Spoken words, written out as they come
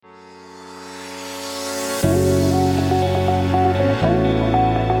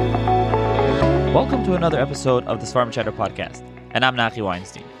welcome to another episode of the Svarim Chatter podcast, and I'm Nachi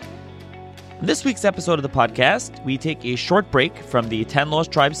Weinstein. In this week's episode of the podcast, we take a short break from the 10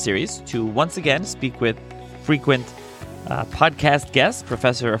 Lost Tribes series to once again speak with frequent podcast guest,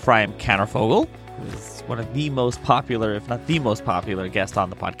 Professor Ephraim Kanarfogel, who is one of the most popular, if not the most popular guest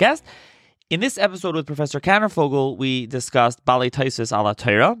on the podcast. In this episode with Professor Kanarfogel, we discussed Baalei ala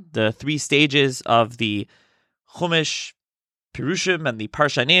Hatorah, the three stages of the Chumash, Pirushim, and the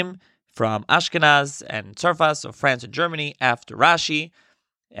Parshanim from Ashkenaz and Tosafos, so France and Germany, after Rashi,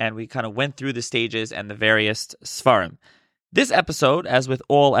 and we kind of went through the stages and the various Sfarim. This episode, as with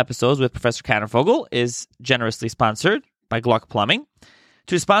all episodes with Professor Kanarfogel, is generously sponsored by Gluck Plumbing.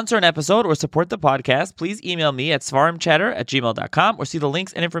 To sponsor an episode or support the podcast, please email me at svarimchatter@gmail.com or see the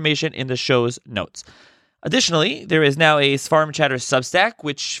links and information in the show's notes. Additionally, there is now a Svarim Chatter Substack,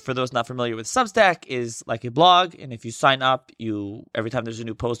 which, for those not familiar with Substack, is like a blog, and if you sign up, every time there's a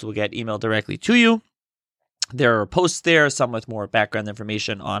new post, it will get emailed directly to you. There are posts there, some with more background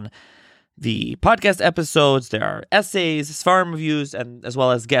information on the podcast episodes. There are essays, Svarim reviews, and as well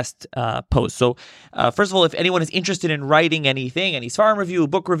as guest posts. So, first of all, if anyone is interested in writing anything, any Svarim review,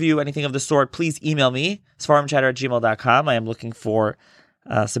 book review, anything of the sort, please email me, svarimchatter@gmail.com. I am looking for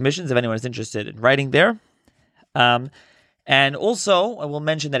submissions if anyone is interested in writing there. And also, I will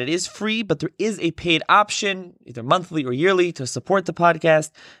mention that it is free, but there is a paid option, either monthly or yearly, to support the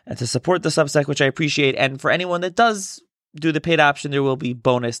podcast and to support the Substack, which I appreciate. And for anyone that does do the paid option, there will be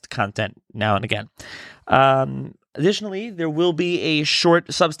bonus content now and again. Additionally, there will be a short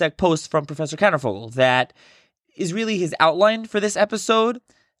Substack post from Professor Kanarfogel that is really his outline for this episode.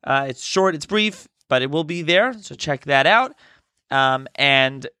 It's short, it's brief, but it will be there, so check that out.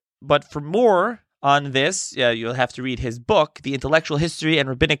 But for more on this, you'll have to read his book, The Intellectual History and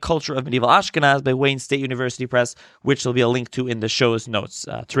Rabbinic Culture of Medieval Ashkenaz by Wayne State University Press, which there'll be a link to in the show's notes.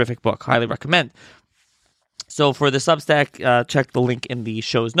 Terrific book, highly recommend. So for the Substack, check the link in the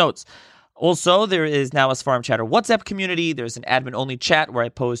show's notes. Also, there is now a Svarim Chatter WhatsApp community. There's an admin-only chat where I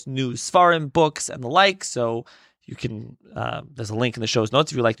post new Svarim books and the like, so you can, there's a link in the show's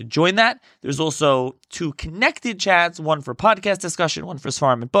notes if you'd like to join that. There's also two connected chats, one for podcast discussion, one for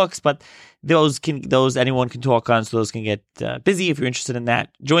Svarim and books, but those anyone can talk on, so those can get busy. If you're interested in that,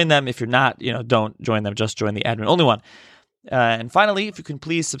 join them. If you're not, don't join them, just join the admin-only one. And finally, if you can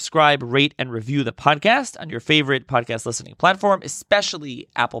please subscribe, rate, and review the podcast on your favorite podcast listening platform, especially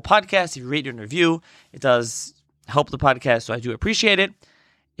Apple Podcasts. If you rate and review, it does help the podcast, so I do appreciate it.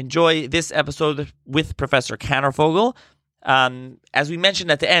 Enjoy this episode with Professor Kanarfogel. As we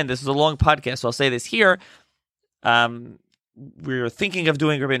mentioned at the end, this is a long podcast, so I'll say this here. We're thinking of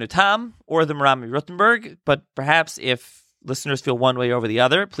doing Rabbeinu Tam or the Maram Rothenberg, but perhaps if listeners feel one way or over the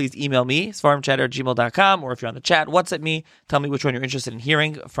other, please email me, svarimchatter@gmail.com, or if you're on the chat, WhatsApp me, tell me which one you're interested in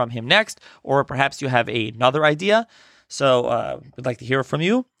hearing from him next, or perhaps you have another idea. So we'd like to hear from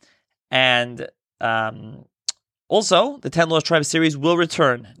you. And also, the 10 Lost Tribes series will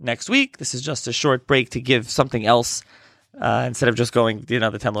return next week. This is just a short break to give something else instead of just going, the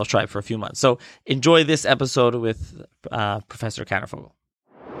 10 Lost Tribes for a few months. So enjoy this episode with Professor Kanarfogel.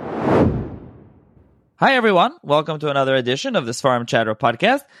 Hi, everyone. Welcome to another edition of the Svarim Chatter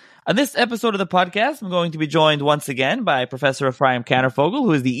podcast. On this episode of the podcast, I'm going to be joined once again by Professor Ephraim Kanarfogel,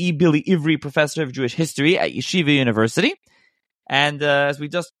 who is the E. Billy Ivry Professor of Jewish History at Yeshiva University. And as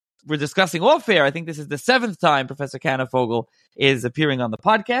we're discussing off air, I think this is the 7th time Professor Kanarfogel is appearing on the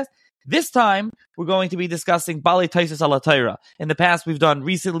podcast. This time, we're going to be discussing Baalei ala Hatorah. In the past, we've done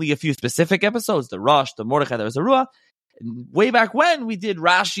recently a few specific episodes, the Rosh, the Mordechai, the Zarua. Way back when, we did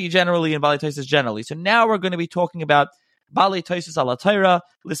Rashi generally and Baalei generally. So now we're going to be talking about Baalei ala Hatorah.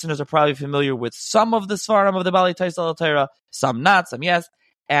 Listeners are probably familiar with some of the Svarim of the Baalei ala Hatorah, some not, some yes.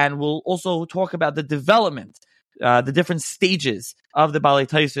 And we'll also talk about the development, the different stages of the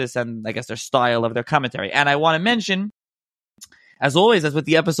Baalei and I guess their style of their commentary. And I want to mention, as always, as with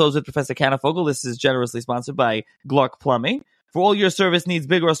the episodes with Professor Kanarfogel, this is generously sponsored by Gluck Plumbing. For all your service needs,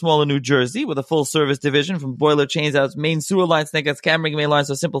 big or small, in New Jersey, with a full service division from boiler chains out, main sewer lines, snake cammering main lines,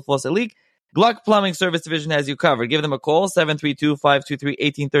 so simple faucet leak. Gluck Plumbing Service Division has you covered. Give them a call,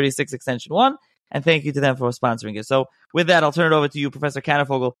 732-523-1836, extension 1. And thank you to them for sponsoring it. So with that, I'll turn it over to you, Professor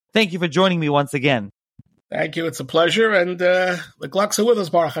Kanarfogel. Thank you for joining me once again. Thank you. It's a pleasure. And the Glucks are with us,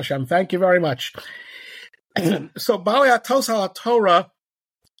 Baruch Hashem. Thank you very much. So Baalei ala Hatorah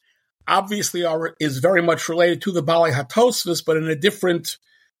obviously is very much related to the Baalei Tosafos, but in a different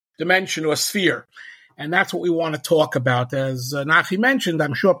dimension or sphere. And that's what we want to talk about. As Nachi mentioned,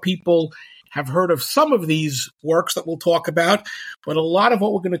 I'm sure people have heard of some of these works that we'll talk about, but a lot of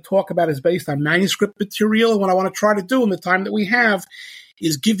what we're going to talk about is based on manuscript material. And what I want to try to do in the time that we have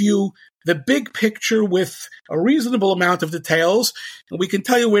is give you the big picture with a reasonable amount of details, and we can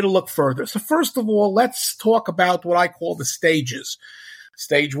tell you where to look further. So first of all, let's talk about what I call the stages.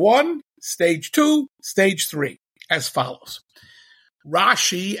 Stage 1, Stage 2, Stage 3, as follows.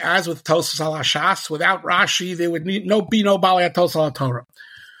 Rashi, as with Tosafos al-Hashas, without Rashi, there would be no Baalei Tosafos Hatorah.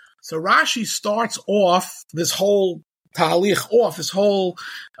 So Rashi starts off this whole tahalich off, this whole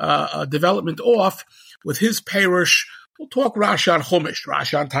development off with his perush. We'll talk Rashi on Chumash,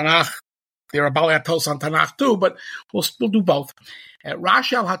 Rashi on Tanakh. There are Baalei Tosafos on Tanakh too, but we'll do both.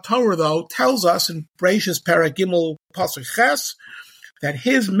 Rashi al-Hatorah, though, tells us in Breishis Perek Gimel Pasuk Ches that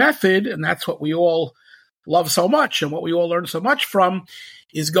his method, and that's what we all love so much and what we all learn so much from,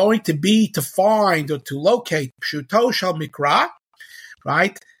 is going to be to find or to locate Pshuto Shel Mikra,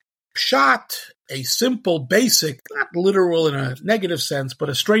 right? Pshat, a simple, basic, not literal in a negative sense, but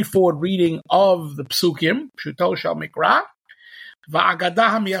a straightforward reading of the Psukim, Pshuto Shel Mikra, Va'agadah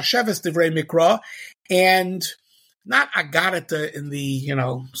HaMiyasheves Divrei Mikra, and not Agadata in the,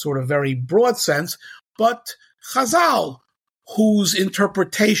 sort of very broad sense, but Chazal, whose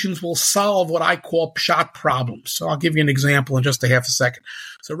interpretations will solve what I call pshat problems. So I'll give you an example in just a half a second.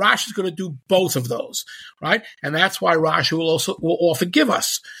 So Rashi is going to do both of those, right? And that's why Rashi will often give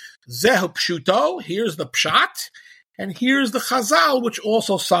us Zehu Pshuto, here's the pshat, and here's the Chazal, which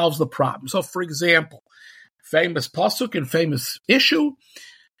also solves the problem. So for example, famous pasuk and famous issue,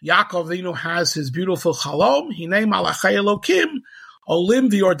 Yaakov Avinu has his beautiful chalom, Hinei Malachei Elokim, Olim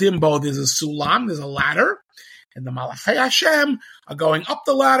V'yordim Bo, there's a sulam, there's a ladder, and the Malachei Hashem are going up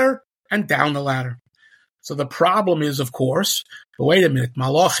the ladder and down the ladder. So the problem is, of course, but wait a minute,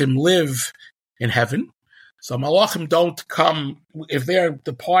 Malachim live in heaven. So Malachim don't come, if they're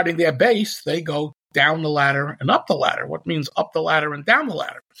departing their base, they go down the ladder and up the ladder. What means up the ladder and down the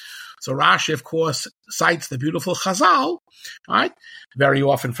ladder? So Rashi, of course, cites the beautiful Chazal, right? Very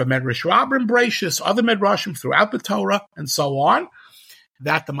often from Medrash Rabbah and Breishis, other Medrashim throughout the Torah, and so on,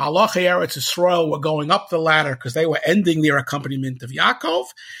 that the Malachei Eretz Yisrael were going up the ladder because they were ending their accompaniment of Yaakov,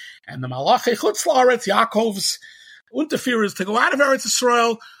 and the Malachei Chutz La'aretz, Yaakov's interferers to go out of Eretz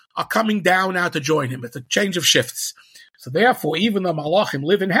Yisrael, are coming down now to join him. It's a change of shifts. So therefore, even though Malachim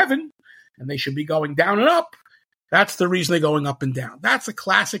live in heaven, and they should be going down and up, that's the reason they're going up and down. That's a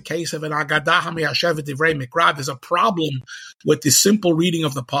classic case of an Agadah HaMiyashevet Divrei Mikra. There's a problem with the simple reading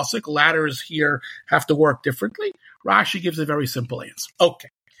of the pasuk. Ladders here have to work differently. Rashi gives a very simple answer. Okay.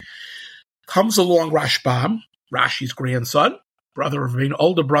 Comes along Rashbam, Rashi's grandson,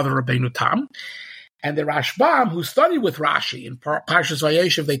 older brother of Rabbeinu Tam, and the Rashbam, who studied with Rashi in Parshas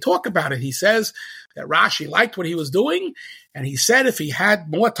Vayeshev, they talk about it. He says that Rashi liked what he was doing, and he said if he had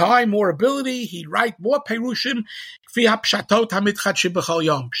more time, more ability, he'd write more perushim. Pshat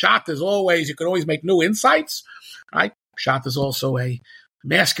is always, you can always make new insights, right? Pshat is also a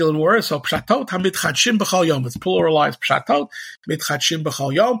masculine word, so pshatot hamitchadshim b'chol yom. It's pluralized pshatot, mitchadshim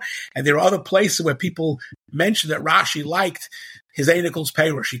b'chol yom. And there are other places where people mention that Rashi liked his Einikel's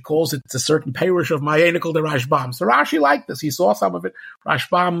perush. He calls it a certain perush of my Einikel de Rashbam. So Rashi liked this. He saw some of it.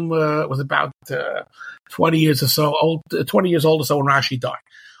 Rashbam was about 20 years old or so when Rashi died.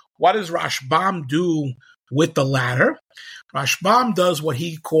 What does Rashbam do with the latter? Rashbam does what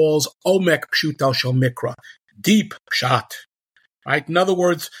he calls omek pshuto shel mikra, deep pshat. Right? In other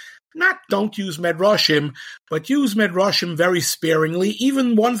words, don't use medrashim, but use medrashim very sparingly,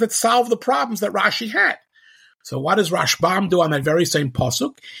 even ones that solve the problems that Rashi had. So what does Rashbam do on that very same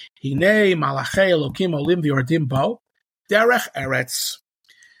pasuk? Hinei malachei Elokim olim v'yordim bo derech eretz.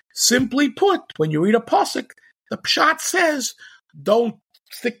 Simply put, when you read a pasuk, the pshat says, don't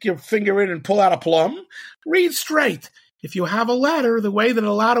stick your finger in and pull out a plum. Read straight. If you have a ladder, the way that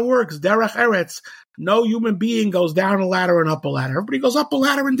a ladder works, derech eretz, no human being goes down a ladder and up a ladder. Everybody goes up a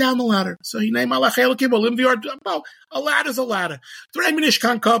ladder and down the ladder. So hinei malachei Elokim olim v'yordim bo. A ladder's a ladder.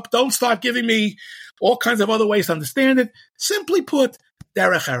 Don't start giving me all kinds of other ways to understand it. Simply put,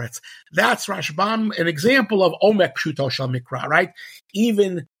 derech eretz. That's Rashbam, an example of omek pshuto shel mikra, right?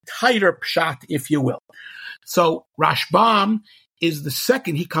 Even tighter pshat, if you will. So Rashbam is the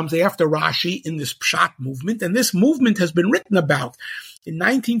second. He comes after Rashi in this pshat movement, and this movement has been written about. In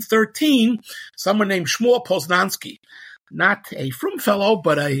 1913, someone named Shmuel Poznansky, not a frum fellow,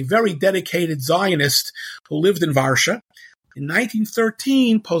 but a very dedicated Zionist who lived in Varsha. In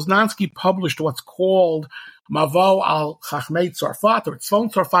 1913, Poznansky published what's called Mavo al Chachmei Tzarfat, or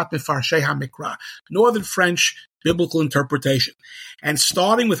Tzfon Tzarfat Mefarshei HaMikra, Northern French biblical interpretation. And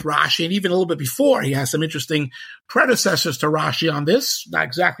starting with Rashi, and even a little bit before, he has some interesting predecessors to Rashi on this, not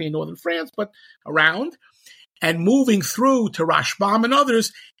exactly in Northern France, but around. And moving through to Rashbam and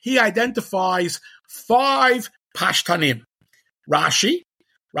others, he identifies 5 Pashtanim. Rashi,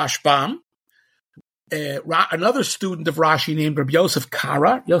 Rashbam, another student of Rashi named Rabbi Yosef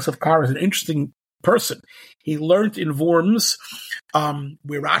Kara. Yosef Kara is an interesting person. He learned in Worms,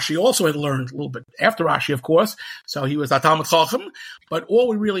 where Rashi also had learned a little bit after Rashi, of course. So he was a Talmud Chacham. But all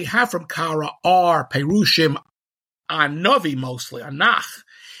we really have from Kara are Perushim on Navi, mostly, on Nach.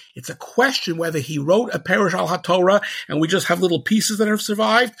 It's a question whether he wrote a Perush al Hatorah, and we just have little pieces that have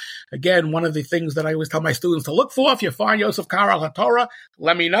survived. Again, one of the things that I always tell my students to look for, if you find Yosef Kara al Hatorah,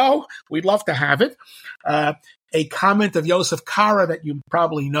 let me know. We'd love to have it. A comment of Yosef Kara that you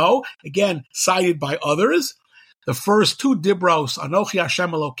probably know, again, cited by others. The first two Dibros, Anochi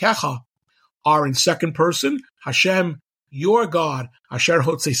Hashem Elokecha, are in second person. Hashem, your God, Asher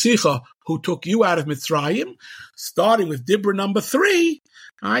Hotzesicha, who took you out of Mitzrayim, starting with Dibra number 3,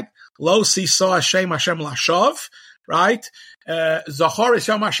 right? Lo Sisa Hashem Lashav, right? Zachor is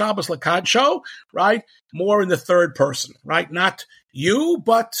Yom HaShabbos Lakadsho, right? More in the third person, right? Not you,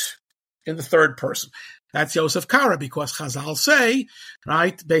 but in the third person. That's Yosef Kara, because Chazal say,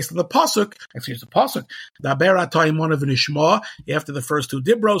 right, based on the pasuk, actually it's the pasuk, Daber atayim monav v'nishma. After the first two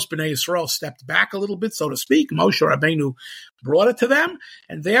Dibros, Bnei Yisrael stepped back a little bit, so to speak. Moshe Rabbeinu brought it to them,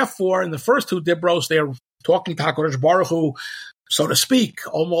 and therefore, in the first two Dibros, they're talking to HaKadosh Baruch Hu, so to speak,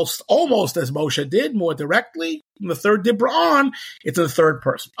 almost as Moshe did, more directly. From the third Dibra on, it's in the third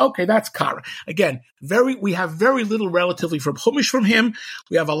person. Okay, that's Kara. Again, we have very little relatively from Chumash from him.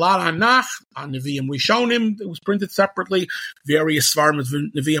 We have a lot on Nach, on Nevi'im Rishonim. It was printed separately. Various Svarim of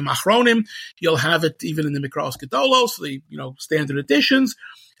Nevi'im Achronim. You'll have it even in the Mikros Gedolos, the standard editions.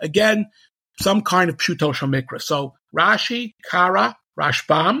 Again, some kind of Pshuto Shamikra. So Rashi, Kara,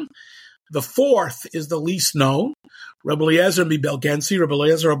 Rashbam. The fourth is the least known. Rabbi Eliezer Mibelgensi, Rabbi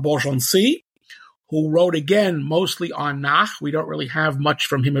Eliezer Boshonsi, who wrote again mostly on Nach. We don't really have much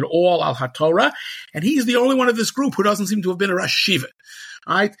from him at all, al Hatorah, and he's the only one of this group who doesn't seem to have been a Rosh Yeshiva,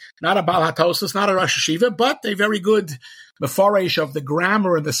 right? Not a Baal HaTosafos, not a Rosh Yeshiva, but a very good mefaresh of the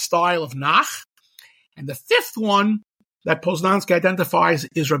grammar and the style of Nach. And the fifth one that Poznansky identifies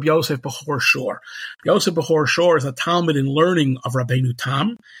is Rabbi Yosef Bechor Shor. Yosef Bechor Shor is a Talmud in learning of Rabbeinu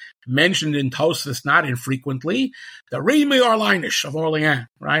Tam, mentioned in Tosafos not infrequently. The Rimi Orleanish of Orléans,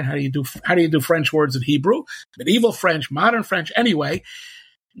 right? How do you do French words in Hebrew? Medieval French, modern French, anyway.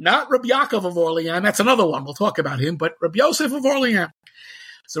 Not Rabbi Yaakov of Orléans, that's another one, we'll talk about him, but Rabbi Yosef of Orléans.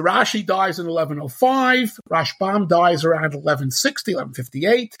 So Rashi dies in 1105, Rashbam dies around 1160,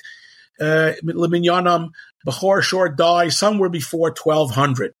 1158. Leminyanam, Bechor Shor dies somewhere before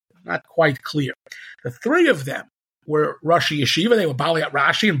 1200. Not quite clear. The three of them were Rosh Yeshiva. They were Baalei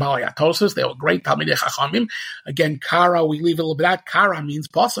Rashi and Baalei Tosafos. They were great Talmidei Chachamim. Again, Kara, we leave a little bit out. Kara means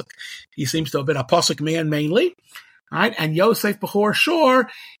pasuk. He seems to have been a pasuk man mainly. Right? And Yosef Bechor Shor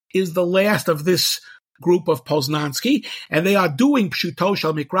is the last of this group of Poznansky, and they are doing Pshuto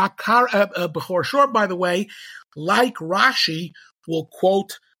Shel Mikra. Bechor Shor, by the way, like Rashi, will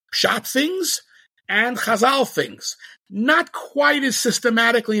quote Pshat things and Chazal things. Not quite as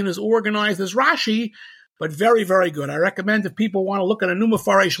systematically and as organized as Rashi, but very, very good. I recommend if people want to look at a new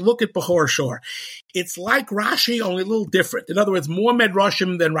Mefarish, look at Bechor Shor. It's like Rashi, only a little different. In other words, more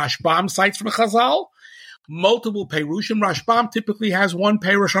Medrashim than Rashbam cites from Chazal. Multiple Perushim. Rashbam typically has one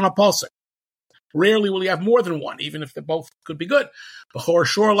Perush on a pasuk. Rarely will you have more than one, even if they both could be good. Bechor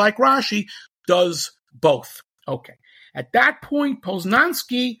Shor, like Rashi, does both. Okay. At that point,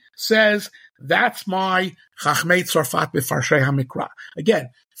 Poznansky says, that's my Chachmei Tzarfat B'Farshei HaMikra. Again,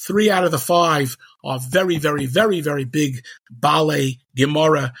 3 out of the 5 are very, very, very, very big Baalei,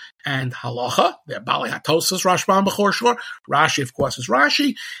 Gemara, and Halacha. They're Baalei HaTosafos, Rashbam, Bechor Shor. Rashi, of course, is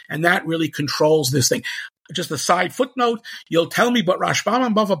Rashi, and that really controls this thing. Just a side footnote, you'll tell me, but Rashbam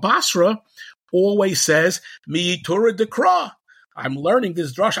and Bava Basra always says, Mi Torah Dekra. I'm learning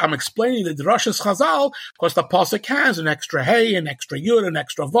this drush. I'm explaining the drush's Chazal because the pasuk has an extra hey, an extra yud, an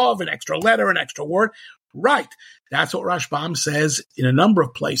extra vav, an extra letter, an extra word. Right. That's what Rashbam says in a number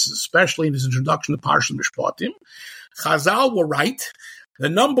of places, especially in his introduction to Parshat Mishpatim. Chazal were right. The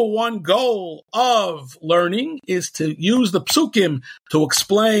number one goal of learning is to use the psukim to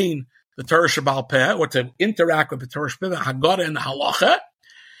explain the Torah Sheba'al Peh, or to interact with the Torah Sheba'al Peh, the Haggadah and the Halacha.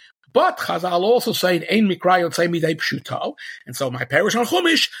 But Chazal also say, Ein Mikra Yotzei Midei Pshuto. And so my Perush on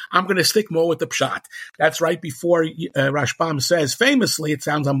Chumash, I'm going to stick more with the Pshat. That's right before Rashbam says, famously, it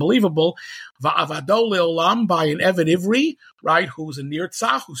sounds unbelievable, Va'avado Le'olam, by an Eved Ivri, right, who's a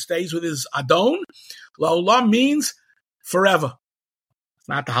Nirtzach, who stays with his Adon. Le'olam means forever. It's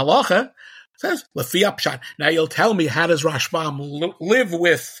not the Halacha. It says, Lefia Pshat. Now you'll tell me, how does Rashbam live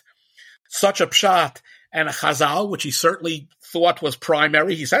with such a Pshat and a Chazal, which he certainly thought was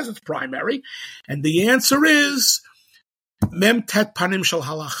primary? He says it's primary. And the answer is Mem tet panim shel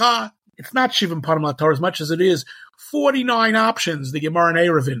halacha. It's not shivim panim laTorah as much as it is 49 options, the Gemara and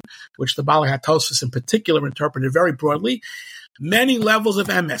Eruvin, which the Baalei Tosafos in particular interpreted very broadly. Many levels of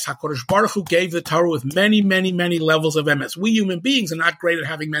MS. HaKadosh Baruch Hu gave the Torah with many, many, many levels of MS. We human beings are not great at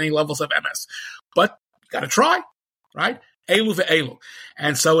having many levels of MS. But you got to try, right? Elu ve'elu.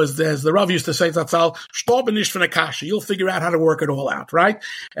 And so as the Rav used to say, Zatzal, shtor b'nish v'nakasha. You'll figure out how to work it all out, right?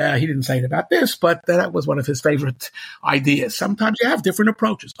 He didn't say it about this, but that was one of his favorite ideas. Sometimes you have different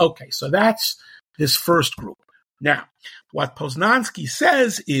approaches. Okay, so that's his first group. Now, what Poznansky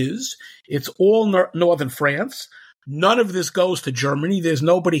says is it's all northern France. None of this goes to Germany. There's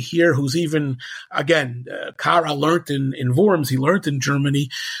nobody here who's even, again, Kara learned in Worms. He learned in Germany,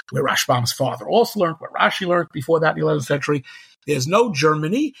 where Rashbam's father also learned, where Rashi learned before that in the 11th century. There's no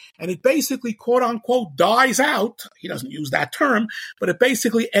Germany, and it basically, quote unquote, dies out. He doesn't use that term, but it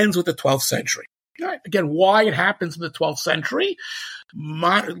basically ends with the 12th century. Right? Again, why it happens in the 12th century,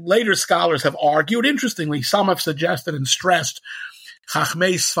 later scholars have argued. Interestingly, some have suggested and stressed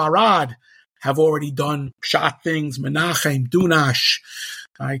Chachmei Sfarad have already done shot things, Menachem, Dunash,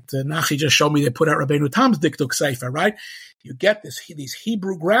 right? Nachi just showed me they put out Rabbeinu Tam's Diktuk Sefer, right? You get these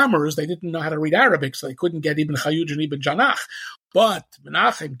Hebrew grammars, they didn't know how to read Arabic, so they couldn't get Ibn Chayuj and Ibn Janach. But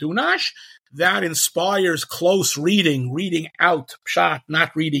Menachem, Dunash, that inspires close reading out Pshat,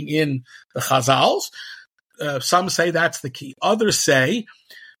 not reading in the Chazals. Some say that's the key. Others say,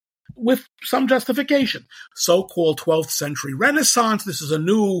 with some justification, so-called 12th century Renaissance. This is a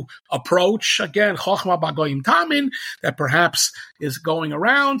new approach. Again, Chochma Bagoyim Tamin, that perhaps is going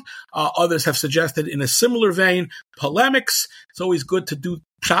around. Others have suggested in a similar vein, polemics. It's always good to do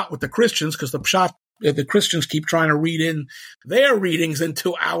Pshat with the Christians because the Christians keep trying to read in their readings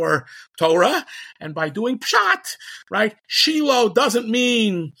into our Torah. And by doing Pshat, right, Shiloh doesn't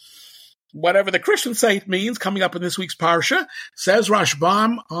mean whatever the Christians say it means. Coming up in this week's Parsha, says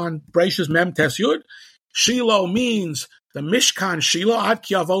Rashbam on Breishis Mem Tes Yud, Shiloh means the Mishkan Shiloh, Ad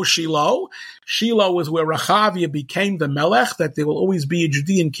Kiavo Shiloh. Shiloh is where Rechavia became the Melech, that there will always be a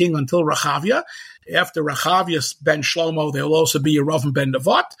Judean king until Rechavia. After Rechavia ben Shlomo, there will also be a Rav ben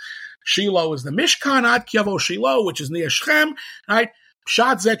Nevat. Shiloh is the Mishkan, Ad Kiavo Shiloh, which is near Shechem, right?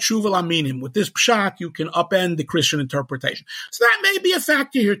 Pshat zet shuval aminim. With this pshat, you can upend the Christian interpretation. So that may be a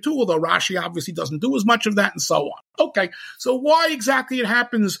factor here too, although Rashi obviously doesn't do as much of that and so on. Okay, so why exactly it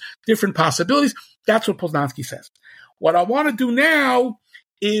happens, different possibilities, that's what Poznansky says. What I want to do now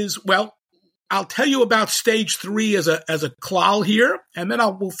is, well, I'll tell you about stage 3 as a klal here, and then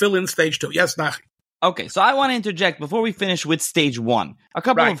we'll fill in stage 2. Yes, Nachi? Okay, so I want to interject before we finish with stage 1. A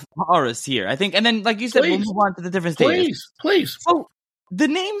couple of Hatorahs here, I think, and then, like you said, we'll move on to the different stages. Please. So, the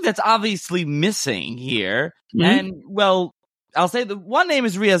name that's obviously missing here, and, well, I'll say the one name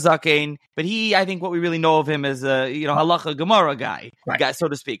is Ria Zakein, but I think what we really know of him is a, halacha Gemara guy, so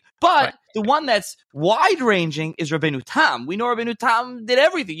to speak. But the one that's wide-ranging is Rabbeinu Tam. We know Rabbeinu Tam did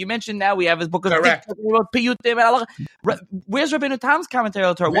everything. You mentioned now we have his book of Piyutim and halacha. Where's Rabbeinu Tam's commentary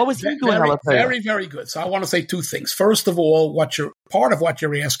on Torah? What was he doing? Very, very good. So I want to say 2 things. First of all, part of what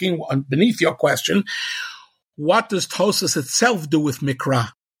you're asking, beneath your question, what does Tosafos itself do with Mikra?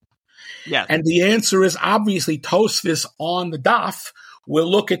 Yeah. And the answer is obviously Tosafos on the daf will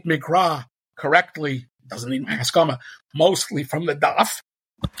look at Mikra correctly, doesn't need my haskama, mostly from the daf,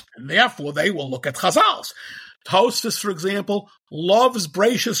 and therefore they will look at Chazals. Tosafos, for example, loves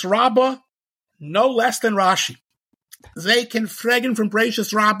Breishis Rabbah no less than Rashi. They can fregen from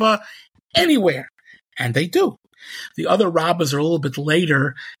Breishis Rabbah anywhere, and they do. The other rabbis are a little bit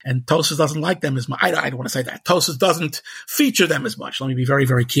later, and Tosafos doesn't like them as much. I don't want to say that. Tosafos doesn't feature them as much. Let me be very,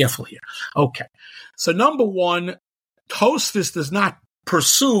 very careful here. Okay. So number one, Tosafos does not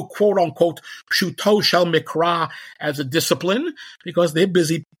pursue, quote-unquote, Pshuto Shel Mikra as a discipline, because they're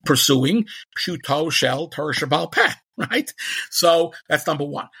busy pursuing Pshuto Shel Torah Sheba'al Peh, right? So that's number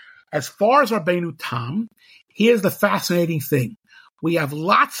one. As far as Rabbeinu Tam, here's the fascinating thing. We have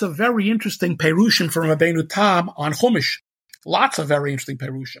lots of very interesting perushim from Rabbeinu Tam on Chumash. Lots of very interesting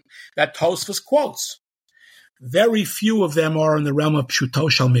perushim that Tosafos quotes. Very few of them are in the realm of Pshuto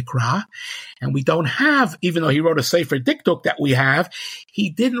Shel Mikra. And we don't have, even though he wrote a Sefer Diktuk that we have,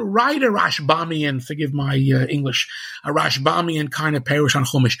 he didn't write a Rashbamian, forgive my English, a Rashbamian kind of perush on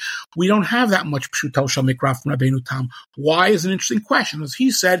Chumash. We don't have that much Pshuto Shel Mikra from Rabbeinu Tam. Why is an interesting question. As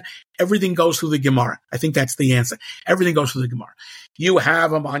he said, everything goes through the Gemara. I think that's the answer. Everything goes through the Gemara. You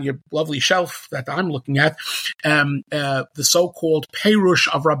have them on your lovely shelf that I'm looking at. the so-called Perush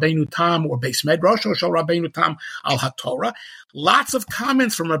of Rabbeinu Tam, or Beis Medrash or Rabbeinu Tam al Hatorah. Lots of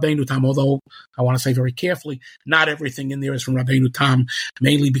comments from Rabbeinu Tam, although I want to say very carefully, not everything in there is from Rabbeinu Tam,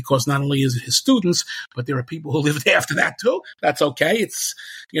 mainly because not only is it his students, but there are people who lived after that too. That's okay. It's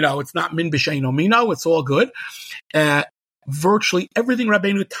not min b'sheino mino. It's all good. Virtually everything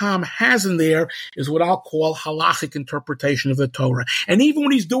Rabbeinu Tam has in there is what I'll call halachic interpretation of the Torah. And even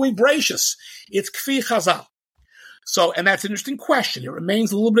when he's doing Bereshis, it's kfi chazal. So, and that's an interesting question. It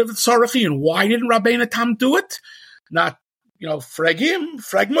remains a little bit of a tzarachi. And why didn't Rabbeinu Tam do it? Not,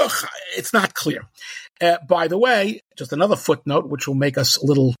 fregmuch. It's not clear. By the way, just another footnote, which will make us a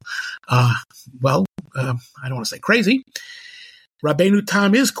little, I don't want to say crazy. Rabbeinu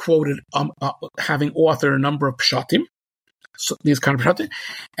Tam is quoted having authored a number of pshatim. So these kind of pshatim.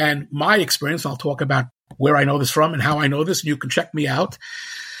 And my experience, I'll talk about where I know this from and how I know this, and you can check me out.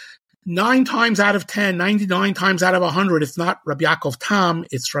 9 times out of 10, 99 times out of 100, it's not Rabbi Yaakov Tam,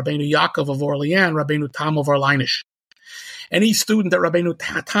 it's Rabbeinu Yaakov of Orleans, Rabbeinu Tam of Orleanish. Any student that Rabbeinu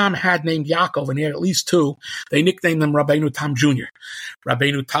Tam had named Yaakov, and he had at least 2, they nicknamed them Rabbeinu Tam Jr.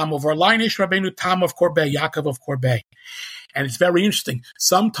 Rabbeinu Tam of Orleanish, Rabbeinu Tam of Corbet, Yaakov of Corbet. And it's very interesting.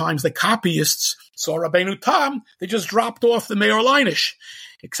 Sometimes the copyists saw Rabbeinu Tam, they just dropped off the Meir Orleanish.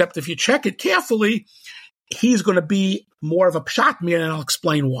 Except if you check it carefully, he's going to be more of a pshat mir, and I'll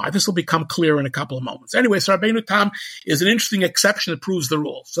explain why. This will become clear in a couple of moments. Anyway, so Rabbeinu Tam is an interesting exception that proves the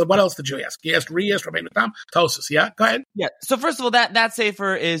rule. So what else did you ask? You asked Rabbeinu Tam, Tosafos. Yeah, go ahead. Yeah. So first of all, that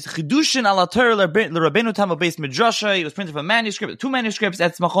sefer is Chidushin al Hatorah Rabbeinu Tam of Beis Midrasha. It was printed from manuscript, 2 manuscripts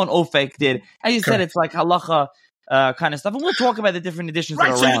that Machon Ofek did. As you said, it's like halacha kind of stuff, and we'll talk about the different editions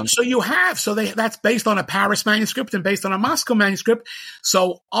that are around. That's based on a Paris manuscript and based on a Moscow manuscript.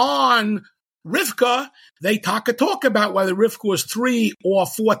 So on Rivka, they talk about whether Rivka was 3 or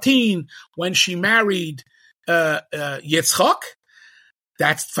 14 when she married Yitzchak.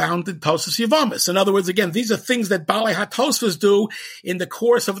 That's found in Tosafos Yevamis. In other words, again, these are things that Baalei HaTosafos do in the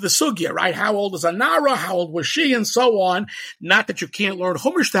course of the sugya, right? How old is Anara? How old was she? And so on. Not that you can't learn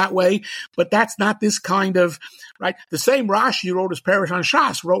Chumash that way, but that's not this kind of, right? The same Rashi who wrote his Parish on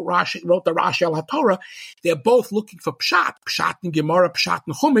Shas, wrote the Rashi al Hatorah. They're both looking for Pshat in Gemara, Pshat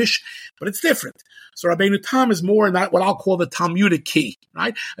in Chumash, but it's different. So Rabbeinu Tam is more in that, what I'll call the Talmudic key,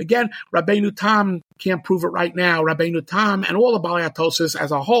 right? Again, Rabbeinu Tam can't prove it right now. Rabbeinu Tam and all the Baalei HaTosafos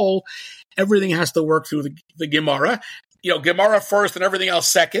as a whole, everything has to work through the Gemara. Gemara first and everything else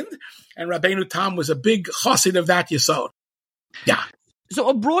second. And Rabbeinu Tam was a big chassid of that yesod. Yeah. So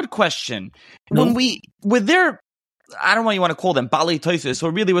a broad question. When were there, I don't know what you want to call them, Baalei HaTosafos, so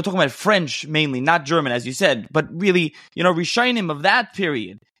really we're talking about French mainly, not German, as you said, but really, Rishonim of that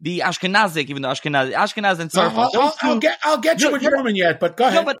period, the Ashkenazic, even though Ashkenaz and Tzarfat. I'll get you with German yet, but go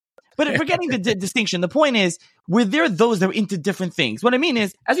ahead. But forgetting the distinction, the point is, were there those that were into different things? What I mean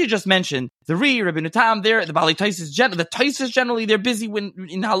is, as you just mentioned, the Rabbeinu Tam, the Baalei HaTosafos, the Tosafos generally, they're busy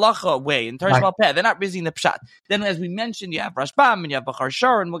in halacha way, in Teresh Balpeh. They're not busy in the pshat. Then, as we mentioned, you have Rashbam and you have Bachar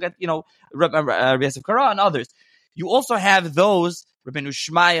Shor, and we'll get, Yosef Kara and others. You also have those, Rabbeinu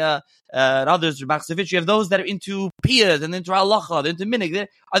Shmaya and others, Machzevich, you have those that are into piyas and into halacha, they're into minig.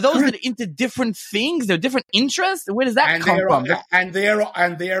 Are those that are into different things? They're different interests? Where does that come from? And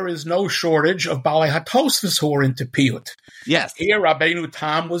there is no shortage of Baalei HaTosafos who are into piyut. Yes. Here, Rabbeinu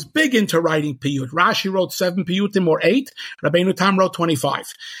Tam was big into writing piyut. Rashi wrote 7 piyutim or 8. Rabbeinu Tam wrote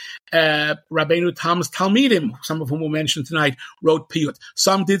 25. Rabbeinu Tam's Talmidim, some of whom we'll mention tonight, wrote piyut.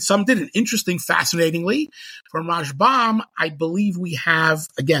 Some did, some didn't. Interesting, fascinatingly, from Rashbam, I believe we have,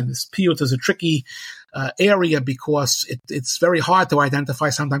 again, this piyut is a tricky area because it's very hard to identify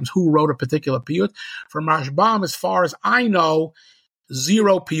sometimes who wrote a particular piyut. From Rashbam, as far as I know,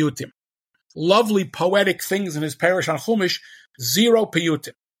 0 piyutim. Lovely poetic things in his parish on Chumash, 0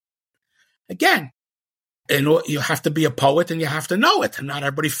 piyutim. Again, you have to be a poet and you have to know it. And not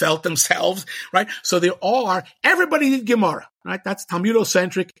everybody felt themselves, right? So everybody did Gemara, right? That's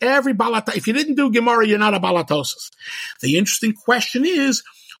Talmudocentric. If you didn't do Gemara, you're not a Baalei HaTosafos. The interesting question is,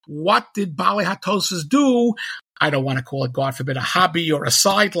 what did Baalei HaTosafos do? I don't want to call it, God forbid, a hobby or a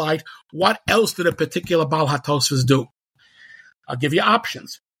sidelight. What else did a particular Baalei HaTosafos do? I'll give you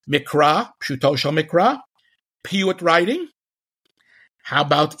options. Mikra, Pshuto Shel Mikra, piyut writing. How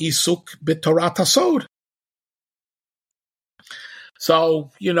about Isuk b'Torah Tasod? So,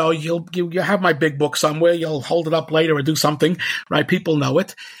 you have my big book somewhere. You'll hold it up later or do something, right? People know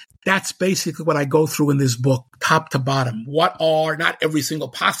it. That's basically what I go through in this book, top to bottom. What are, not every single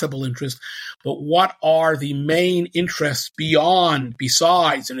possible interest, but what are the main interests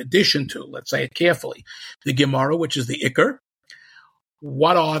besides, in addition to, let's say it carefully, the Gemara, which is the Iker.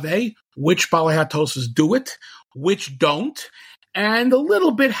 what are they? Which Baalei HaTosafos do it? Which don't? And a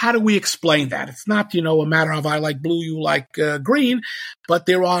little bit, how do we explain that? It's not, a matter of I like blue, you like green, but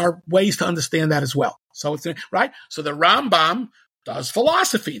there are ways to understand that as well. So it's right. So the Rambam does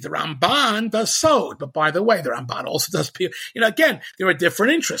philosophy. The Ramban does Sod. But by the way, the Ramban also does, again, there are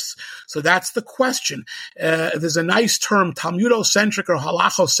different interests. So that's the question. There's a nice term, Talmudocentric or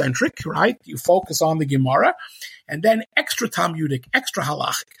halachocentric, right? You focus on the Gemara. And then extra Talmudic, extra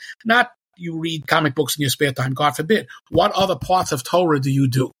halachic. Not you read comic books in your spare time, God forbid. What other parts of Torah do you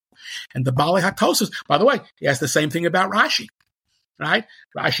do? And the Baalei HaTosafos, by the way, he has the same thing about Rashi, right?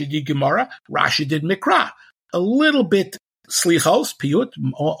 Rashi did Gemara, Rashi did Mikra. A little bit Slichos, Piyut,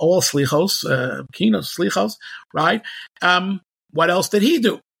 all Slichos, Kinos, Slichos, right? What else did he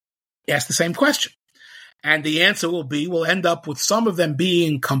do? He asked the same question. And the answer will be, we'll end up with some of them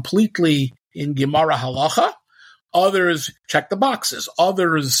being completely in Gemara Halacha, others check the boxes,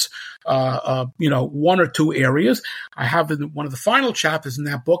 others, one or two areas. I have in one of the final chapters in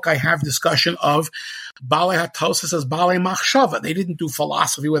that book, I have discussion of Baalei HaTosafos as Baalei Machshava. They didn't do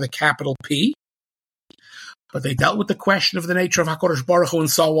philosophy with a capital P, but they dealt with the question of the nature of HaKadosh Baruch Hu and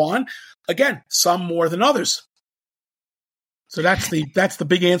so on. Again, some more than others. So that's the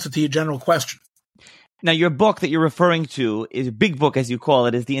big answer to your general question. Now, your book that you're referring to is a big book, as you call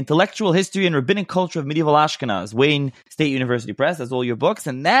it, is The Intellectual History and Rabbinic Culture of Medieval Ashkenaz, Wayne State University Press. That's all your books.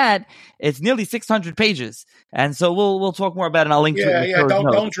 And that, it's nearly 600 pages. And so we'll talk more about it, and I'll link to it. Yeah,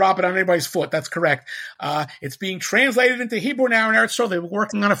 don't drop it on anybody's foot. That's correct. It's being translated into Hebrew now in Eretz Yisrael. They've been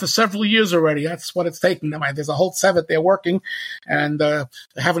working on it for several years already. That's what it's taking them. There's a whole seven they're working, and they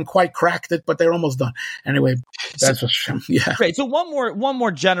haven't quite cracked it, but they're almost done. Anyway, that's yeah. Great. So one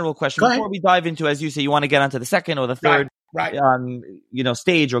more general question before we dive into, as you say, you want to get onto the second or the third right.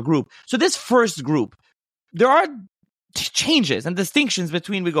 Stage or group. So this first group, there are changes and distinctions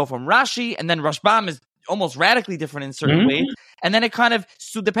between, we go from Rashi, and then Rashbam is almost radically different in certain ways, and then it kind of,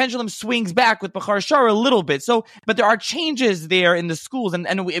 so the pendulum swings back with Bechar Shar a little bit. So, but there are changes there in the schools, and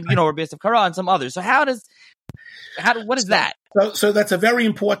Rabbi Yosef Kara and some others. So what is that? So that's a very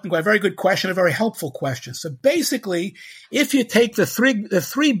important, a very good question, a very helpful question. So basically, if you take the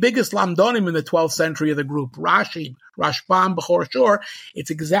three biggest lamdonim in the 12th century of the group, Rashi, Rashbam, Bechor Shor,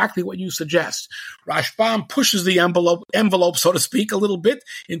 it's exactly what you suggest. Rashbam pushes the envelope, so to speak, a little bit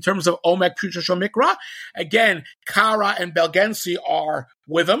in terms of Omek, Pshuta, Mikra. Again, Kara and Belgensi are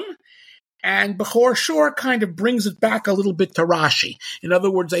with him. And Bechor Shor kind of brings it back a little bit to Rashi. In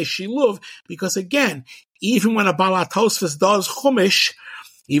other words, a shiluv, because again, even when a Baalei HaTosafos does Chumash,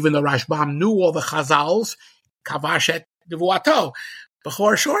 even though Rashbam knew all the Chazals, Kavash et Nevuato,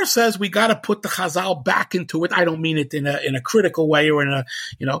 Bechor Shor says we got to put the Chazal back into it. I don't mean it in a critical way or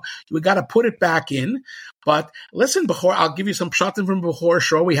we got to put it back in. But listen, I'll give you some pshatim from Bechor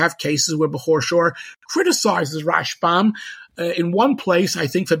Shor. We have cases where Bechor Shor criticizes Rashbam in one place, I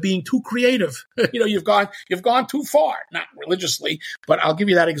think, for being too creative. You've gone too far, not religiously, but I'll give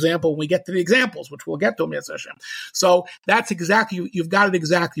you that example when we get to the examples, which we'll get to, Mitzvah Hashem. So that's exactly, you've got it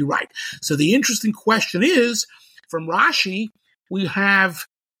exactly right. So the interesting question is, from Rashi, we have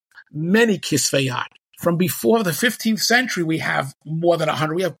many kisveyat. From before the 15th century, we have more than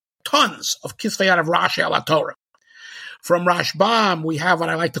 100. We have tons of kisveyat of Rashi al Hatorah. From Rashbam, we have what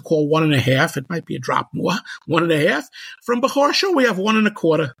I like to call 1.5. It might be a drop more, 1.5. From Bechor Shor, we have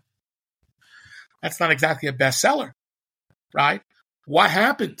 1.25. That's not exactly a bestseller, right? What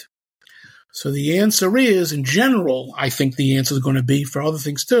happened? So the answer is, in general, I think the answer is going to be, for other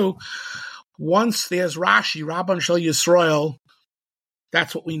things too, once there's Rashi, Rabban Shel Yisrael,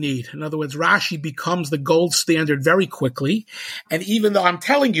 that's what we need. In other words, Rashi becomes the gold standard very quickly. And even though I'm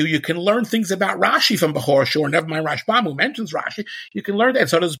telling you, you can learn things about Rashi from Bechor Shor, never mind Rashbam, who mentions Rashi, you can learn that.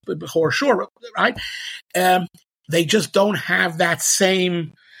 So does Bechor Shor, right? They just don't have that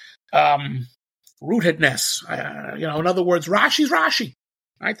same rootedness. In other words, Rashi's Rashi,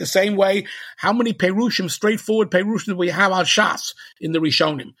 right? The same way, how many Perushim, straightforward Perushim, we have on Shas in the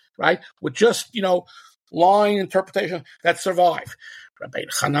Rishonim, right? With just, line interpretation that survive.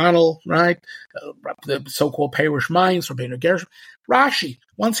 Rabbeinu Hananel, right? The so-called Perush Minds, Rabbeinu Gershom. Rashi.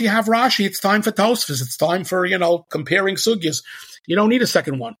 Once you have Rashi, it's time for Tosafos. It's time for, comparing sugyas. You don't need a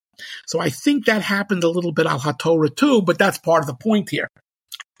second one. So I think that happened a little bit al Hatorah too, but that's part of the point here.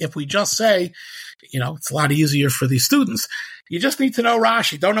 If we just say, it's a lot easier for these students. You just need to know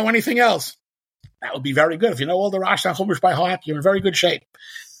Rashi. Don't know anything else. That would be very good. If you know all the Rashi and Chumash by heart, you're in very good shape.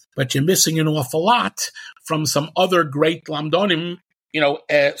 But you're missing an awful lot from some other great lamdonim,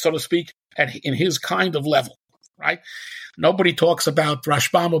 so to speak, in his kind of level. right? Nobody talks about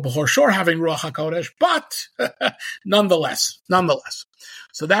Rashbam or Bechor Shor having Ruach HaKodesh, but nonetheless.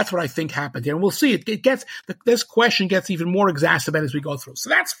 So that's what I think happened here. And we'll see. This question gets even more exacerbated as we go through. So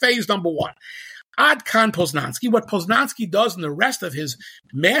that's phase number one. Ad Kan Poznansky. What Poznansky does in the rest of his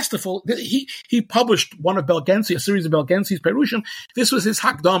masterful, he published one of Belgensi, a series of Belgensi's Perushim. This was his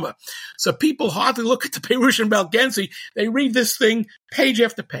Hakdama. So people hardly look at the Perushim Belgensi. They read this thing page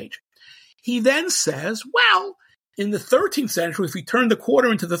after page. He then says, well, in the 13th century, if we turn the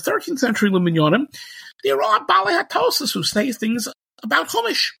quarter into the 13th century Luminyonim, there are Baalei HaTosafos who say things about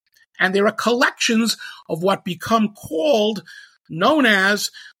Chumash. And there are collections of what become known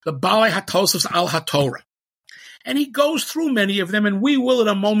as the Baalei HaTosafos al Hatorah. And he goes through many of them, and we will in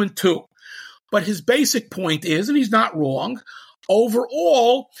a moment too. But his basic point is, and he's not wrong,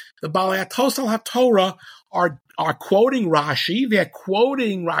 overall, the Baalei HaTosafos al Hatorah are quoting Rashi, they're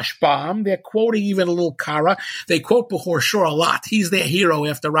quoting Rashbam, they're quoting even a little Kara, they quote Bechor Shor a lot. He's their hero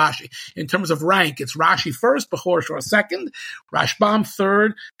after Rashi. In terms of rank, it's Rashi first, Bechor Shor second, Rashbam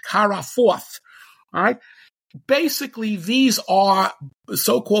third, Kara fourth. All right? Basically, these are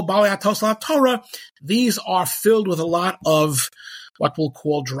so-called Baalei HaTosafos al Hatorah. These are filled with a lot of what we'll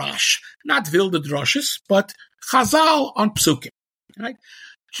call drash. Not wilde droshes, but chazal on psukim. Right?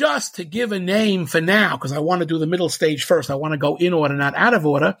 Just to give a name for now, because I want to do the middle stage first. I want to go in order, not out of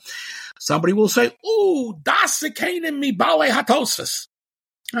order. Somebody will say, ooh, das Zekanim mi Baalei HaTosafos.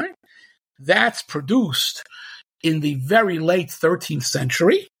 Right? That's produced in the very late 13th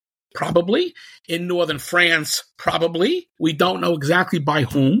century, probably. In northern France, probably. We don't know exactly by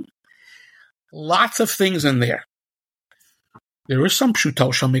whom. Lots of things in there. There is some Pshuto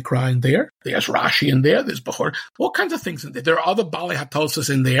Mikra in there. There's Rashi in there. There's Bechor. All kinds of things in there. There are other Baalei HaTosafos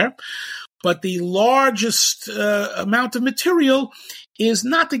in there. But the largest amount of material is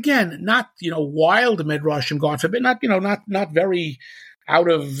not wild Medrashim, God forbid, not very out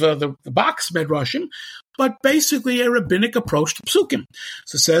of the box Medrashim, but basically a rabbinic approach to psukim.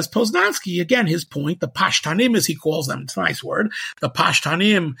 So says Poznansky, again, his point, the Pashtanim, as he calls them, it's a nice word, the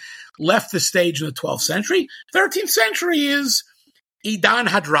Pashtanim left the stage in the 12th century. 13th century is Idan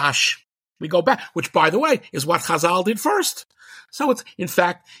Hadrash. We go back, which, by the way, is what Chazal did first. So it's, in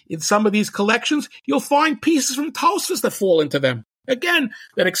fact, in some of these collections, you'll find pieces from Tosafos that fall into them. Again,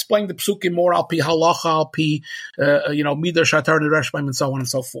 that explain the psukim more, al pi halacha, al pi, midrash atar nereshbaim, and so on and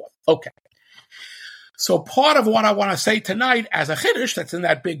so forth. Okay. So part of what I want to say tonight as a chiddush that's in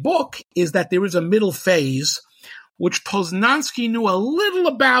that big book is that there is a middle phase, which Poznansky knew a little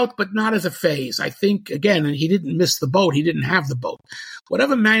about, but not as a phase. I think, again, and he didn't miss the boat. He didn't have the boat.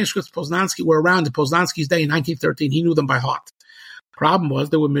 Whatever manuscripts Poznansky were around in Poznansky's day in 1913, he knew them by heart. Problem was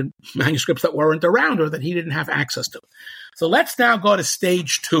there were manuscripts that weren't around or that he didn't have access to. So let's now go to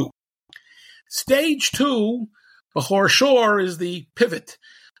stage 2. Stage 2, Bechor Shor is the pivot.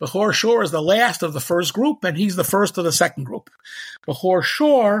 Bechor Shor is the last of the first group, and he's the first of the second group. Bechor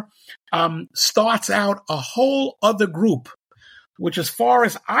Shor starts out a whole other group, which as far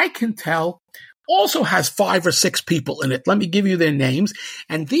as I can tell, also has 5 or 6 people in it. Let me give you their names.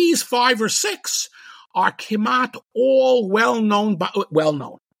 And these 5 or 6 are kimat all known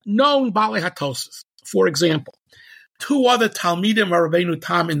Baalei HaTosafos. For example, 2 other Talmidim are Rabbeinu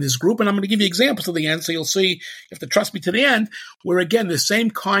Tam in this group, and I'm going to give you examples at the end, so you'll see, you have to trust me to the end, where again, the same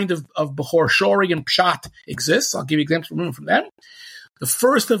kind of Bechor Shori and Pshat exists. I'll give you examples from them. The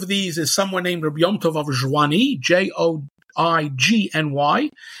first of these is someone named Rabbi Yom Tov of Joigny, Joigny,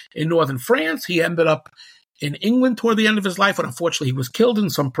 in northern France. He ended up in England toward the end of his life, and unfortunately he was killed in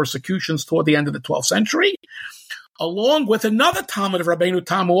some persecutions toward the end of the 12th century, along with another Talmud of Rabbeinu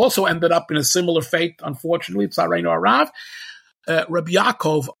Tam, who also ended up in a similar fate, unfortunately, Tzarenu Arav, Rabbi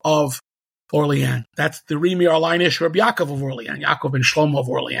Yaakov of Orleans. That's the Rimi Arleinish Rabbi Yaakov of Orleans, Yaakov ben Shlomo of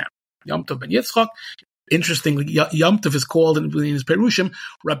Orleans, Yom Tov ben Yitzchak. Interestingly, Yom Tov is called in his Perushim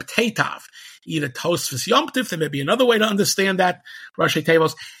Rab Teitav, either Tosafos Yom Tov. There may be another way to understand that, Rashi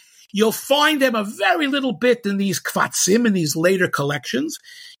Tevos. You'll find them a very little bit in these kvatzim, in these later collections.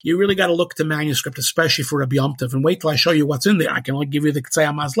 You really got to look at the manuscript, especially for Rabbi Yom Tov, and wait till I show you what's in there. I can only give you the K'tzei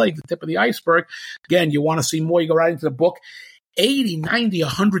HaMazleg, the tip of the iceberg. Again, you want to see more, you go right into the book. 80, 90,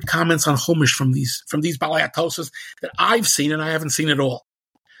 100 comments on Chumash from these Baalei HaTosafos that I've seen, and I haven't seen it all.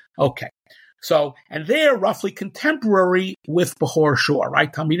 Okay. So, and they're roughly contemporary with Bechor Shor,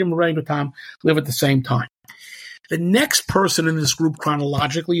 right? Talmidim and Rabbeinu Tam live at the same time. The next person in this group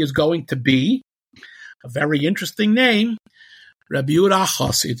chronologically is going to be a very interesting name, Rabbi Yehuda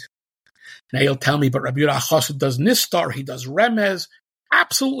Chassid. Now you'll tell me, but Rabbi Yehuda Chassid does Nistar, he does Remez.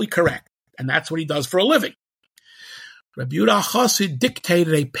 Absolutely correct. And that's what he does for a living. Rabbi Yehuda Chassid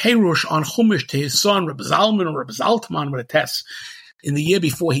dictated a perush on Chumash to his son, Rabbi Zalman or Rabbi Zaltman with a test, in the year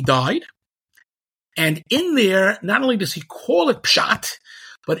before he died. And in there, not only does he call it Pshat,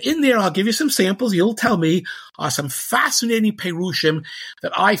 but in there, I'll give you some samples. You'll tell me are some fascinating perushim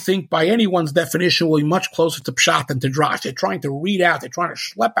that I think by anyone's definition will be much closer to Pshat than to Drash. They're trying to read out. They're trying to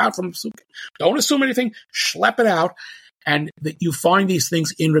schlep out from the Psukim. Don't assume anything. Schlep it out. And that you find these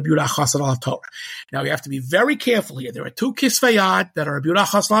things in Rabbi Yehuda Chassid al Torah. Now, you have to be very careful here. There are two kisvei yad that are Rabbi Yehuda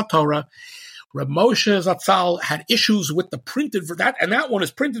Chassid al Torah. Reb Moshe Zatzal had issues with the printed for that, and that one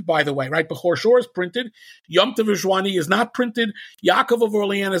is printed, by the way, right? Bechor Shor is printed. Yom Tov V'Shvani is not printed. Yaakov of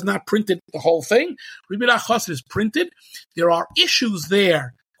Orleans is not printed, the whole thing. Rabbi Yehuda Chassid is printed. There are issues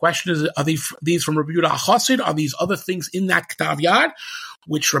there. Question is, are these from Rabbi Yehuda Chassid? Are these other things in that Ktav Yad,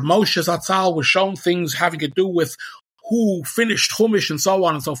 which Reb Moshe Zatzal was shown things having to do with who finished Chumash and so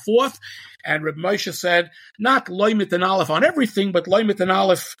on and so forth. And Reb Moshe said, not loymit and aleph on everything, but loymit and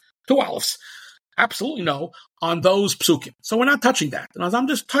aleph, two alephs. Absolutely no, on those psukim. So we're not touching that. And I'm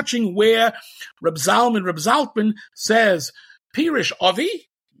just touching where Reb Zalman, Reb Zaltman says, Pirish Avi,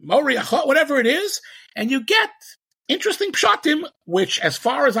 Mori Achot, whatever it is, and you get interesting pshatim, which as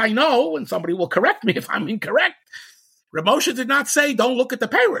far as I know, and somebody will correct me if I'm incorrect, Reb Moshe did not say, don't look at the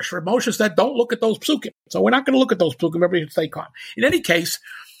parish. Reb Moshe said, don't look at those psukim. So we're not going to look at those psukim. Everybody should stay calm. In any case,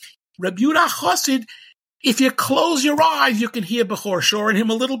 Reb Yehuda Chassid, if you close your eyes, you can hear Bechor Shor in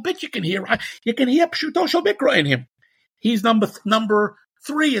him a little bit. You can hear Pshuto Shel Mikra in him. He's number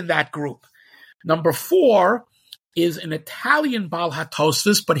 3 in that group. Number 4 is an Italian Baal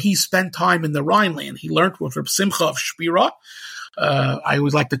HaTosafos, but he spent time in the Rhineland. He learned with Reb Simcha of Shpira. I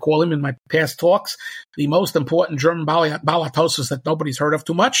always like to call him in my past talks the most important German Baal HaTosafos that nobody's heard of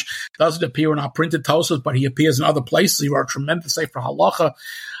too much. Doesn't appear in our printed Tosafos, but he appears in other places. He wrote a tremendous Sefer Halacha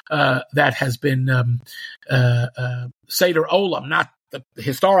that has been Seder Olam, not the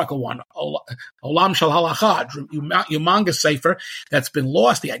historical one, Olam Shel Halacha, humongous Sefer that's been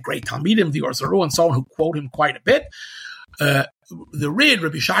lost. He had great Talmidim, the Orzaru, and so on, who quote him quite a bit. The Rid,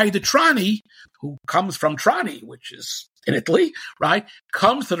 Rabbi Shai de Trani, who comes from Trani, which is in Italy, right,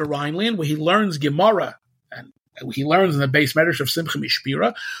 comes to the Rhineland where he learns Gemara, and he learns in the base medrash of Simcha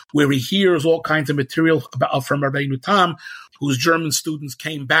Mishpira, where he hears all kinds of material from Rabbeinu Tam, whose German students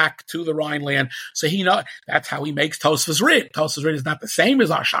came back to the Rhineland. So that's how he makes Tosafos Rid. Tosafos Rid is not the same as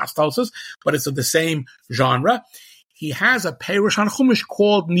our Shas Tosafos, but it's of the same genre. He has a perush on Chumash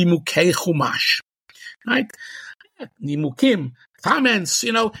called Nimukei Chumash, right? Nimukim, comments,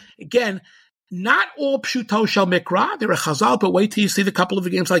 again, not all Pshuto Shel Mikra. There are Chazal, but wait till you see the couple of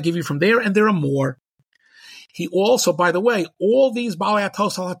games I give you from there, and there are more. He also, by the way, all these Baalei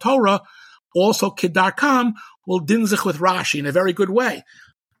HaTorah, also Kedarkam, will dinzich with Rashi in a very good way.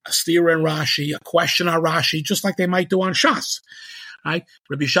 A stira in Rashi, a question on Rashi, just like they might do on Shas. Right?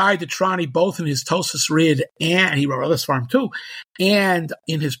 Rabbi Shai de Trani, both in his Tosafos Rid, and he wrote others for him too, and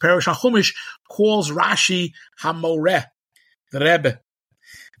in his Perush HaChumash, calls Rashi Hamoreh, the Rebbe,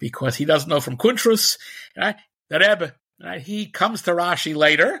 because he doesn't know from Kuntrus, right? The Rebbe, right? He comes to Rashi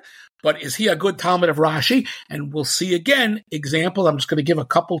later, but is he a good Talmud of Rashi? And we'll see again examples. I'm just going to give a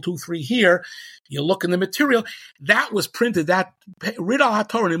couple, 2, 3 here. You look in the material. That was printed, that Rid al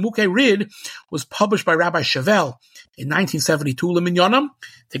HaTorah, Nimukei Rid, was published by Rabbi Chevelle in 1972, Leminyonim,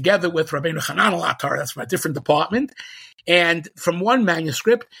 together with Rabbeinu Hanan al HaTorah. That's from a different department. And from one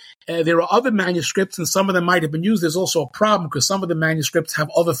manuscript, there are other manuscripts, and some of them might have been used. There's also a problem because some of the manuscripts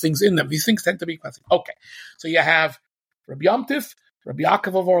have other things in them. These things tend to be classic. Okay, so you have Rabbi Yom Tif, Rabbi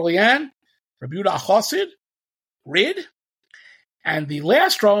Yaakov of Orleans, Rabbi Yehuda Chassid, Rid, and the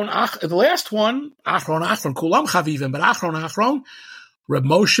last one, Achron, Kulam Chavivim, but Achron, Reb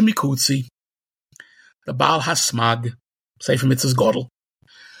Moshe Mikutzi, the Baal HaSmag, Sefer Mitzvahs Godel.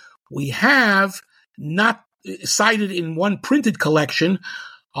 We have not cited in one printed collection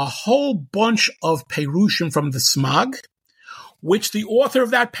a whole bunch of Perushim from the Smag, which the author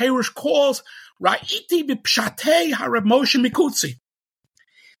of that Perush calls Ra'iti b'pshatei HaReb Moshe Mikutzi.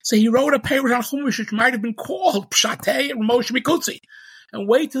 So he wrote a Perush on Chumash which might have been called Pshatei Moshe Mikutzi. And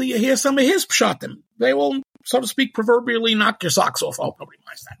wait till you hear some of his Pshatim. They will, so to speak, proverbially knock your socks off. Oh, nobody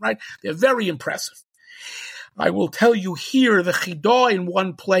minds that, right? They're very impressive. I will tell you here, the Chidah in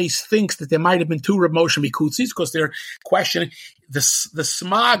one place thinks that there might have been 2 Reb Moshe Mikutzis because they're questioning. The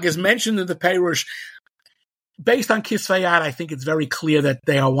Smag is mentioned in the Perush. Based on Kisvayat, I think it's very clear that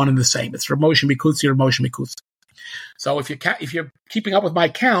they are one and the same. It's Reb Moshe Mikutzi or Moshe Mikutzi. So if you're keeping up with my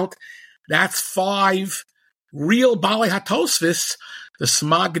count, that's 5 real Baalei HaTosafos. The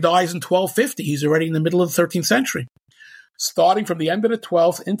Smag dies in 1250. He's already in the middle of the 13th century. starting from the end of the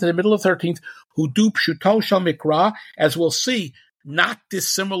 12th into the middle of the 13th, who do pshuto shel mikra, as we'll see, not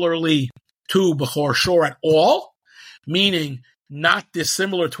dissimilarly to Bechor Shor at all, meaning not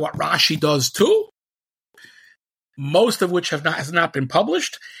dissimilar to what Rashi does too, most of which has not been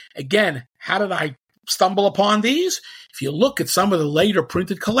published. Again, how did I stumble upon these? If you look at some of the later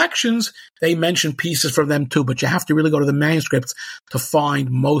printed collections, they mention pieces from them too, but you have to really go to the manuscripts to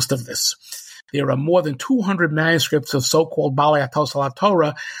find most of this. There are more than 200 manuscripts of so-called Baalei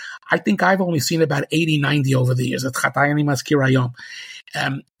Hatorah. I think I've only seen about 80, 90 over the years.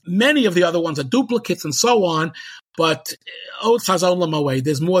 Many of the other ones are duplicates and so on, but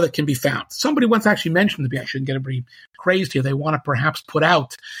there's more that can be found. Somebody once actually mentioned to me, I shouldn't get everybody crazed here, they want to perhaps put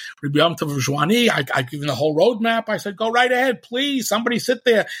out Rabbi Yom Tov of Zhuani. I give them the whole roadmap. I said, go right ahead, please. Somebody sit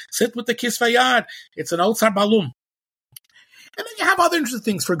there. Sit with the Kisvayad. It's an Otsar Balum. And then you have other interesting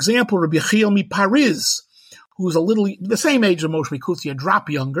things. For example, Rabbi Yechiel Mipariz, who's the same age as Moshe Mikutzi, a drop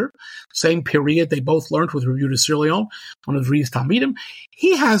younger, same period. They both learned with Rabbi Yehuda Sirleon, one of the Reis Talmidim.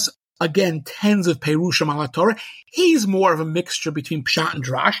 He has, again, tens of Perushim al Torah. He's more of a mixture between Pshat and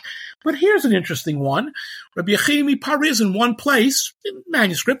Drash. But here's an interesting one. Rabbi Yechiel Mipariz, in one place, in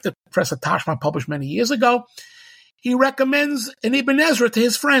manuscript that Professor Tashma published many years ago, he recommends an Ibn Ezra to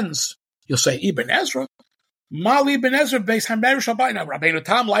his friends. You'll say, Ibn Ezra? Mali Ibn Ezra based Hamer Shabbat. Now, Rabbeinu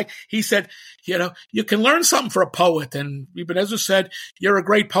Tam, he said, you can learn something for a poet. And Ibn Ezra said, you're a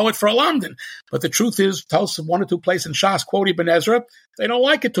great poet for a Lamdan. But the truth is, tells one or two places in Shas, quote Ibn Ezra, they don't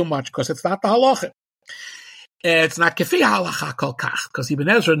like it too much because it's not the halacha. It's not kefi halacha kol kach, because Ibn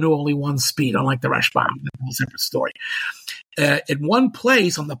Ezra knew only one speed, unlike the Rashbam. That's a whole separate story. In one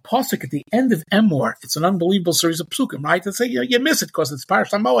place on the pasuk at the end of Emor, it's an unbelievable series of psukim, right? And say you miss it because it's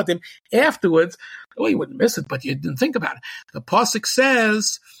Parashat Moedim. Afterwards, well, you wouldn't miss it, but you didn't think about it. The pasuk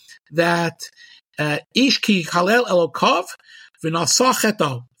says that ish ki chalel elokov v'nasach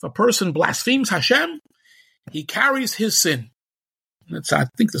cheto. If a person blasphemes Hashem, he carries his sin. I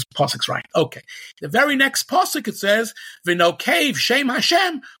think this pasuk's right. Okay. The very next pasuk it says v'nokev shem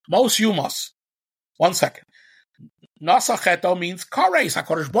Hashem mos yumos. 1 second. Nasacheto means kares.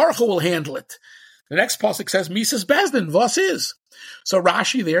 HaKadosh Baruch Hu will handle it. The next pasuk says Mises Bezdin, vos is. So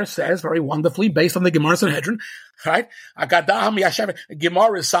Rashi there says very wonderfully, based on the Gemara Sanhedrin, right? Agadam Yashem.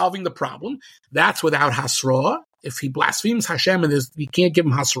 Gemara is solving the problem. That's without Hasra. If he blasphemes Hashem and you can't give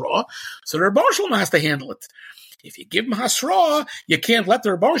him Hasra, so the Rebbe Shalom has to handle it. If you give him Hasra, you can't let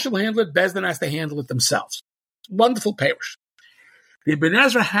the Rebbe Shalom handle it. Bezdin has to handle it themselves. Wonderful parish. The Ibn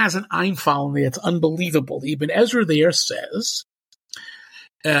Ezra has an Einfall in there. It's unbelievable. The Ibn Ezra there says,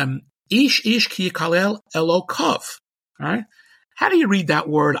 Ish ki yikalel elokov. Right? How do you read that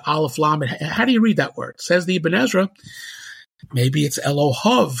word, Aleph Lamed? How do you read that word? Says the Ibn Ezra, maybe it's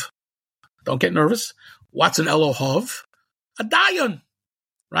Elohov. Don't get nervous. What's an Elohov? A dayan.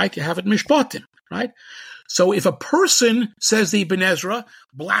 Right? You have it mishpatim. Right? So if a person, says the Ibn Ezra,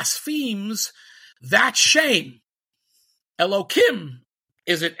 blasphemes, that's shame. Elokim.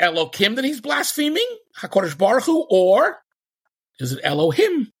 Is it Elokim that he's blaspheming? HaKadosh Baruch Hu, or is it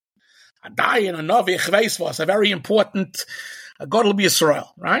Elohim? A dayan, a navi, chveisvos, a very important God will be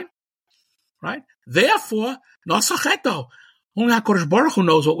Israel, right? Right? Therefore, nasacheto. Only HaKadosh Baruch Hu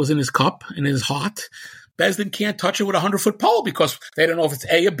knows what was in his cup, in his heart. Bezdin can't touch it with a 100-foot pole because they don't know if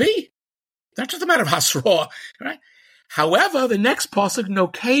it's A or B. That's just a matter of Hasra, right? However, the next pasuk,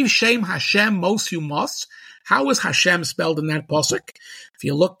 Nokev Shem Hashem Mos Yumos. How is Hashem spelled in that pasuk? If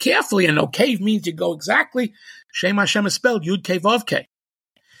you look carefully, and Nokev means you go exactly. Shem Hashem is spelled Yud Kei Vav Kei.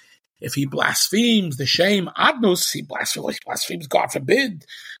 If he blasphemes the Shem Adnus, he blasphemes, God forbid,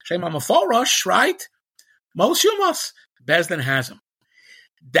 Shem Amaforosh, right? Mos Yumos. Bezdin has him.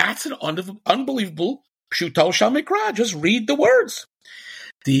 That's an unbelievable Pshuto Shal Mikra. Just read the words.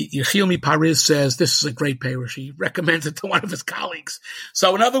 The Yechiel Mipariz says this is a great parish. He recommends it to one of his colleagues.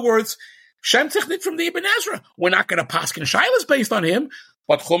 So, in other words, Shem Tichnit from the Ibn Ezra. We're not going to paskin Shilas based on him,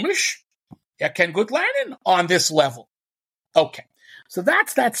 but Chumash, can good learning on this level. Okay, so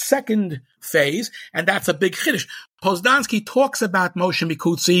that's that second phase, and that's a big chiddush. Pozdansky talks about Moshe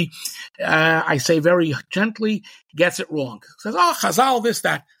Mikutzi. I say very gently, gets it wrong. Says, Chazal, this,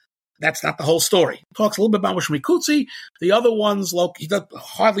 that. That's not the whole story. Talks a little bit about Moshe Mikutzi. The other ones, he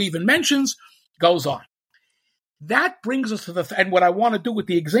hardly even mentions, goes on. That brings us to and what I want to do with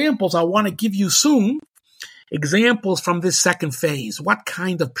the examples, I want to give you soon examples from this second phase. What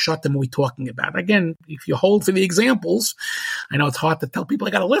kind of pshatim are we talking about? Again, if you hold for the examples, I know it's hard to tell people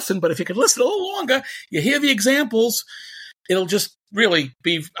I got to listen, but if you could listen a little longer, you hear the examples, it'll just really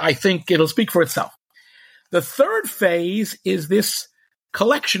be, I think it'll speak for itself. The third phase is this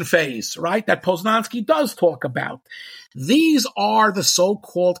collection phase, right, that Poznansky does talk about. These are the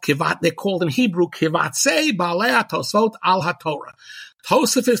so-called kivat, they're called in Hebrew kivatzei Baalei Tosafot al Hatorah.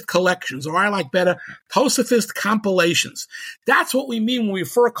 Tosafist collections, or I like better, Tosafist compilations. That's what we mean when we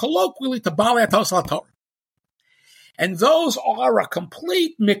refer colloquially to Baalei Tosafot Hatorah. And those are a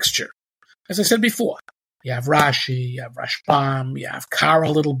complete mixture. As I said before, you have Rashi, you have Rashbam, you have Kara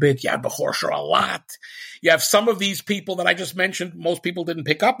a little bit, you have Bechor Shor a lot. You have some of these people that I just mentioned, most people didn't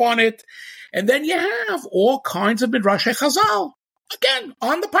pick up on it. And then you have all kinds of Midrashei Chazal, again,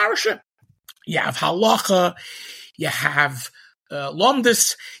 on the parasha. You have Halacha, you have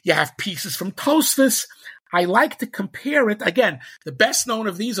Lomdus, you have pieces from Tosfos. I like to compare it, again, the best known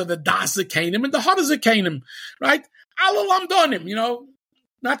of these are the Das Zekanim and the Hada Zekanim, right? Alalam Donim,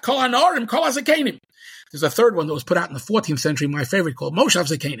 not Kol Hanorim, Kol HaZekanim. There's a third one that was put out in the 14th century, my favorite, called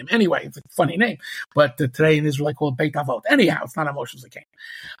Moshav Zekanim. Anyway, it's a funny name, but today in Israel I call it Beit Avot. Anyhow, it's not a Moshav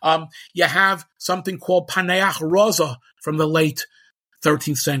Zekanim. You have something called Paneach Rosa from the late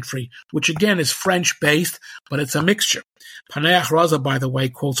 13th century, which again is French-based, but it's a mixture. Paneach Rosa, by the way,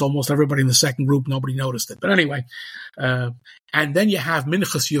 quotes almost everybody in the second group. Nobody noticed it. But anyway, and then you have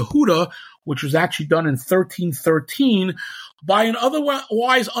Minchas Yehuda, which was actually done in 1313 by an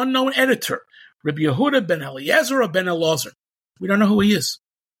otherwise unknown editor, Rabbi Yehuda ben Eliezer or ben Elazar. We don't know who he is.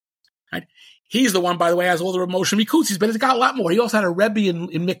 Right? He's the one, by the way, has all the Moshe Mikutsis, but it's got a lot more. He also had a Rebbe in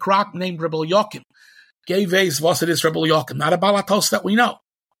Mikrak named Rebbe Yochim. Geves Vosidis Rebbe Yochim, not a Balatos that we know.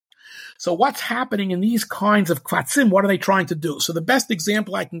 So what's happening in these kinds of kvatsim? What are they trying to do? So the best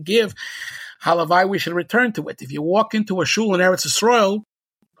example I can give, halavai, we should return to it. If you walk into a shul in Eretz Yisrael,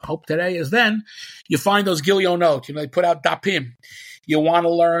 hope today is then, you find those Gilionot. They put out dapim. You want to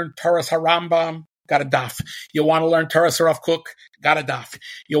learn Torah's Harambam, got a daf. You want to learn Torah's Rav Kook, got a daf.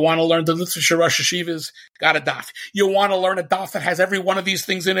 You want to learn the literature Rosh Hashivas, got a daf. You want to learn a daf that has every one of these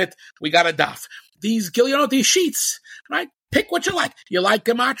things in it, we got a daf. These Gilionot, these sheets, right? Pick what you like. You like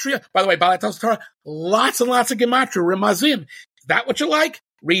Gematria? By the way, Baalei Tosafot Torah, lots and lots of Gematria, Remazim. Is that what you like?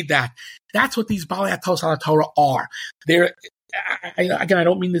 Read that. That's what these Baalei Tosafot Torah are. They're, again, I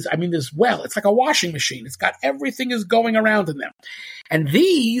don't mean this, I mean this well. It's like a washing machine. It's got everything is going around in them. And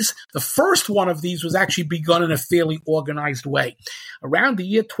these, the first one of these was actually begun in a fairly organized way. Around the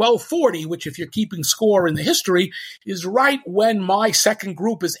year 1240, which if you're keeping score in the history, is right when my second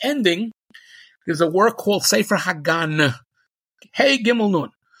group is ending. There's a work called Sefer Hagan. Hey, Gimel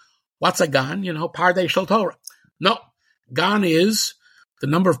Nun. What's a Gan? Pardei Shel Torah. No. Gan is the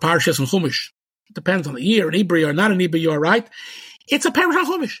number of parashas in Chumash. It depends on the year, in Hebrew or not in Hebrew, you're right. It's a parashat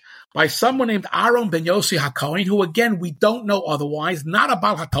Chumash by someone named Aaron ben Yossi HaKohen, who again, we don't know otherwise, not a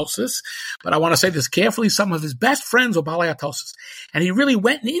Baal HaTosas, but I want to say this carefully, some of his best friends were Baalei HaTosas. And he really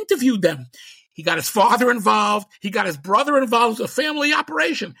went and interviewed them. He got his father involved. He got his brother involved. It was a family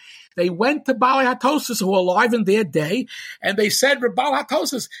operation. They went to Baalei HaTosas, who were alive in their day, and they said, Baalei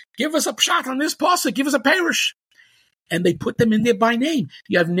HaTosas, give us a pshat on this pasuk, give us a parish. And they put them in there by name.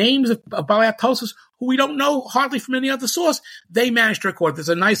 You have names of Baalei HaTosas who we don't know hardly from any other source. They managed to record. There's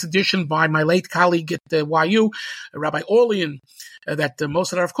a nice addition by my late colleague at YU, Rabbi Orlean, that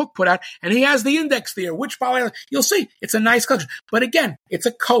Moshe Rav Kook put out, and he has the index there. Which Baalei, you'll see, it's a nice collection. But again, it's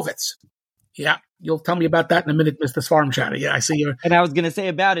a kovitz. Yeah, you'll tell me about that in a minute, Mr. Svarm Chatter. Yeah, I see you. And I was going to say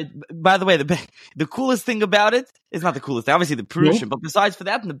about it, by the way, the coolest thing about it is not the coolest, obviously the Purusha, but besides for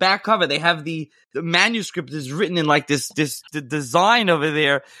that, in the back cover, they have the manuscript is written in like the design over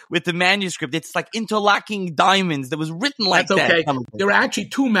there with the manuscript. It's like interlocking diamonds that was written like That's that. Okay. There are actually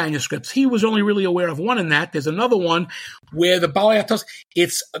two manuscripts. He was only really aware of one in that. There's another one where the Baalei HaTosafos,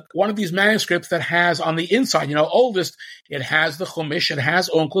 it's one of these manuscripts that has on the inside, oldest, it has the Chumash, it has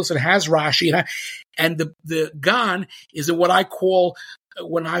Onkelos, it has Rashi, and the Gan is what I call,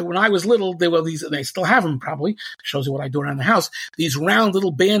 when I was little, there were these, and they still have them probably, shows you what I do around the house, these round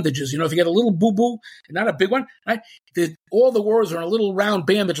little bandages. If you get a little boo-boo, not a big one, right? All the words are in a little round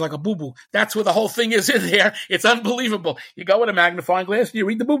bandage like a boo-boo. That's where the whole thing is in there. It's unbelievable. You go with a magnifying glass and you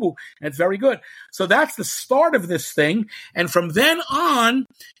read the boo-boo, and it's very good. So that's the start of this thing, and from then on,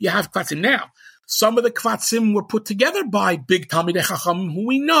 you have Kvatsim. Now, some of the Kvatsim were put together by big Talmidei Chacham who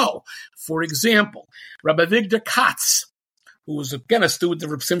we know. For example, Rabbi Victor Katz, who was again a student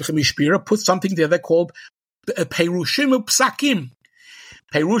of Reb Simcha Mishpira, put something there they called Perushim Psakim.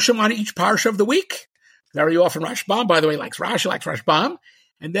 Perushim on each parsha of the week. Very often Rashbam, by the way, likes Rashi, likes Rashbam.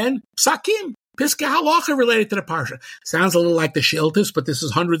 And then Psakim, Piskei Halacha related to the parsha. Sounds a little like the Shiltus, but this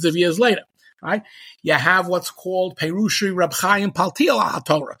is hundreds of years later. Right? You have what's called Perushi Reb Chaim Paltila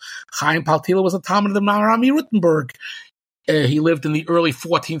Hatorah. Chaim Paltila was a Talmud of Maharami Rittenberg. He lived in the early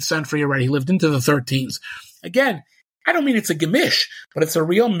 14th century already. He lived into the 13th. Again, I don't mean it's a gemish, but it's a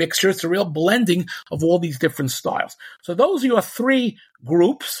real mixture. It's a real blending of all these different styles. So those are your three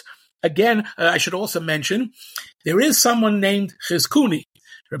groups. Again, I should also mention, there is someone named Chizkuni,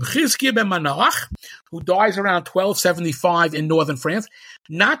 Reb Chizkiah ben Manoach, who dies around 1275 in northern France.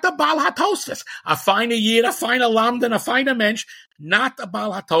 Not the Baal HaTosafos, a finer Yid, a finer Lamdan, a finer Mensch, not the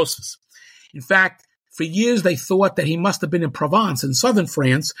Baal HaTosafos. In fact, for years they thought that he must have been in Provence, in southern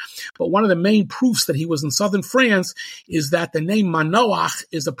France, but one of the main proofs that he was in southern France is that the name Manoach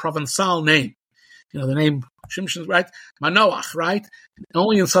is a Provençal name. The name Shimshon, right? Manoach, right?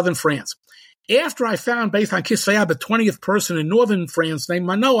 Only in southern France. After I found, based on Kisvayah, the 20th person in northern France named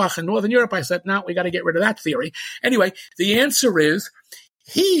Manoach in northern Europe, I said, no, we got to get rid of that theory. Anyway, the answer is,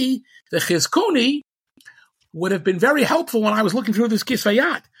 the Chizkuni, would have been very helpful when I was looking through this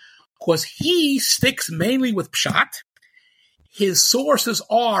Kisvayah, because he sticks mainly with Pshat. His sources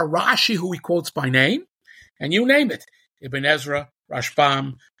are Rashi, who he quotes by name, and you name it, Ibn Ezra,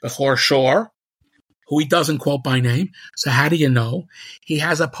 Rashbam, Bechor Shor, who he doesn't quote by name. So how do you know? He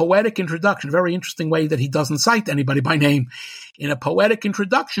has a poetic introduction, a very interesting way that he doesn't cite anybody by name. In a poetic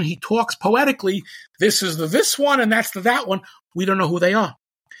introduction, he talks poetically, this is this one and that's that one. We don't know who they are.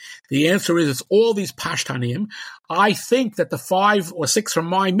 The answer is it's all these Pashtanim. I think that the 5 or 6 from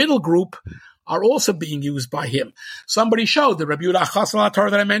my middle group are also being used by him. Somebody showed the Rabbi Yehuda Chasal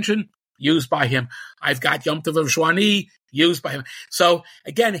Hatorah that I mentioned, used by him. I've got Yom Tov of Shwani, used by him. So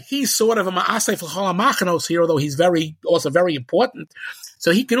again, he's sort of a Ma'aseh L'chol HaMachanos here, although he's also very important.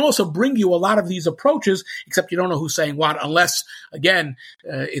 So he can also bring you a lot of these approaches, except you don't know who's saying what, unless, again,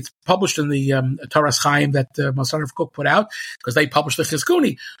 it's published in the Toras Chaim that Mosar of Cook put out, because they published the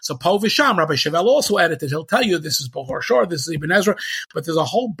Chizkuni. So Po Visham, Rabbi Chevel also edited. He'll tell you this is Bechor Shor, this is Ibn Ezra, but there's a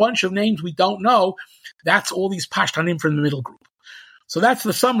whole bunch of names we don't know. That's all these Pashtanim from the middle group. So that's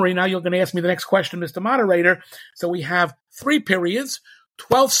the summary. Now you're going to ask me the next question, Mr. Moderator. So we have 3 periods: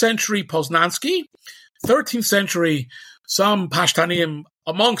 12th century Poznansky, 13th century some Pashtanim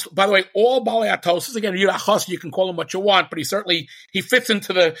amongst, by the way, all Baalei HaTosafos. Again, you can call him what you want, but he fits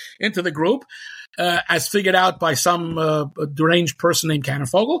into the group, as figured out by some deranged person named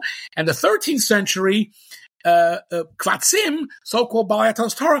Kanarfogel. And the 13th century Kvatzim, so-called Baalei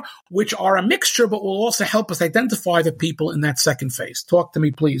HaTosafos Torah, which are a mixture, but will also help us identify the people in that second phase. Talk to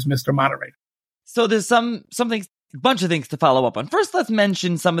me, please, Mr. Moderator. So there's something, bunch of things to follow up on. First, let's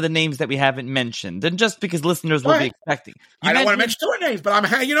mention some of the names that we haven't mentioned, and just because listeners will be expecting. I don't want to mention 2 names,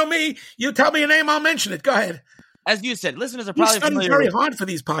 but you know me. You tell me a name, I'll mention it. Go ahead. As you said, listeners are probably familiar. Very hard for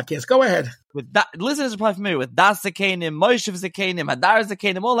these podcasts. Go ahead. Listeners are probably familiar with Das Zakenim, Moshev Zakenim, Hadar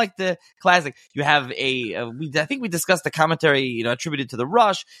Zakenim, all like the classic. You have I think we discussed the commentary, attributed to the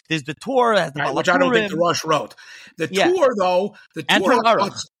Rush. There's the Torah, which I don't think the Rush wrote. The Torah, though,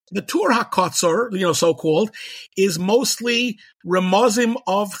 the Tur HaKotzer, so-called, is mostly Remozim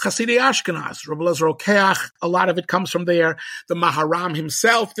of Chasidei Ashkenaz. Rabbi Eliezer Rokeach, a lot of it comes from there. The Maharam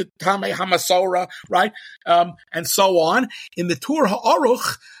himself, the Tamei HaMasorah, right? And so on. In the Tur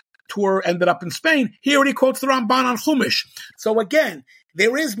HaOruch, Tur ended up in Spain. He already quotes the Ramban on Chumash. So again,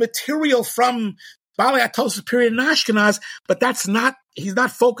 there is material from Baalei HaTosafos period in Ashkenaz, but he's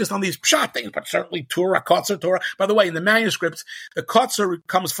not focused on these pshat things, but certainly Torah, Kotzer, Torah. By the way, in the manuscripts, the Kotzer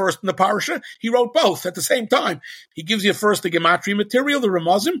comes first in the parasha. He wrote both at the same time. He gives you first the Gematria material, the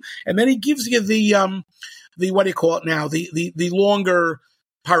Ramazim, and then he gives you the what do you call it now, the longer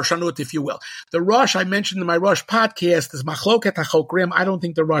parashanut, if you will. The Rush, I mentioned in my Rush podcast, is Machloket HaChokrim. I don't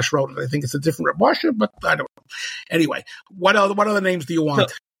think the Rush wrote it. I think it's a different Rush, but I don't know. Anyway, what other names do you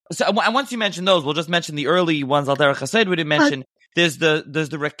want? So once you mention those, we'll just mention the early ones. Al Derech Chesed we didn't mention. There's the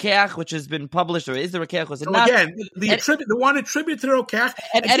Rekeach, which has been published, or is the Rekeach? Was it not? Again, the one attributed to the Rekeach,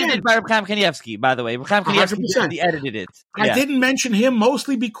 and edited by Reb Chaim Kanievsky, by the way. Reb Chaim Kanievsky edited it. I didn't mention him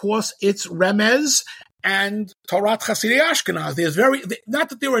mostly because it's Remez and Torah Chasidei Ashkenaz. There's not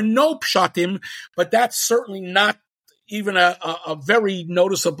that there are no pshatim, but that's certainly not even a very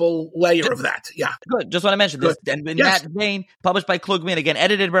noticeable layer of that. Yeah. Good. Just want to mention this. And in that vein, published by Klugman, again,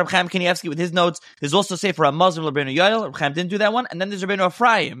 edited by Reb Chaim Kanievsky with his notes. There's also Sefer HaMazrim Rabbeinu Yoel. Reb Chaim didn't do that one. And then there's Rabbeinu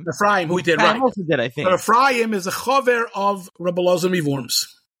Ephraim. Who he did, right. Also did, I think. But Ephraim is a chover of Rabbi Eliezer Mivorms.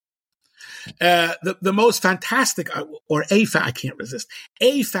 The most fantastic, I can't resist,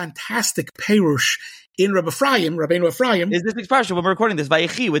 a fantastic perush in Rabbeinu Ephraim. Is this next parsha when we're recording this,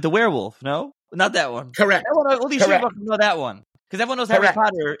 Vayechi, with the werewolf, no? Not that one. Correct. All these people know that one. Because everyone knows Harry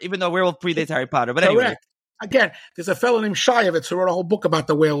Potter, even though werewolf predates Harry Potter. But anyway. Correct. Again, there's a fellow named Shayevitz who wrote a whole book about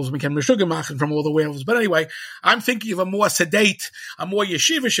the werewolves. We can from all the werewolves. But anyway, I'm thinking of a more sedate, a more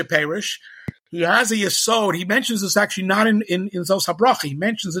yeshivish parish. he has a yesod. He mentions this actually not in Zos HaBracha. He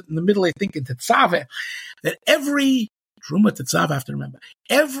mentions it in the middle, I think, in Tetzaveh, that every Truma Tetzaveh, I have to remember,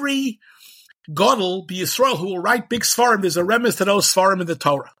 every Godel be Yisrael who will write big Sfarim, there's a remiss to those Sfarim in the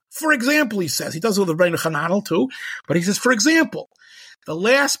Torah. For example, he says, he does it with the Rebbeinu Chananel too, but he says, for example, the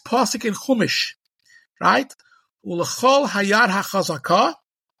last pasuk in Chumash, right? Ulechol hayad hachazaka,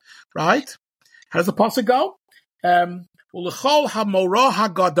 right? How does the pasuk go? Ulechol hamorah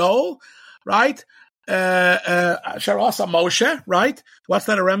hagadol, right? Sharasa Moshe, right? What's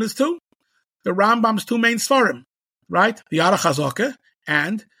that a remiss to? The Rambam's two main Sfarim, right? The Yad HaChazaka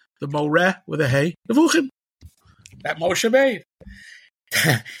and the Moreh with a Hey Nevuchim. That Moshe made.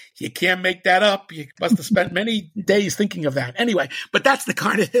 You can't make that up. You must have spent many days thinking of that. Anyway, but that's the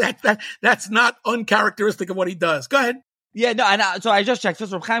kind of that's not uncharacteristic of what he does. Go ahead. Yeah, no, and so I just checked.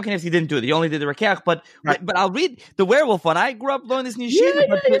 First of all, Chaim Kanevsky didn't do it. He only did the Rekeach, but I'll read the werewolf one. I grew up learning this in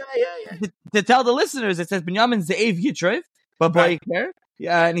Yeshiva. To tell the listeners, it says Binyamin Ze'ev Yitroiv, but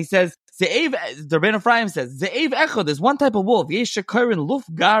yeah, and he says Ze'ev. The Rebbeinu Ephraim says Ze'ev Echad is one type of wolf. Yesh Shekarin Luf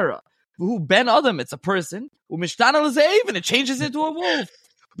Gara. Who Ben Adam, it's a person. U'mishtanel Ze'ev, and it changes into a wolf.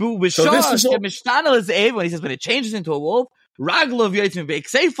 Mishtanel Ze'ev, when he says when it changes into a wolf. Raglov Yotzim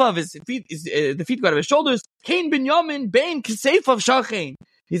Be'Kseifav, his feet the feet go out of his shoulders. Kain Binyamin Bein Kseifav Shachain.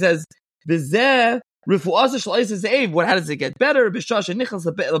 He says V'zeh Rifu'asa Shlois Ze'ev. What? How does it get better? B'shash and Nichas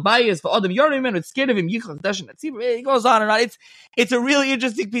L'bayis for Adam Yorim and it's scared of him. Yichach Dashin. It goes on and on. It's a really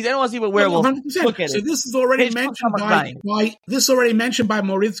interesting piece. I don't want to see what werewolf. 100%. Look at so it. This is already mentioned by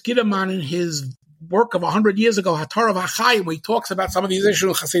Moritz Gideman in his work of 100 years ago, Hatorah V'Achayim, where he talks about some of these issues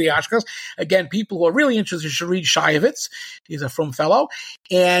of Chassidi Ashkenaz. Again, people who are really interested should read Shayevitz. He's a from fellow.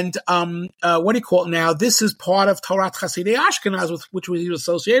 And what do you call it now? This is part of Torah Chassidi Ashkenaz, with which we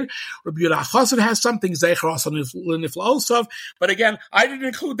associated. Rabbi Yehuda Chassid has something, Zecher Asa Niflaosov. But again, I didn't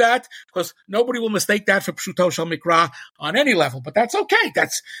include that because nobody will mistake that for Pshuto Shel Mikra on any level. But that's okay.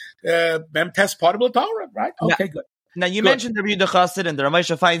 That's Memtes part of the Torah, right? Okay, good. Now you mentioned the Yehuda Chassid and the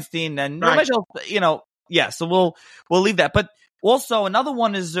Ramesha Feinstein and Ramesha, so we'll leave that. But also another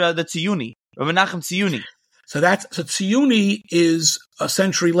one is the Tziyuni, Rabbi Menachem Tziyuni. So Tziyuni is a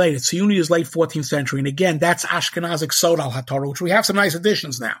century later. Tziyuni is late 14th century, and again that's Ashkenazic Sod al Hatorah, which we have some nice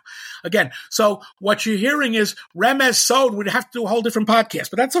additions now. Again, so what you're hearing is Remez Sod. We'd have to do a whole different podcast,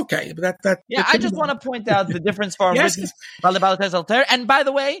 but that's okay. But I just want to point out the difference for and by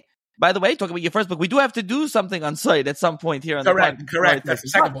the way, talking about your first book, we do have to do something on site at some point here on the podcast. Correct. That's the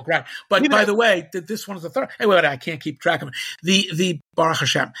second book, right? But by the way, this one is the third. Anyway, I can't keep track of it. The Baruch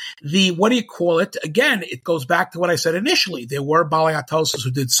Hashem. What do you call it? Again, it goes back to what I said initially. There were Baalei Atosos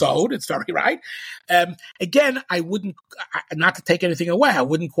who did Sod. It's very right. Again, I wouldn't, not to take anything away, I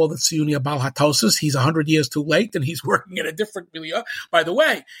wouldn't call the Tziyuni a Baal Hatosos. He's 100 years too late and he's working in a different milieu. By the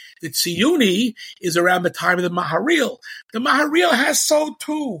way, the Tziyuni is around the time of the Maharil. The Maharil has Sod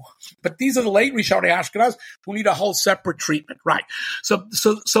too. But these are the late Rishonim Ashkenaz who need a whole separate treatment, right? So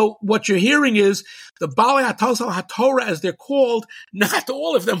what you're hearing is the Baalei Atosos Hatorah, as they're called. Not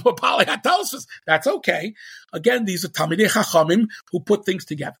all of them were Baalei Atosos. That's okay. Again, these are Talmidei Chachamim who put things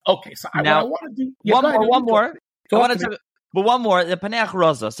together. Okay, so I want to do one more. But one more. The Paneach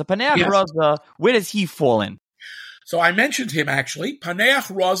Raza. So Paneach Raza, where does he fall in? So I mentioned him actually.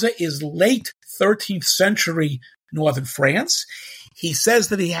 Paneach Raza is late 13th century northern France. He says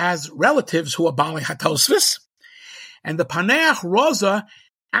that he has relatives who are Baalei Atosos, and the Paneach Raza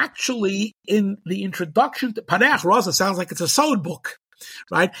actually in the introduction to Paneach Raza sounds like it's a Sod book,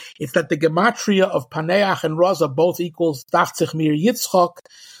 right? It's that the gematria of Paneach and Raza both equals Daftzich Mir Yitzchok,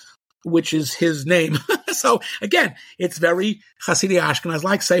 which is his name. So again, it's very Chassidi Ashkenaz,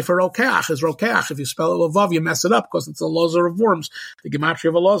 like Sefer Rokeach is Rokeach. If you spell it with Vav, you mess it up because it's a lozer of worms. The gematria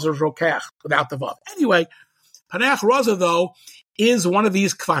of a lozer is Rokeach without the Vav. Anyway, Paneach Raza though is one of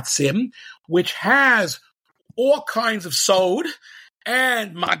these kvatzim which has all kinds of Sod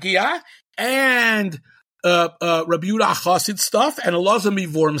and Magia and Rabbi Yehuda Chassid stuff and Elazar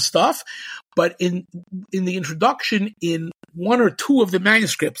Mivorm stuff, but in the introduction in one or two of the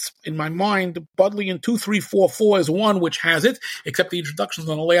manuscripts, in my mind, Bodleian 2344 is one which has it, except the introduction's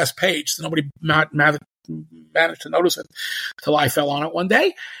on the last page, so nobody managed to notice it till I fell on it one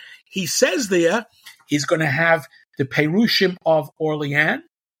day. He says there he's going to have the Perushim of Orleans.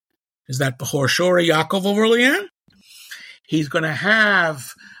 Is that Bechor Shora Yaakov of Orleans? He's going to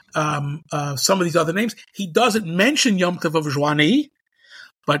have some of these other names. He doesn't mention Yom Tov of Zhwani,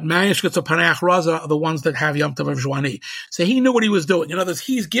 but manuscripts of Paneach Raza are the ones that have Yom Tov of Zhwani. So he knew what he was doing. In other words,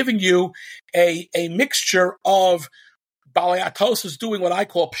 he's giving you a mixture of Baalei Atosos doing what I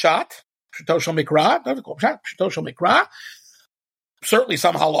call Pshat, Pshuto Shel Mikra, not to call Pshat, Pshuto Shel Mikra, certainly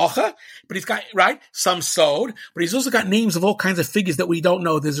some halacha, but he's got, right, some sod, but he's also got names of all kinds of figures that we don't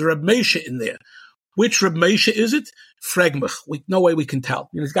know. There's a Reb Moshe in there. Which Reb Moshe is it? Fregmach. No way we can tell.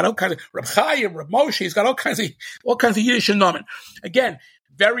 He's got all kinds of Reb Chaim, Reb Moshe. He's got all kinds of Yiddish nomen. Again,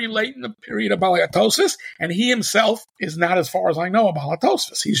 very late in the period of Baalei Tosafos, and he himself is not, as far as I know, a Baalei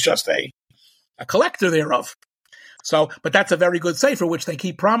Tosafos. He's just a collector thereof. So, but that's a very good sefer, which they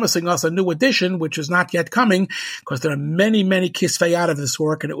keep promising us a new edition, which is not yet coming, because there are many, many kisvei out of this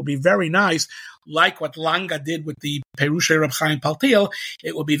work, and it would be very nice, like what Langa did with the Perushay Reb Chaim Paltiel.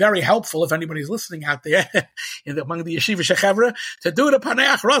 It would be very helpful if anybody's listening out there among the Yeshiva Shechevra to do the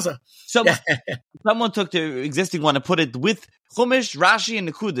Paneach Raza. So someone took the existing one and put it with Chumash, Rashi, and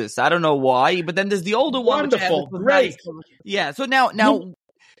Nekudis. I don't know why, but then there's the older one. Wonderful, great. Yeah. So now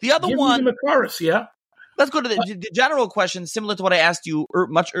the other one. The chorus, yeah. Let's go to the general question, similar to what I asked you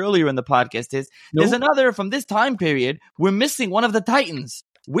much earlier in the podcast. There's another from this time period. We're missing one of the titans.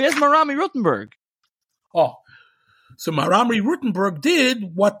 Where's Marami Rutenberg? Oh, so Marami Rutenberg did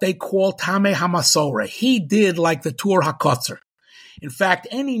what they call Tameh HaMasora. He did like the Tur HaKotzer. In fact,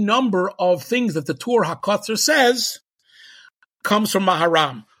 any number of things that the Tur HaKotzer says comes from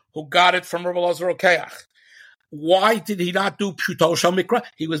Maharam, who got it from Rabbi Elazar Okeach. Why did he not do Pshuto Shel Mikra?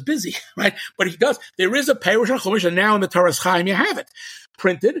 He was busy, right? But he does. There is a Perush on Chumash, and now in the Torah's Chaim you have it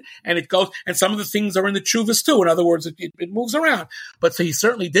printed, and it goes, and some of the things are in the Tshuvas too. In other words, it moves around. But so he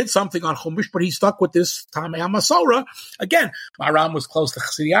certainly did something on Chumash, but he stuck with this Tameh HaMasora. Again, Maharam was close to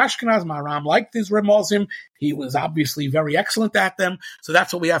Chassidi Ashkenaz. Maharam liked these Remozim. He was obviously very excellent at them. So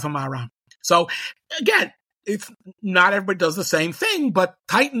that's what we have from Maharam. So again, it's not everybody does the same thing, but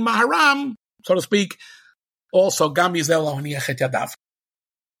Titan Maharam, so to speak, also, Gam Yizel Honiachet Yadav.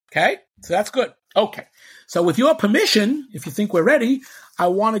 Okay? So that's good. Okay. So with your permission, if you think we're ready, I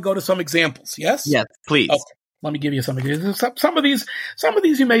want to go to some examples. Yes? Yes, please. Okay. Let me give you some examples. Some of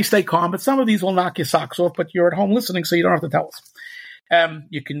these you may stay calm, but some of these will knock your socks off, but you're at home listening, so you don't have to tell us.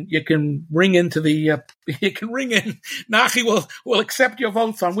 You can ring into the, you can ring in. Nachi will accept your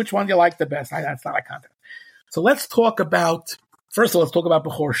votes on which one you like the best. That's not a contest. So let's talk about, first of all, let's talk about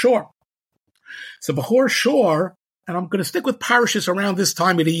Bechor Shor. So Bechor Shor, and I'm going to stick with parashas around this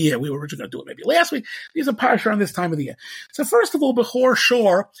time of the year. We were originally going to do it maybe last week. These are parashas around this time of the year. So first of all, Bechor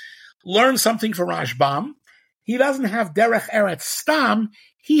Shor learns something from Rashbam. He doesn't have Derech Eretz Stam.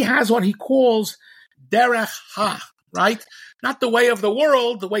 He has what he calls Derech Ha, right? Not the way of the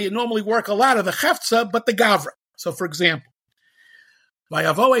world, the way you normally work a lot of the Cheftza, but the Gavra. So for example,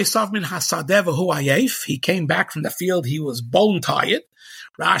 Vayavo Esav min hasadeh v'hu ayef. He came back from the field. He was bone-tired.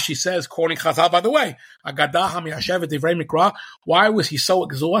 Rashi says, quoting Chazal, by the way, why was he so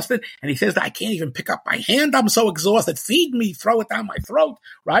exhausted? And he says that I can't even pick up my hand. I'm so exhausted. Feed me, throw it down my throat,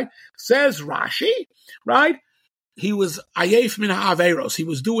 right? Says Rashi, right? He was ayef min ha'averos. He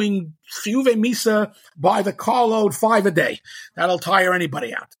was doing chiyuvei misa by the carload 5 a day. That'll tire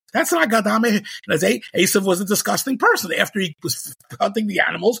anybody out. That's not Gadame. Esav was a disgusting person. After he was hunting the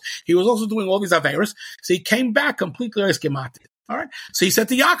animals, he was also doing all these averos. So he came back completely schematic. All right. So he said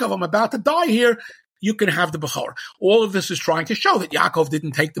to Yaakov, I'm about to die here. You can have the Bechorah. All of this is trying to show that Yaakov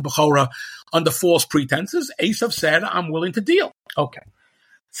didn't take the Bechorah under false pretenses. Esav said, I'm willing to deal. Okay.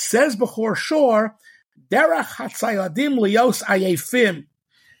 Says Bechor Shor, Derech hatzayadim lios ayefim.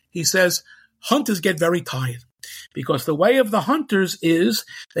 He says, hunters get very tired. Because the way of the hunters is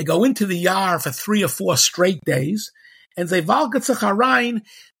they go into the yar for 3 or 4 straight days, and they valgatzacharain,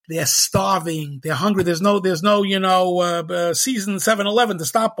 they're starving, they're hungry. There's no, season 7-Eleven to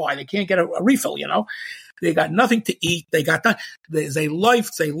stop by. They can't get a refill. They got nothing to eat. They got nothing. They life.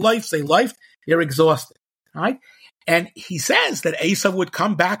 They're exhausted. All right, and he says that Esav would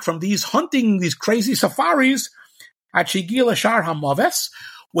come back from these hunting, these crazy safaris at Shigila Shar Hamaves,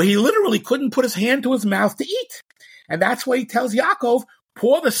 where he literally couldn't put his hand to his mouth to eat. And that's why he tells Yaakov,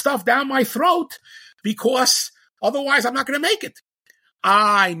 pour the stuff down my throat, because otherwise I'm not going to make it.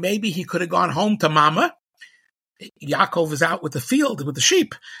 Maybe he could have gone home to Mama. Yaakov is out with the field, with the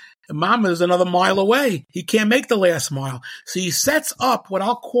sheep. Mama is another mile away. He can't make the last mile. So he sets up what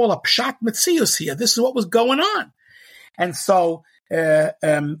I'll call a pshat metzius here. This is what was going on. And so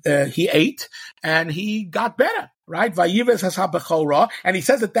he ate, and he got better. Right? Vayives has ha-bechorah. And he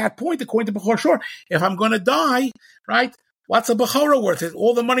says at that point, according to Bechor Shor, if I'm going to die, right, what's a bechorah worth?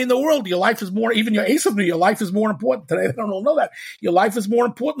 All the money in the world. Your life is more, even your Esav, your life is more important. Today, they don't all know that. Your life is more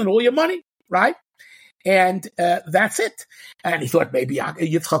important than all your money, right? And that's it. And he thought maybe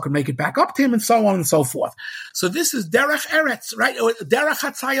Yitzchak could make it back up to him, and so on and so forth. So this is Derech Eretz, right? Or Derech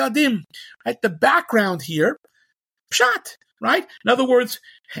Hatzayadim, right? The background here, pshat. right? In other words,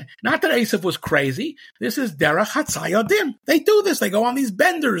 not that Esav was crazy. This is derech hatzayodim. They do this. They go on these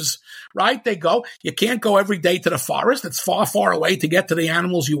benders, right? They go. You can't go every day to the forest. It's far, far away to get to the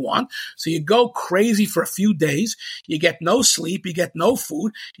animals you want. So you go crazy for a few days. You get no sleep. You get no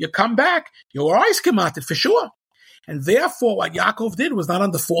food. You come back. Your eyes come out for sure. And therefore, what Yaakov did was not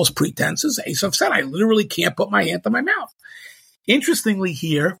under false pretenses. Esav said, I literally can't put my hand to my mouth. Interestingly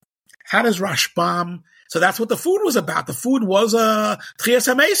here, how does Rashbam... So that's what the food was about. The food was Tchias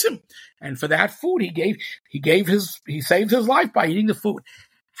HaMesim. And for that food, he saved his life by eating the food.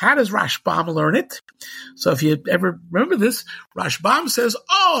 How does Rashbam learn it? So if you ever remember this, Rashbam says,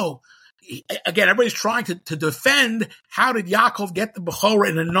 again, everybody's trying to defend how did Yaakov get the Bechorah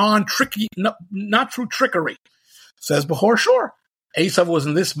in a non-tricky, not through trickery. Says Bechor, sure. Esav was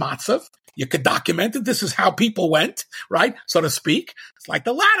in this matzav. You could document it. This is how people went, right? So to speak. It's like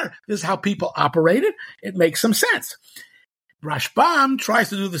the ladder. This is how people operated. It makes some sense. Rashbam tries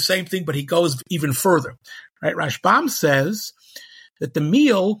to do the same thing, but he goes even further, right? Rashbam says that the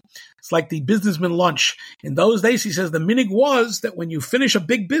meal is like the businessman lunch. In those days, he says the minig was that when you finish a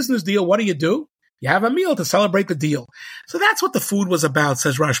big business deal, what do? You have a meal to celebrate the deal. So that's what the food was about,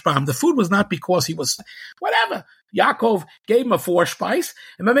 says Rashbam. The food was not because he was whatever. Yaakov gave him a 4-spice,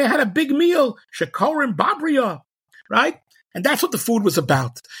 and then they had a big meal, shekorim babria, right? And that's what the food was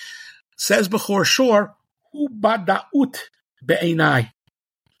about. Says Bechor Shor, hu badaut be'enai.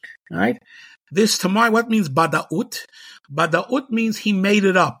 Right? This tomorrow, what means badaut? Badaut means he made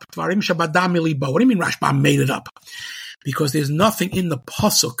it up. Dvarim shabadam milibo. What do you mean Rashbam made it up? Because there's nothing in the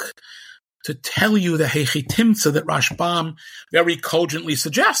pasuk to tell you the hechitimtza that Rashbam very cogently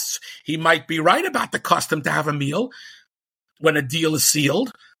suggests. He might be right about the custom to have a meal when a deal is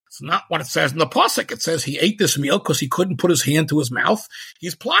sealed. It's not what it says in the pasuk. It says he ate this meal because he couldn't put his hand to his mouth.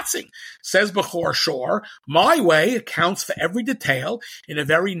 He's plotzing. Says Bechor Shor, my way accounts for every detail in a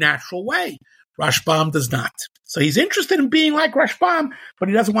very natural way. Rashbam does not. So he's interested in being like Rashbam, but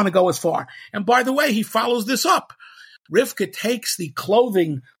he doesn't want to go as far. And by the way, he follows this up. Rivka takes the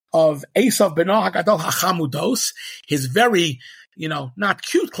clothing of Esav Beno HaGadol HaChamudos, his very, not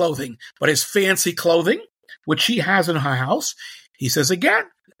cute clothing, but his fancy clothing, which she has in her house. He says again,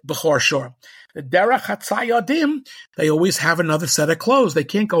 Bechor Shor, the derech hatzayodim, they always have another set of clothes. They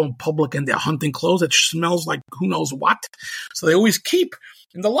can't go in public in their hunting clothes. It smells like who knows what. So they always keep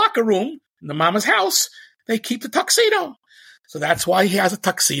in the locker room, in the mama's house, they keep the tuxedo. So that's why he has a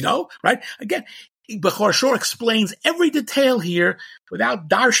tuxedo, right? Again, Bechor Shor explains every detail here without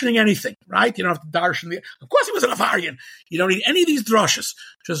darshaning anything, right? You don't have to darshan. Of course he was an Avarian. You don't need any of these drushes.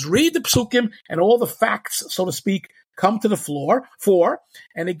 Just read the psukim and all the facts, so to speak, come to the floor.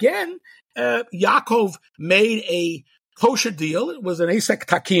 And again, Yaakov made a kosher deal. It was an Esek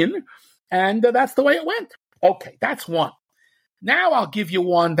Takin, and that's the way it went. Okay, that's one. Now I'll give you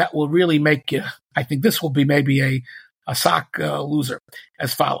one that will really make you, I think this will be maybe a sock loser,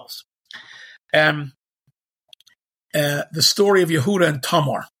 as follows. The story of Yehuda and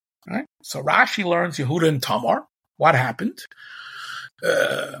Tamar. Right? So Rashi learns Yehuda and Tamar. What happened?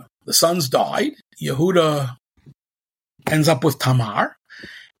 The sons died. Yehuda ends up with Tamar,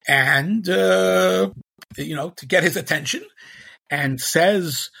 and to get his attention, and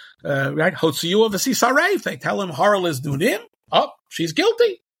says, right, Hotziyu v'sisareif. They tell him Harel is Dunim. Oh, she's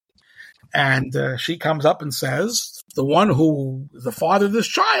guilty. And she comes up and says, the one who is the father of this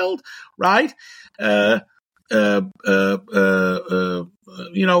child, right, left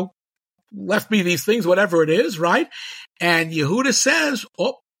me these things, whatever it is, right? And Yehuda says,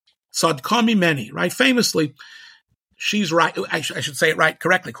 Sadkami many, right? Famously, she's right. I should say it right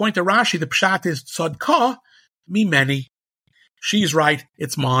correctly. According to Rashi, the pshat is Sadka, me many. She's right.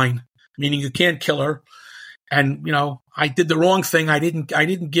 It's mine. Meaning you can't kill her. And, I did the wrong thing. I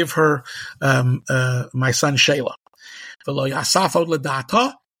didn't give her my son Shelah.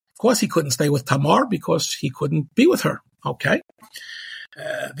 Of course, he couldn't stay with Tamar because he couldn't be with her. Okay.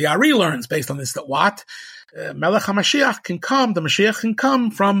 The Ari learns based on this that what? Melech HaMashiach can come, the Mashiach can come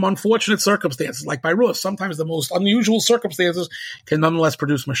from unfortunate circumstances, like by Rus. Sometimes the most unusual circumstances can nonetheless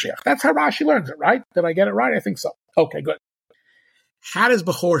produce Mashiach. That's how Rashi learns it, right? Did I get it right? I think so. Okay, good. How does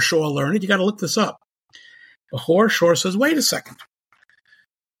Bechor Shor learn it? You got to look this up. Bechor Shor says, wait a second.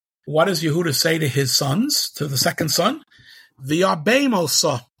 What does Yehuda say to his sons, to the second son? V'yabei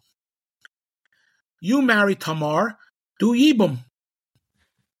mosa. You marry Tamar, do Yibum.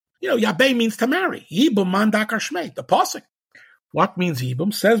 Yabei means to marry. Yibum mandak arshmei, the pasuk. What means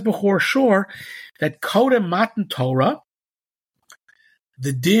Yibum? Says Bechor Shor that Kodem Matan Torah,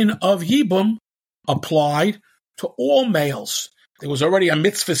 the din of Yibum applied to all males. There was already a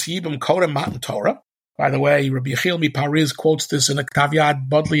mitzvah Yibum Kodem Matan Torah. By the way, Rabbi Yechiel Mipariz quotes this in a Kavyad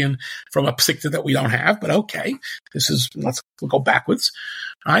Bodleian from a psikta that we don't have, but okay. We'll go backwards.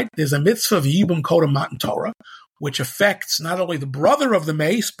 Right? There's a mitzvah of Yibum Kodem Matan Torah, which affects not only the brother of the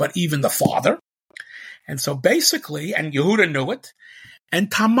mace, but even the father. And so basically, and Yehuda knew it,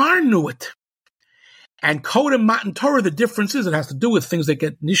 and Tamar knew it. And Kodem Matan Torah, the difference is it has to do with things that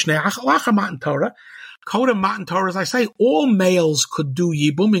get Nishnei Achalacha Matan Torah. Kodem Matan Torah, as I say, all males could do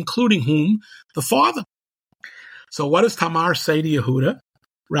Yibum, including whom? The father. So what does Tamar say to Yehuda?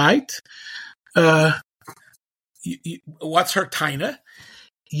 Right? What's her taina?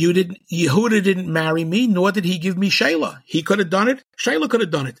 Yehuda didn't marry me, nor did he give me Shelah. He could have done it. Shelah could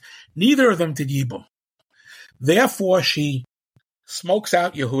have done it. Neither of them did Yibum. Therefore, she smokes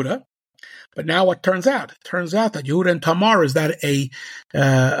out Yehuda. But now what turns out? It turns out that Yehuda and Tamar, is that an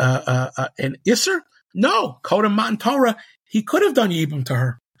Isser? No. Kodem Matan Torah, he could have done Yibum to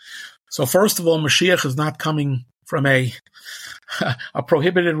her. So first of all, Mashiach is not coming from a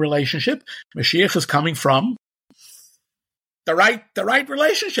prohibited relationship. Mashiach is coming from the right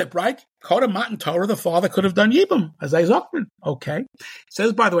relationship, right? Kodem Matan Torah, the father could have done Yibum, as I Zokman. Okay. It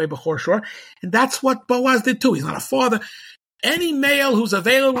says, by the way, Bechor Shor, and that's what Boaz did too. He's not a father. Any male who's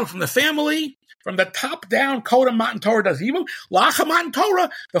available from the family, from the top down, Kodem Matan Torah does Yibum. Lacha Matan Torah,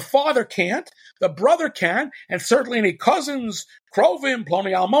 the father can't, the brother can, and certainly any cousins, Krovim,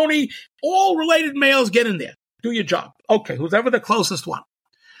 Ploni Almoni, all related males get in there. Do your job. Okay, who's ever the closest one.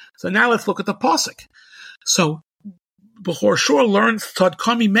 So now let's look at the Pasuk. So Bechor Shor learns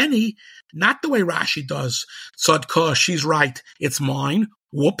Tzadka Mimeni, not the way Rashi does. Tzadka, she's right, it's mine.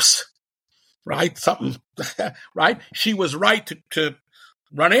 Whoops. Right? Something, right? She was right to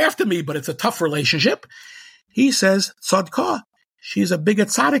run after me, but it's a tough relationship. He says, Tzadka, she's a bigger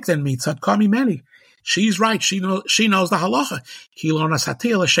tzaddik than me. Tzadka Mimeni. She's right. She knows the halacha.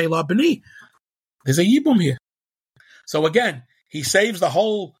 There's a Yibum here. So again, he saves the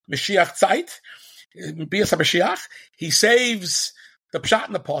whole Mashiach Zeit, Bias HaMashiach. He saves the Pshat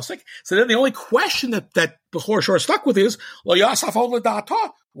and the Pasuk. So then the only question that Bechor Shor stuck with is, Lo Yasaf Ol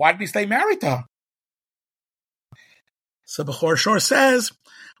L'Da'ato. Why did he stay married to her? So Bechor Shor says,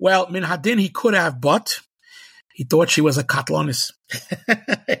 well, Min Hadin he could have, but he thought she was a Katlonis.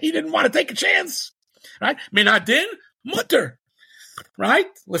 He didn't want to take a chance. Right? Min Hadin, mutter. Right?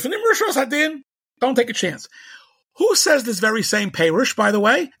 Listen to Rishos Hadin. Don't take a chance. Who says this very same Perush, by the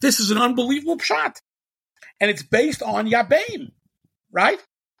way? This is an unbelievable Pshat. And it's based on Yabeim. Right?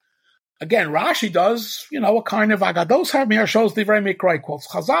 Again, Rashi does, a kind of Agados Hamir shows the very Mikrai quotes.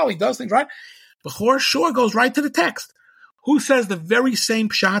 Chazal, he does things, right? Bechor Shor goes right to the text. Who says the very same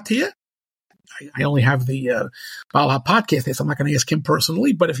Pshat here? I only have the Baalei podcast, so I'm not going to ask him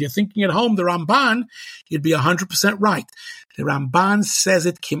personally, but if you're thinking at home, the Ramban, you'd be 100% right. The Ramban says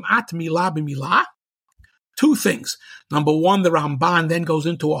it Kimat Milah B'Milah. Two things. Number one, the Ramban then goes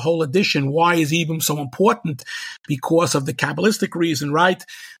into a whole edition. Why is Yibum so important? Because of the Kabbalistic reason, right?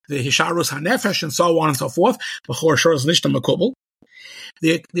 The Hisharus HaNefesh and so on and so forth. Bechor Shor is Nishta Mekubal.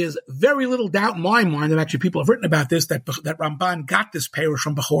 There's very little doubt in my mind, and actually people have written about this, that Ramban got this Perush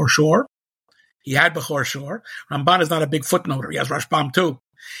from Bechor Shor. He had Bechor Shor. Ramban is not a big footnoter. He has Rashbam too.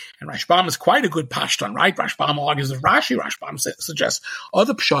 And Rashbam is quite a good Pashtan, right? Rashbam argues with Rashi. Rashbam suggests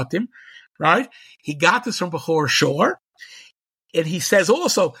other Pshatim, right? He got this from Bechor Shor. And he says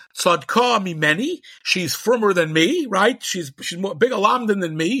also, Tzadka Mimeni, she's firmer than me, right? She's more bigger lamdan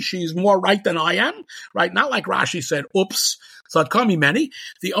than me. She's more right than I am, right? Not like Rashi said, oops, Tzadka Mimeni.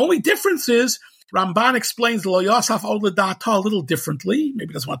 The only difference is, Ramban explains Lo Yasaf Ol L'Da'ato a little differently.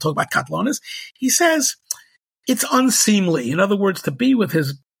 Maybe he doesn't want to talk about Katlonis. He says it's unseemly. In other words, to be with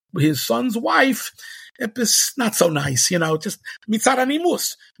his son's wife, it's not so nice, just mitzad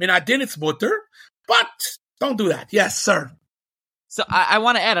animus. Min adin it's mutter, but don't do that. Yes, sir. So I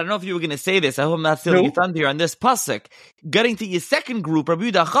want to add, I don't know if you were going to say this, I hope I'm not stealing your thunder here on this pasuk. Getting to your second group,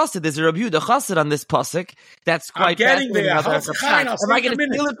 Rabbi Yehuda Chassid, there's a Rabbi Yehuda Chassid on this pasuk. That's quite fascinating. Am I going to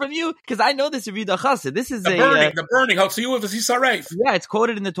steal it from you? Because I know this Rabbi Yehuda Chassid. This is the burning. So you have a Zisaref. Yeah, it's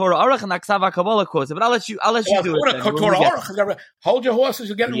quoted in the Torah Aruch and Aksav HaKabbalah quotes it, but I'll let you do it. Torah Aruch. Hold your horses,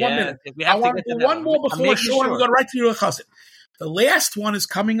 you'll get in 1 minute. I want to do one more before Shor, and we're going right to Yehuda Chassid. The last one is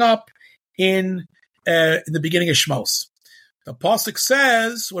coming up in the beginning of Shmos. The pasuk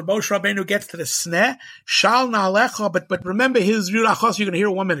says when Moshe Rabbeinu gets to the sneh, shal na'alecha. But remember his yurachos. You're going to hear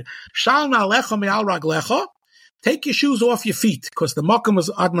in 1 minute. Shal na'alecha me'al raglecha. Take your shoes off your feet, because the makom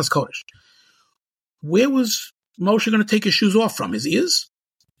was admas kodesh. Where was Moshe going to take his shoes off from? His ears.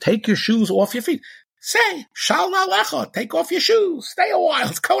 Take your shoes off your feet. Say shal na'alecha. Take off your shoes. Stay a while.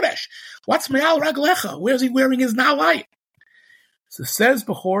 It's kodesh. What's me'al raglecha? Where's he wearing his na'alai? So it says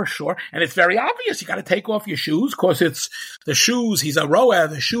Bechor Shor, and it's very obvious. You got to take off your shoes because it's the shoes. He's a roa.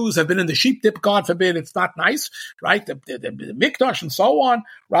 The shoes have been in the sheep dip. God forbid, it's not nice, right? The mikdash and so on,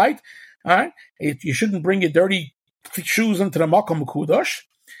 right? All right. You shouldn't bring your dirty shoes into the makom kudosh.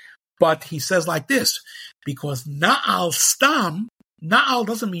 But he says like this, because na'al stam, na'al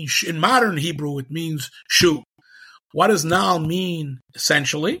doesn't mean in modern Hebrew it means shoe. What does na'al mean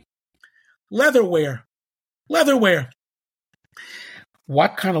essentially? Leatherware. Leatherware.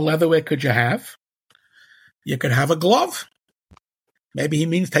 What kind of leatherware could you have? You could have a glove. Maybe he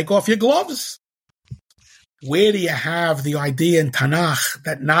means take off your gloves. Where do you have the idea in Tanakh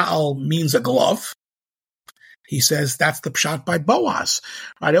that Na'al means a glove? He says that's the pshat by Boaz.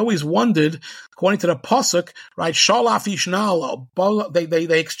 Right? I always wondered, according to the pasuk, right? Shalaf ish na'al.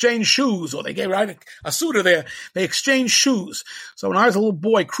 They exchange shoes, or they gave right a suitor there. They exchange shoes. So when I was a little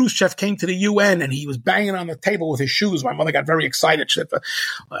boy, Khrushchev came to the UN and he was banging on the table with his shoes. My mother got very excited. She said,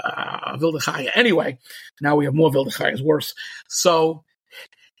 Vildechaya. Anyway, now we have more Vildechayas, worse. So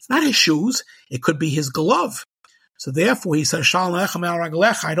it's not his shoes. It could be his glove. So therefore, he says,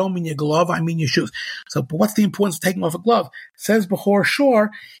 I don't mean your glove, I mean your shoes. So, but what's the importance of taking off a glove? It says Bechor Shor,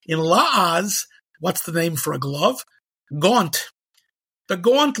 in La'az, what's the name for a glove? Gaunt. The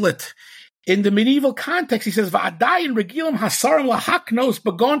gauntlet. In the medieval context, he says, Va'adayin regilim hasarim lahaknos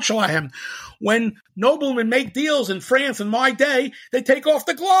begaunt shalahem. When noblemen make deals in France in my day, they take off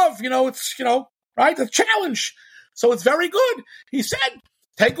the glove. It's, right? The challenge. So it's very good. He said,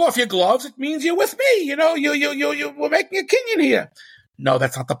 take off your gloves. It means you're with me. We're making a kinyan here. No,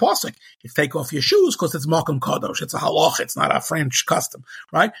 that's not the pasuk. It's take off your shoes because it's makom kadosh. It's a halach. It's not a French custom,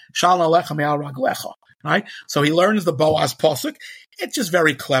 right? Shal nalecha me'al raglecha, right? So he learns the Boaz pasuk. It's just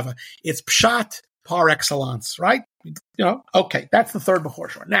very clever. It's pshat par excellence, right? Okay, that's the third Bechor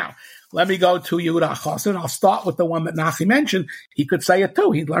Shor. Now, let me go to Yehuda Chosin. I'll start with the one that Nachi mentioned. He could say it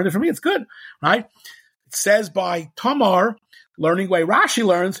too. He learned it from me. It's good, right? It says by Tamar, learning way Rashi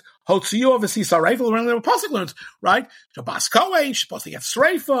learns, Hotziyu of Sisarayfa, learning the way Pasuk learns, right? Shabbos Kohen, she's supposed to get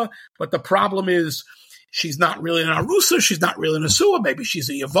Sreifa, but the problem is she's not really an Arusa, she's not really an Asua, maybe she's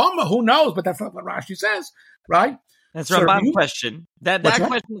a Yavama, who knows? But that's not what Rashi says, right? That's Ramban's question. That's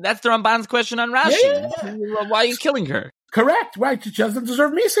the Ramban's question on Rashi. Yeah. Why are you killing her? Correct, right? She doesn't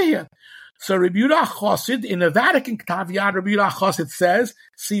deserve Misa here. So Rabbi Yehuda Chosid, in the Vatican Ktav Yad, Rabbi Yehuda Chosid says,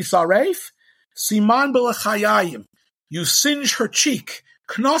 Sisarayf, Siman B'lechayayim. You singe her cheek,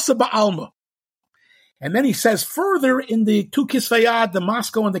 knasa ba'alma. And then he says further in the two Kisvayad, the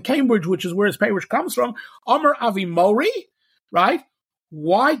Moscow and the Cambridge, which is where his parish comes from, Amar Avimori, right?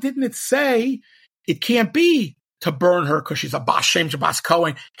 Why didn't it say it can't be to burn her because she's a Bas Shem Shabbos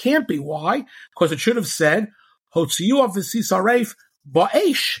Kohen? Can't be. Why? Because it should have said, Hotziyu of Sisaref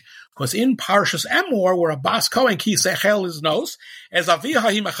ba'esh. Because in Parshas Emor, where a Bas Kohen ki sechel his nose, as aviha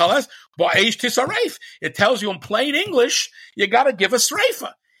hi mechales ba'esh tisaref. It tells you in plain English, you got to give a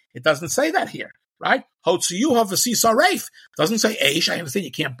sreifa. It doesn't say that here, right? Hotziyu ha v'sisaref. Doesn't say eish. I understand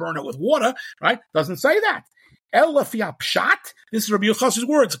you can't burn it with water, right? Doesn't say that. El lafia pshat. This is Rabbi Yochas's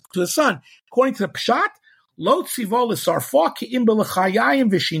words to his son. According to the pshat, lo tzivo l'sarfa ki'im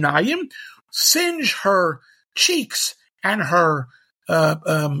b'lechayayim v'shinayim. Singe her cheeks and her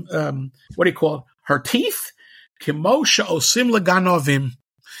what do you call it? Her teeth. Kimosha osim leganovim.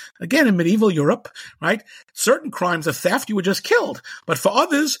 Again, in medieval Europe, right? Certain crimes of theft, you were just killed. But for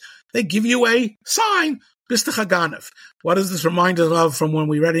others, they give you a sign, bistachaganev. What does this remind us of from when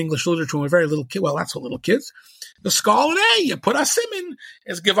we read English literature when we were very little kids? Well, that's what little kids. The Scarlet A, you put a simin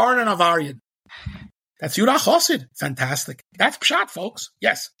as Gevarn and Avarian. That's Yehuda Chosid. Fantastic. That's pshat, folks.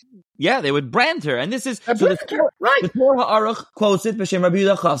 Yes. Yeah, they would brand her, and this is right. The Torah Aruch quotes it. B'Shem Rabbi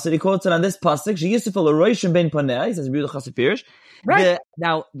Yehuda Chosid. He quotes it on this pasuk. She used to fill a roishim ben panei. He says Rabbi Yehuda Chosid Pirish. Right.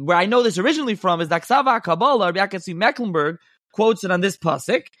 Now, where I know this originally from is the Ksava Kabbalah. Rabbi Akasi Mecklenburg quotes it on this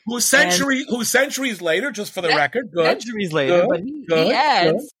pasuk. Who's centuries later, just for the record. Good. Centuries later, but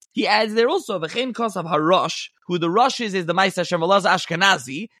he adds there also v'chein kosav harosh, who the Rosh is the Ma'aseh Hashem Elazar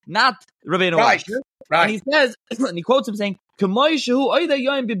Ashkenazi, not Rabbeinu Asher. Right. And he says, and he quotes him saying, "K'moy shehu oida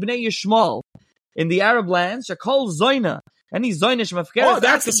yoyim b'bnei Yishmael." In the Arab lands, shakol zoyna, any zoyna shemafkeres. Oh,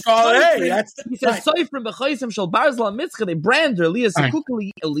 that's the Scarlet A. He says, "Soifrim b'choisim shel barzla mitzcha." They brand her Elias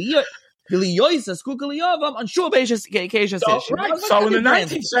Kukali Eliyois Kukali Yavam on shul beishes keishes. Right. So in the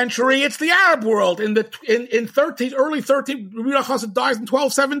 19th century, it's the Arab world. In early 13th, Rabbi Chosid dies in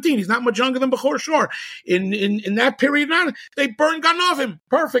 1217. He's not much younger than Bechor Shor. In that period, they burned Ganovim.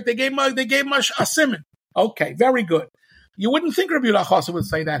 Perfect. They gave him a simon. Okay, very good. You wouldn't think Rabbi Chosid would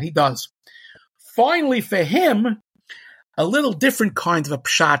say that. He does. Finally, for him, a little different kind of a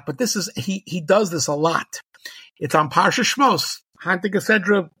pshat, but this is he does this a lot. It's on Parsha Shmos.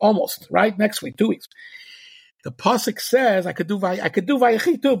 Hantigasedra almost, right? Next week, 2 weeks. The pasuk says, I could do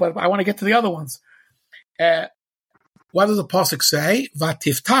Vayechi too, but I want to get to the other ones. What does the pasuk say?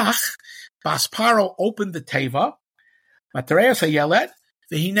 Vatiftach, Basparo opened the teva, Matereas hayelet,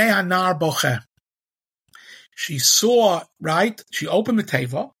 v'hinei hanar boche. She saw, right? She opened the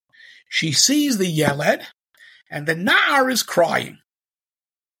teva, she sees the yeled, and the nar is crying.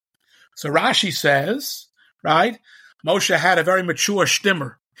 So Rashi says, right? Moshe had a very mature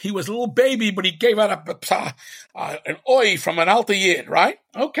shtimmer. He was a little baby, but he gave out an oi from an alta yid, right?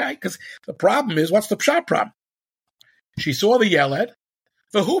 Okay, because the problem is, what's the pshat problem? She saw the yeled.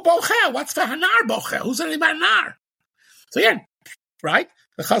 V'hu boche, what's the hanar boche? Who's anything about nar? So again, right?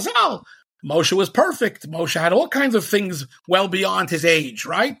 The Chazal, Moshe was perfect. Moshe had all kinds of things well beyond his age,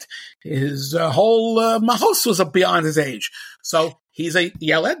 right? His whole mahos was beyond his age. So he's a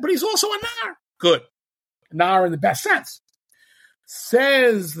yeled, but he's also a nar. Good. Nar in the best sense.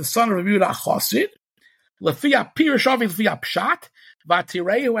 Says the son of Rabbi Yehuda Chosid, Lefia Pirshavi Lefia Pshat,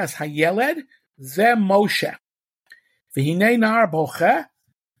 Vatireu as Hayeled, Ze Moshe. V'hinei nar boche,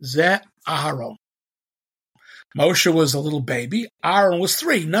 Ze Aharon. Moshe was a little baby. Aaron was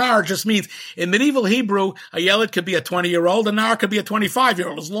 3. Nar just means, in medieval Hebrew, a yeled could be a 20-year-old, a nar could be a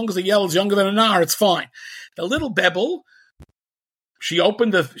 25-year-old. As long as a yeled is younger than a nar, it's fine. The little bebel, she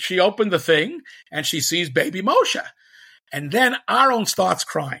opened the thing, and she sees baby Moshe. And then Aaron starts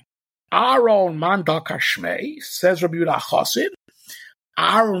crying. Aaron mandak hashmei, says Rabbi Yehuda Chosid.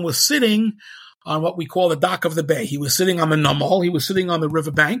 Aaron was sitting on what we call the dock of the bay. He was sitting on the Namal. He was sitting on the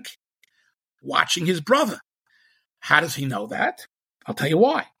riverbank, watching his brother. How does he know that? I'll tell you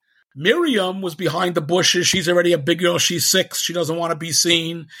why. Miriam was behind the bushes. She's already a big girl. She's 6. She doesn't want to be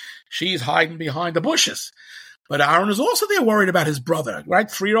seen. She's hiding behind the bushes. But Aaron is also there worried about his brother, right?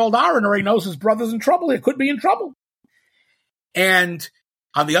 3-year-old Aaron already knows his brother's in trouble. He could be in trouble. And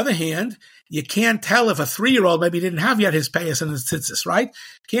on the other hand, you can't tell if a 3-year-old maybe didn't have yet his payas and his tzitzis, right?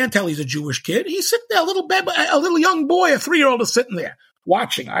 Can't tell he's a Jewish kid. He's sitting there, a little young boy, a 3-year-old is sitting there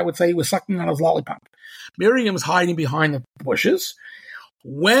watching. I would say he was sucking on his lollipop. Miriam's hiding behind the bushes.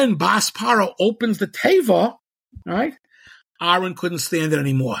 When Basparo opens the teva, right, Aaron couldn't stand it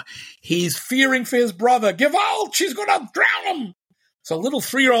anymore. He's fearing for his brother. Gewalt, she's going to drown him. So little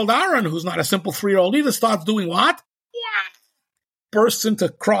 3-year-old Aaron, who's not a simple 3-year-old either, starts doing what? Bursts into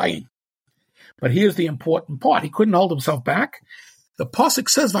crying. But here's the important part. He couldn't hold himself back. The pasuk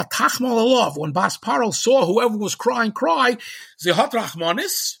says, "Vatachmal alav." When Basparo saw whoever was crying cry, Zehat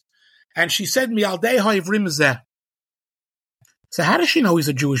Rachmanis, and she said, "Mialdei ha'ivrim zeh." So how does she know he's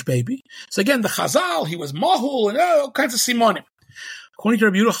a Jewish baby? So again, the Chazal, he was mahul and all kinds of simonim. According to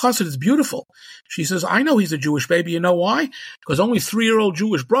Rabbi Yehuda Chosid, it's beautiful. She says, I know he's a Jewish baby. You know why? Because only 3-year-old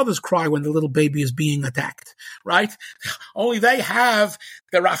Jewish brothers cry when the little baby is being attacked, right? Only they have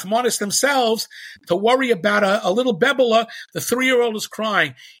the Rachmanis themselves to worry about a little bebela. The 3-year-old is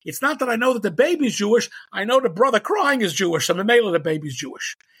crying. It's not that I know that the baby's Jewish. I know the brother crying is Jewish. So the male of the baby's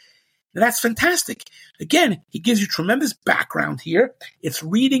Jewish. Now, that's fantastic. Again, he gives you tremendous background here. It's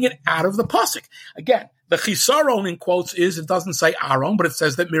reading it out of the pasuk. Again, the chisaron in quotes is, it doesn't say Aaron, but it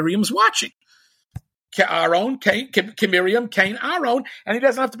says that Miriam's watching. Aaron, Miriam, Cain, Aaron, and he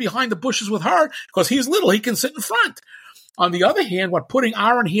doesn't have to be behind the bushes with her because he's little. He can sit in front. On the other hand, what putting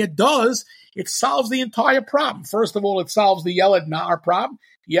Aaron here does, it solves the entire problem. First of all, it solves the Yeled Nar problem.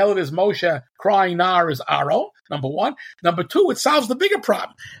 Yeled is Moshe, crying Nar is Aaron, number 1. Number 2, it solves the bigger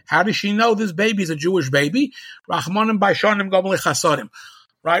problem. How does she know this baby is a Jewish baby? Rachmanim Baishanim Gomel Chasadim.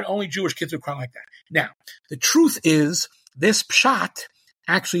 Right? Only Jewish kids would cry like that. Now, the truth is, this pshat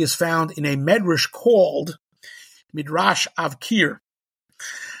actually is found in a medrash called Midrash Avkir.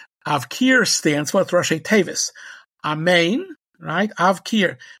 Avkir stands for Roshei Tevis. Amen, right?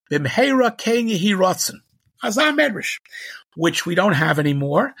 Avkir. Bimheira Ken Yehi Rotzen. Azah medrash, which we don't have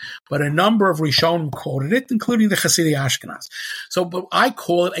anymore, but a number of Rishonim quoted it, including the Chasidei Ashkenaz. So but I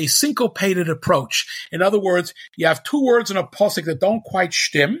call it a syncopated approach. In other words, you have 2 words in a pasuk that don't quite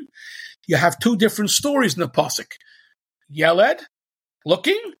shtim. You have 2 different stories in the pasuk. Yeled,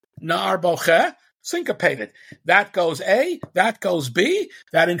 looking, Nar Boche, syncopated. That goes A, that goes B,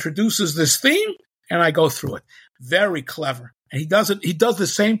 that introduces this theme, and I go through it. Very clever. And he does the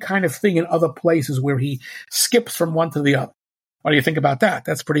same kind of thing in other places where he skips from one to the other. What do you think about that?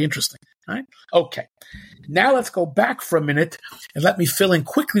 That's pretty interesting, right? Okay. Now let's go back for a minute and let me fill in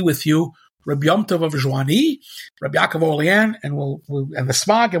quickly with you Rabbi Yom Tov of Zhuani, Rabbi Yaakov Orlean, and and the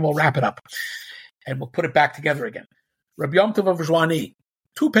Smag, and we'll wrap it up. And we'll put it back together again. Rabbi Yom Tov of Zhuani,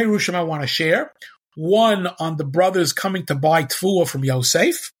 2 perushim I want to share. One on the brothers coming to buy tfuah from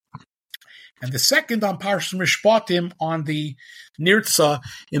Yosef. and the second on Parshas Mishpatim on the Nirtza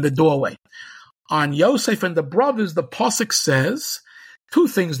in the doorway. On Yosef and the brothers, the Pasuk says two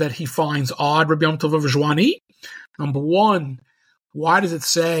things that he finds odd, Rabbi Yom Tov Avishwani. Number one, why does it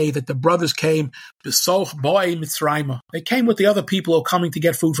say that the brothers came B'soch Baalei Mitzrayim? They came with the other people who are coming to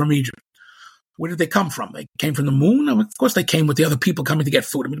get food from Egypt. Where did they come from? They came from the moon? I mean, of course they came with the other people coming to get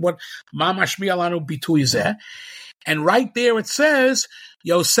food. I mean, what? Ma mashmi alanu bitui zeh. And right there it says,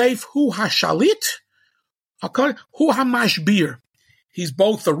 Yosef hu hashalit, hu hamashbir. He's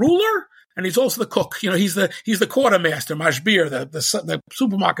both the ruler and he's also the cook. You know, he's the quartermaster, mashbir, the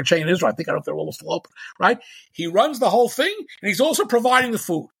supermarket chain in Israel. I think, I don't know if they're all still open, right? He runs the whole thing and he's also providing the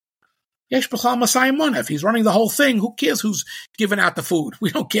food. Yesh b'chal masayim monef. He's running the whole thing. Who cares who's giving out the food?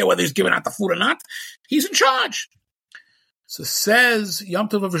 We don't care whether he's giving out the food or not. He's in charge. So says Yom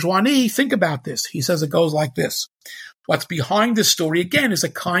Tov Avishwani, think about this. He says it goes like this. What's behind this story, again, is a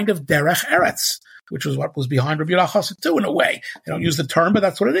kind of derech eretz, which was what was behind Rabbi Yehuda Chassid too, in a way. They don't use the term, but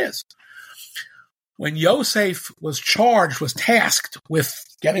that's what it is. When Yosef was tasked with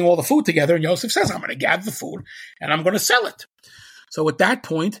getting all the food together, and Yosef says, I'm going to gather the food and I'm going to sell it. So at that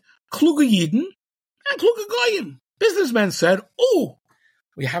point, Kluge Yidden and Kluge Goyim, businessmen said, oh,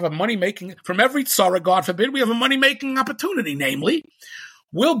 we have a money-making, from every tzara, God forbid, we have a money-making opportunity, namely,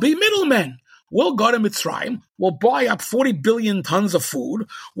 we'll be middlemen. We'll go to Mitzrayim, we'll buy up 40 billion tons of food,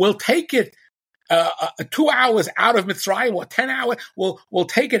 we'll take it 2 hours out of Mitzrayim, or 10 hours, we'll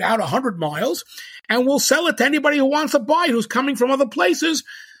take it out 100 miles, and we'll sell it to anybody who wants to buy it, who's coming from other places,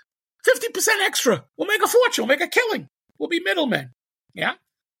 50% extra. We'll make a fortune, we'll make a killing. We'll be middlemen. Yeah?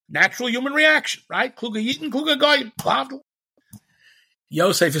 Natural human reaction, right? Kluge Yidden, Kluge Goyim.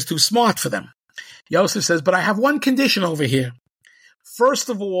 Yosef is too smart for them. Yosef says, but I have one condition over here. First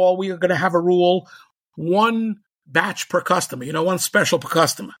of all, we are going to have a rule, one batch per customer, one special per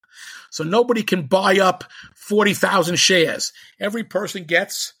customer. So nobody can buy up 40,000 shares. Every person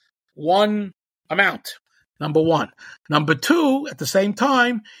gets one amount, number one. Number two, at the same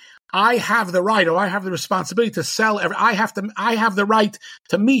time, I have the right, or I have the responsibility to sell. I have the right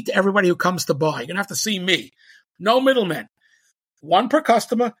to meet everybody who comes to buy. You're going to have to see me. No middlemen. One per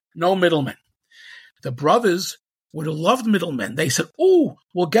customer, no middlemen. The brothers would have loved middlemen. They said, oh,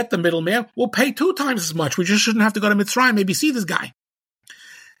 we'll get the middleman. We'll pay 2 times as much. We just shouldn't have to go to Mitzrayim, maybe see this guy.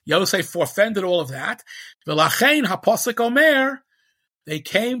 Yosef forfended all of that. V'lachein haposik omer, they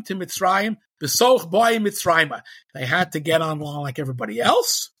came to Mitzrayim, b'soch boi Mitzrayim. They had to get on along like everybody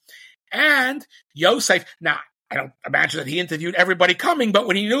else. And Yosef, now, I don't imagine that he interviewed everybody coming, but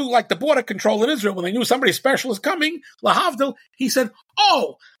when he knew, like the border control in Israel, when they knew somebody special is coming, lahavdil, he said,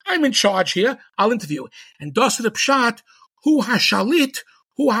 oh, I'm in charge here, I'll interview. And Dosid Pshat, hu hashalit,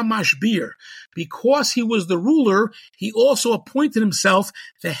 hu hamashbir. Because he was the ruler, he also appointed himself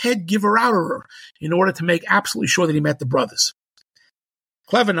the head giver-outerer in order to make absolutely sure that he met the brothers.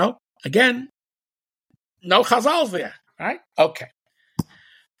 Clever, no? Again, no chazal there, right? Okay.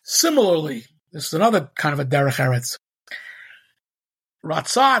 Similarly, this is another kind of a derech eretz.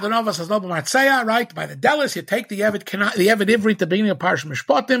 Ratzah, the Nova says, right? By the Delis, you take the Eved Ivri at the beginning of Parshas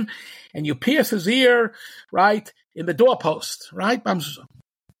Mishpatim, and you pierce his ear, right, in the doorpost, right?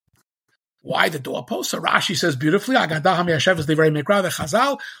 Why the doorpost? So Rashi says beautifully,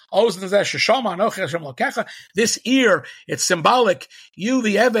 this ear, it's symbolic. You,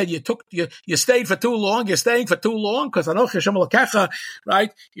 the Eved, you stayed for too long, you're staying for too long, because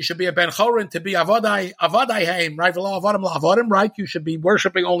right? You should be a Ben Chorin to be Avadaiheim, right? Right? You should be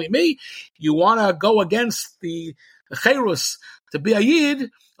worshiping only me. You want to go against the Cherus to be a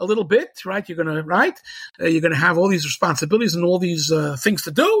Yid a little bit, right? You're going to have all these responsibilities and all these things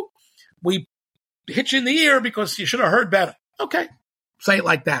to do. We hit you in the ear because you should have heard better. Okay. Say it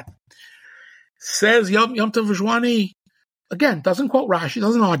like that. Says Yom Tov Vishwani, again, doesn't quote Rashi,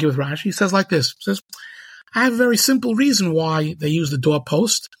 doesn't argue with Rashi. He says like this. He says, I have a very simple reason why they use the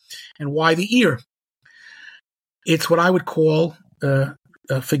doorpost and why the ear. It's what I would call,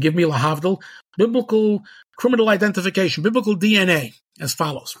 forgive me, lahavdil, biblical criminal identification, biblical DNA, as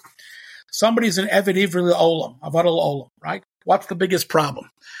follows. Somebody's an Eved Ivri Olam, Avadal Olam, right? What's the biggest problem?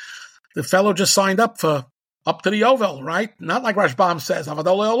 The fellow just signed up to the Yovel, right? Not like Rashbam says,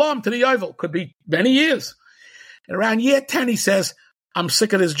 Avadol Olam to the Yovel. Could be many years. And around year 10, he says, I'm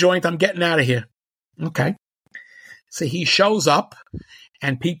sick of this joint. I'm getting out of here. Okay. So he shows up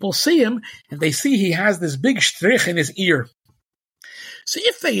and people see him and they see he has this big strich in his ear. So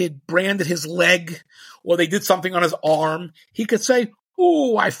if they had branded his leg or they did something on his arm, he could say,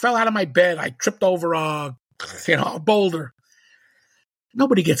 ooh, I fell out of my bed. I tripped over a boulder.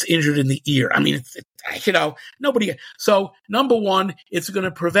 Nobody gets injured in the ear. I mean, Nobody. So number one, it's going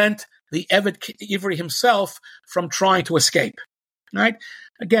to prevent the Eved Ivri himself from trying to escape. Right?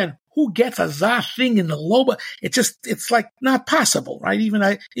 Again, who gets a zah thing in the loba? It's like not possible, right? Even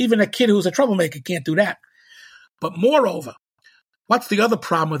a kid who's a troublemaker can't do that. But moreover, what's the other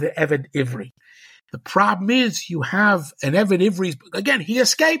problem with the Eved Ivri? The problem is you have an Eved Ivri, again, he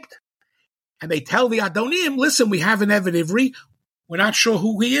escaped. And they tell the Adonim, listen, we have an Eved Ivri. We're not sure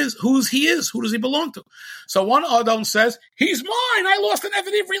who he is. Who does he belong to? So one Adon says, he's mine. I lost an Eved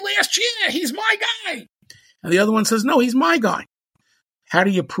Ivri last year. He's my guy. And the other one says, no, he's my guy. How do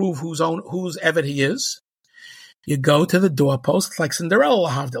you prove whose Eved he is? You go to the doorpost, like Cinderella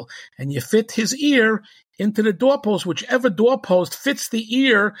Lahavdil, and you fit his ear into the doorpost, whichever doorpost fits the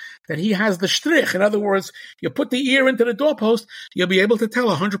ear that he has the shtrich. In other words, you put the ear into the doorpost, you'll be able to tell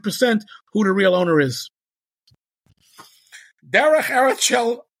 100% who the real owner is. Derech Eretz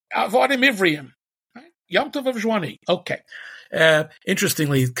Shel Avodim Ivriim. Yom Tov of Jwani. Okay.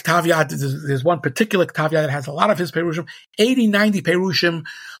 Interestingly, Ktav, there's one particular Ktav that has a lot of his Perushim, 80, 90 Perushim.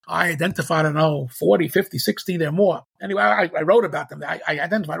 I identified, 40, 50, 60, there are more. Anyway, I wrote about them. I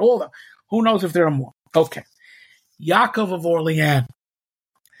identified all of them. Who knows if there are more? Okay. Yaakov of Orleans.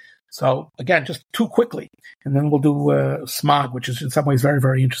 So, again, just too quickly, and then we'll do Smog, which is in some ways very,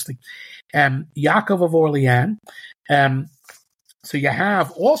 very interesting. Yaakov of Orleans. So you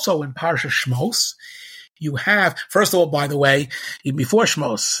have also in Parsha Shmos, you have, first of all, by the way, even before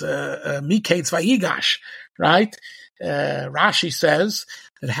Shmos, Miketz Vayigash, right? Rashi says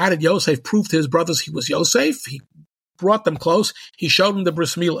that how did Yosef prove to his brothers he was Yosef? He brought them close. He showed them the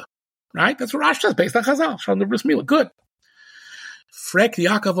bris milah, right? That's what Rashi says, based on Chazal. Showed them the bris milah. Good. Frek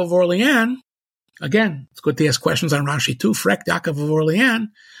Yaakov of Orleans, again, it's good to ask questions on Rashi too. Frek Yaakov of Orleans,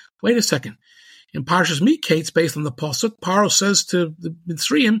 wait a second. In Parshas Miketz, based on the Pasuk, Paro says to the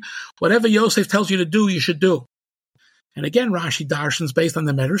Mitzrayim, whatever Yosef tells you to do, you should do. And again, Rashi Darshans, based on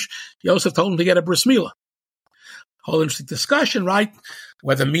the Medrash, Yosef told him to get a bris milah. Whole interesting discussion, right?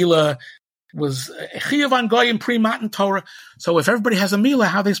 Whether milah was chiyav on goyim pre-matan Torah. So if everybody has a milah,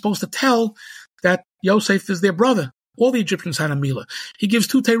 how are they supposed to tell that Yosef is their brother? All the Egyptians had a milah. He gives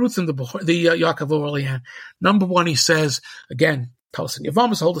two teruts in the Yaakov of Orleans. Number one, he says, again, Tos and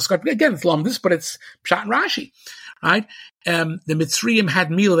Yavamas, the whole discussion. Again, it's Lomdus, but it's Pshat and Rashi, right? The Mitzrayim had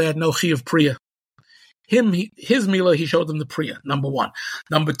milah, they had no chiyav priya. His milah, he showed them the priya, number one.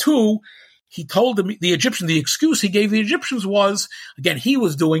 Number two, he told them, the Egyptians, the excuse he gave the Egyptians was, again, he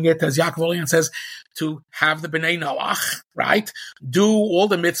was doing it, as Yaakov Orleans says, to have the B'nai Noach, right, do all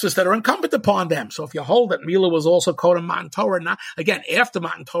the mitzvahs that are incumbent upon them. So if you hold that milah was also called a Matan Torah, not, again, after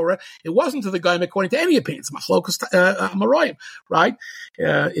Matan Torah, it wasn't to the Goyim according to any opinion. It's Machlokas Amoraim, right,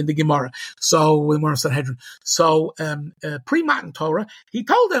 in the Gemara. So, in Sanhedrin. So, pre-Matan Torah, he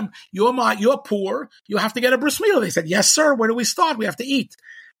told them, you're poor, you have to get a bris milah. They said, yes, sir, where do we start? We have to eat,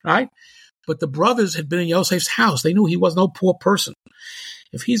 right? But the brothers had been in Yosef's house. They knew he was no poor person.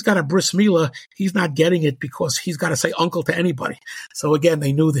 If he's got a bris milah, he's not getting it because he's got to say uncle to anybody. So again,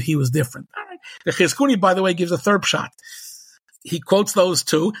 they knew that he was different. All right. The Chizkuni, by the way, gives a third shot. He quotes those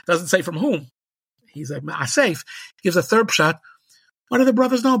two, doesn't say from whom. He's a safe. He gives a third shot. What do the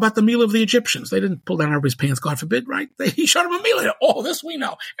brothers know about the milah of the Egyptians? They didn't pull down everybody's pants, God forbid, right? He showed them a milah. Oh, this we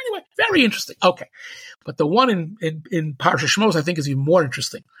know. Anyway, very interesting. Okay. But the one in Parsha Shmos, I think, is even more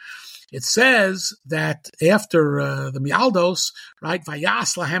interesting. It says that after the Mialdos, right,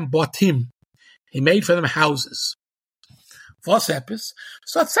 Vayas lahem botim, he made for them houses. Vosepis.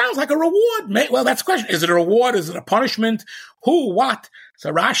 So it sounds like a reward. Well, that's the question. Is it a reward? Is it a punishment? Who? What?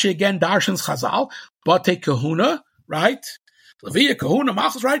 So Rashi again, Darshans Chazal, Bote Kahuna, right? Leviah Kahuna,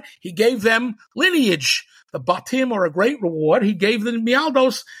 Malchus, right? He gave them lineage. The Batim are a great reward. He gave the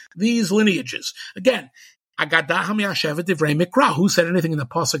Mialdos these lineages. Again, who said anything in the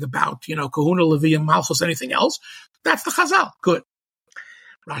pasuk about, Kahuna, Levi, and Malchus, anything else? That's the Chazal. Good.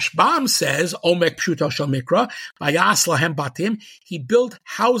 Rashbam says, Omek Pshuto Shel Mikra, Vayas Lahem Batim, he built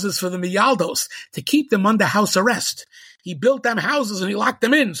houses for the Mialdos to keep them under house arrest. He built them houses and he locked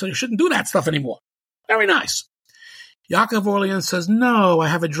them in, so you shouldn't do that stuff anymore. Very nice. Yaakov Orleans says, no, I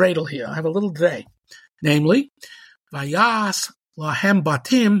have a dreidel here. I have a little day. Namely, Vayas Lahem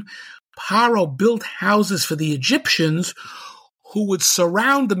Batim, Paro built houses for the Egyptians who would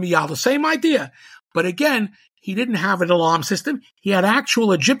surround the Mialdos. Same idea. But again, he didn't have an alarm system. He had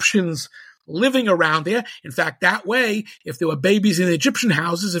actual Egyptians living around there. In fact, that way, if there were babies in the Egyptian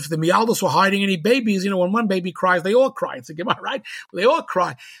houses, if the Mialdos were hiding any babies, when one baby cries, they all cry. It's a Gemara, right? They all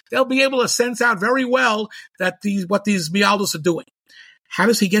cry. They'll be able to sense out very well that what these Mialdos are doing. How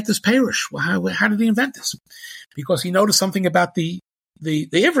does he get this parish? Well, how did he invent this? Because he noticed something about the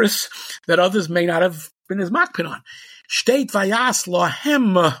Ivris that others may not have been as makpid on. Shteit vayas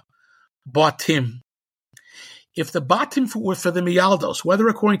lohem batim. If the batim were for the miyaldos, whether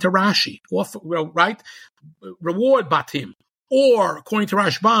according to Rashi, or right, reward batim, or according to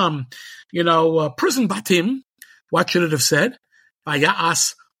Rashbam, prison batim, what should it have said?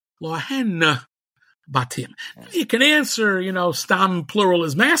 Vayas lohen batim. You can answer, stam plural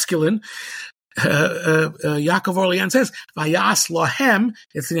is masculine. Yaakov Orlean says, Vayas lohem,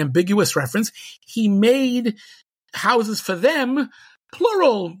 it's an ambiguous reference. He made houses for them,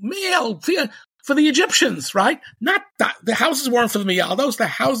 plural, male, for the Egyptians, right? Not the houses weren't for the Miyaldos, the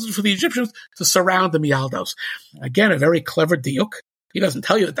houses were for the Egyptians to surround the Miyaldos. Again, a very clever diuk. He doesn't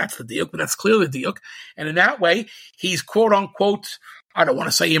tell you that that's the diuk, but that's clearly the diuk. And in that way, he's quote unquote, I don't want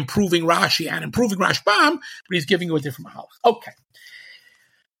to say improving Rashi and improving Rashbam, but he's giving you a different house. Okay.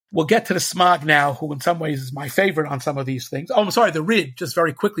 We'll get to the Smag now, who in some ways is my favorite on some of these things. Oh, I'm sorry, the Rid, just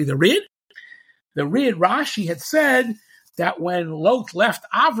very quickly, the Rid, Rashi had said that when Lot left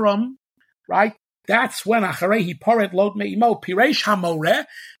Avram, right, that's when Acharehi Poret Lot Me'imo Piresh HaMoreh,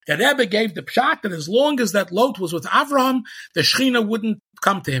 the Rebbe gave the pshat that as long as that Lot was with Avram, the Shechina wouldn't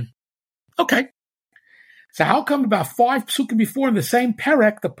come to him. Okay. So how come about 5 psukim before in the same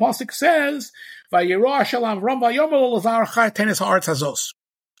perek, the pasuk says, Vayirah Shel Avram Vayomer Lazar Chai Tenes Haaretz Hazos.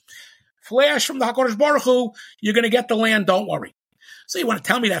 Flash from the HaKadosh Baruch Hu, you're going to get the land, don't worry. So you want to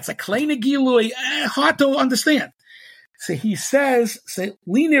tell me that's a kleine gilui? Hard to understand. So he says, so I'll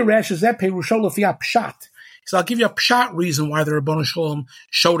give you a pshat reason why the Rebbeinu Shalom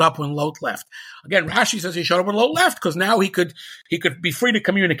showed up when Lot left. Again, Rashi says he showed up when Lot left because now he could be free to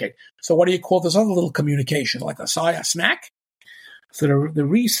communicate. So what do you call this other little communication, like a snack? So the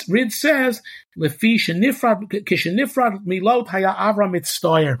Rid says, Lefi shenifrad milot haya Avram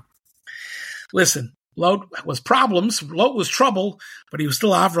mitztoyer. Listen, Lot was problems. Lot was trouble, but he was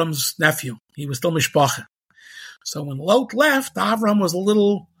still Avram's nephew. He was still mishpacha. So when Lot left, Avram was a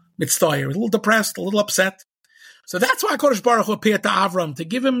little mitztoyer, a little depressed, a little upset. So that's why Kodesh Baruch Hu appeared to Avram, to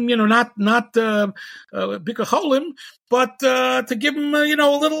give him, not bikacholim, but to give him, a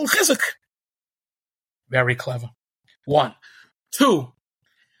little chizuk. Very clever. 1. 2.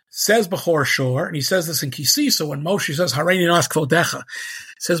 Says Bechor Shor, and he says this in Kisisa when Moshe says Hareini Nas Kvodecha.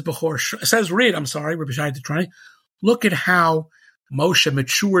 Says Bechor Shor, says Rid, I'm sorry, Rabbi Shai Detrani. Look at how Moshe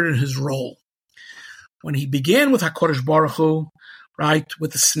matured in his role. When he began with HaKadosh Baruch Hu, right,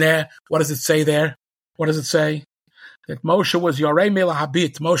 with the sneh, what does it say there? What does it say? That Moshe was Yorei Mila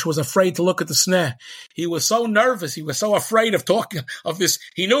Habit. Moshe was afraid to look at the sneh. He was so nervous. He was so afraid of talking of this.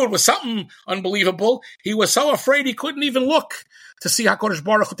 He knew it was something unbelievable. He was so afraid he couldn't even look to see HaKadosh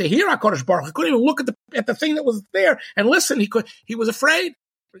Baruch Hu, to hear HaKadosh Baruch Hu. He couldn't even look at the thing that was there and listen. He was afraid.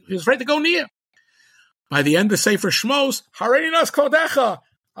 He was afraid to go near. By the end of Sefer Shmos, Hareini Nas Kodecha,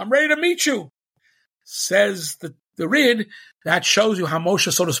 I'm ready to meet you. Says the Rid, that shows you how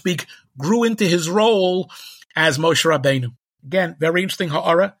Moshe, so to speak, grew into his role as Moshe Rabbeinu. Again, very interesting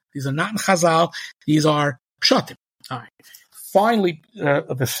Hatorah. These are not in Chazal. These are pshatim. All right. Finally,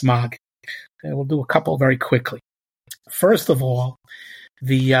 the Smag. Okay, we'll do a couple very quickly. First of all,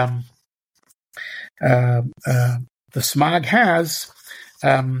 the Smag has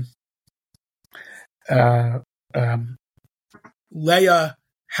Leah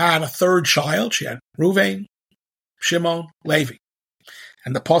had a third child. She had Ruvain, Shimon, Levi.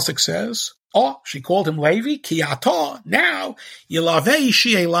 And the pasuk says, she called him Levi, ki atah, now, yilavei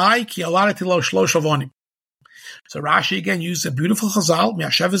ishi elai, ki aladati lo shlosh avonim. So Rashi again used a beautiful chazal,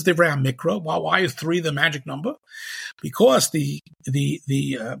 mi'asheves divrei hamikra. Why is 3 the magic number? Because the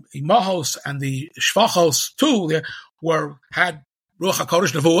Imahos and the Shvachos too, had Ruach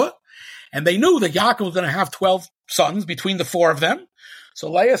HaKodesh Nevuah, and they knew that Yaakov was going to have 12 sons between the 4 of them. So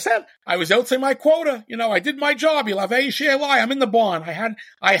Leah said, I was out to my quota. I did my job. I'm in the barn.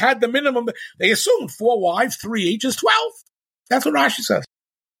 I had the minimum. They assumed 4 wives, 3 each is 12. That's what Rashi says.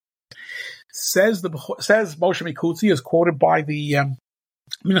 Says Moshe Mikutzi, is quoted by the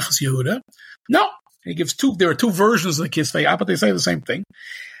Minchas Yehuda. No, he gives 2. There are 2 versions of the Kisvei, but they say the same thing.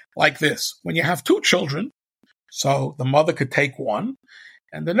 Like this: when you have 2 children, so the mother could take 1,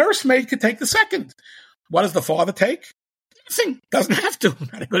 and the nursemaid could take the second. What does the father take? Nothing. Doesn't have to.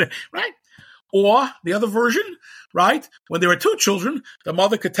 Right? Or the other version, right? When there are 2 children, the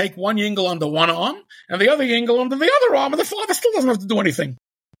mother could take 1 yingle under one arm and the other yingle under the other arm, and the father still doesn't have to do anything.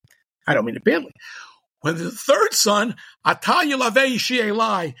 I don't mean it badly. When the 3rd son, Atah yilavei ishi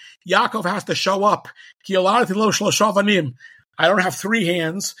elai, Yaakov has to show up. Ki aladati lo shlosha avanim. I don't have 3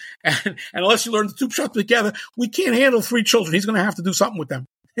 hands, and unless you learn the 2 pshat together, we can't handle 3 children. He's going to have to do something with them.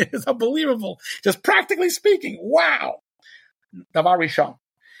 It's unbelievable. Just practically speaking, wow. Davar Rishon.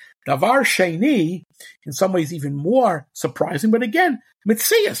 Davar Sheni, in some ways even more surprising, but again,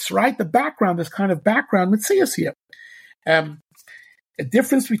 Mitzias, right? The background, this kind of background, Mitzias here. A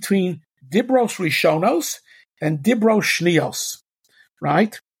difference between Dibros Rishonos and Dibros Shnios,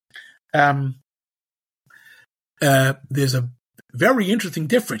 right? There's a very interesting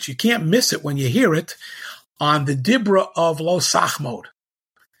difference. You can't miss it when you hear it on the Dibra of Lo Sachmod.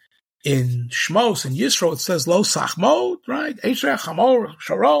 In Shmos and Yisro, it says Lo Sachmod, right? Esher, Chamor,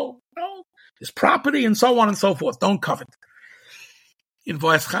 Sharo, his property, and so on and so forth. Don't covet. In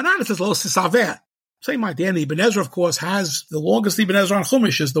Voes Chanan, it says Lo Sisaveh. Same idea. And the Ibn Ezra, of course, has the longest Ibn Ezra on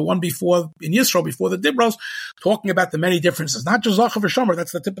Chumash, is the one before, in Yisro, before the Dibros, talking about the many differences. Not just Zachav Shomer,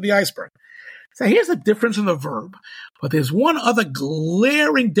 that's the tip of the iceberg. So here's a difference in the verb, but there's one other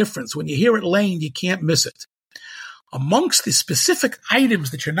glaring difference. When you hear it laying, you can't miss it. Amongst the specific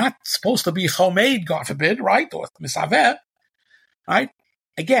items that you're not supposed to be chomed, God forbid, right, or misaveh, right?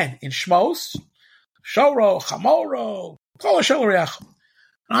 Again, in Shmos, Shoro, Chamoro, Kol HaShel,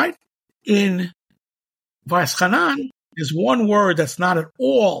 right? In Vayeschanan, there's one word that's not at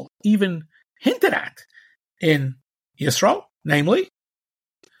all even hinted at in Yisro, namely,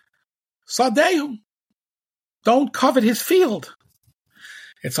 Sadehu. Don't covet his field.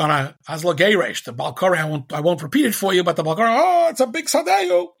 It's on a Azla Geiresh, the Balkari. I won't repeat it for you, but the Balkari, it's a big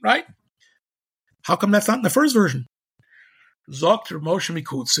Sadehu, right? How come that's not in the first version? Zok Moshe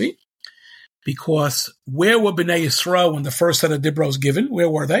Mikutzi, because where were Bnei Yisrael when the first set of Dibros given? Where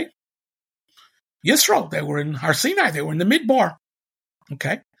were they? Yisro. They were in Har Sinai. They were in the Midbar.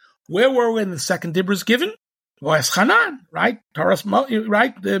 Okay. Where were we when the second Dibros given? Voes Chanan, right?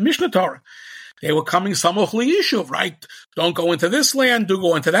 Right? The Mishnah Torah. They were coming Samuch Liyishuv, right? Don't go into this land, do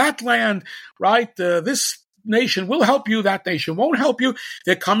go into that land, right? This nation will help you, that nation won't help you.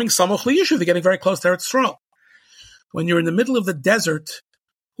 They're coming Samuch Liyishuv. They're getting very close to Eretz Yisrael. When you're in the middle of the desert,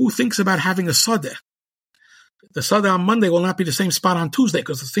 who thinks about having a Sadeh? The Sadeh on Monday will not be the same spot on Tuesday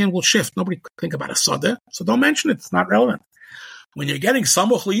because the sand will shift. Nobody could think about a Sadeh, so don't mention it. It's not relevant. When you're getting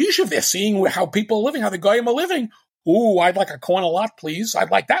Samuch Liyishuv, they're seeing how people are living, how the Goyim are living. Ooh, I'd like a corn a lot, please.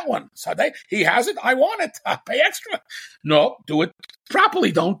 I'd like that one. Sadeh, he has it. I want it. I'll pay extra. No, do it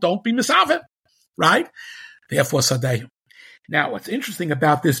properly. Don't be misaveh, right? Therefore, Sadeh. Now, what's interesting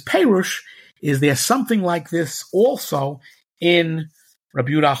about this Perush is there's something like this also in Rabbi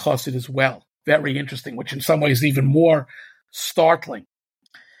Yehuda Chassid as well. Very interesting, which in some ways is even more startling.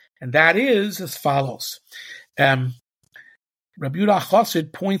 And that is as follows. Rabbi Yehuda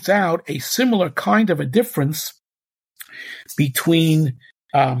Chassid points out a similar kind of a difference between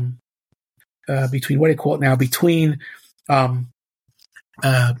what do you call it now? Between Parshas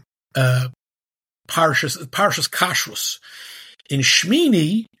Kashrus. In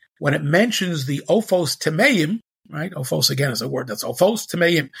Shmini, when it mentions the Ophos Temeim, right? Ophos, again, is a word that's Ophos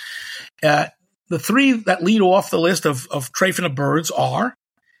Temeim. The three that lead off the list of treifin of birds are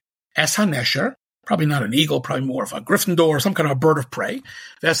Es HaNesher, probably not an eagle, probably more of a Gryffindor or some kind of a bird of prey.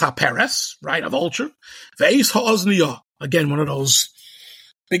 Ves HaPeres, right? A vulture. Veis HaOzniyah, again, one of those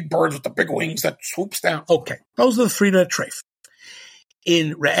big birds with the big wings that swoops down. Okay, those are the three that treif.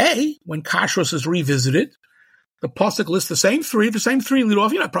 In Re'eh, when Kashrus is revisited, the Pasuk lists the same three lead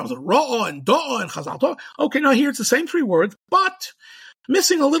off. You know, problems with Ra'ah and Da'ah and Chazal Tov. Okay, now here it's the same three words, but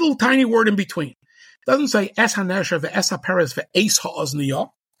missing a little tiny word in between. It doesn't say Es HaNesher ve'es HaPeres ve'eis ha'ozniyah.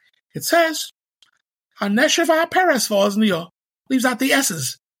 It says HaNesher ve'HaPeres ve'ozniyah. Leaves out the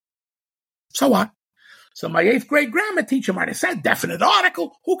S's. So what? So my 8th grade grammar teacher might have said, definite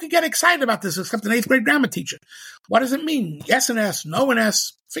article. Who could get excited about this except an 8th grade grammar teacher? What does it mean? Yes and S, no and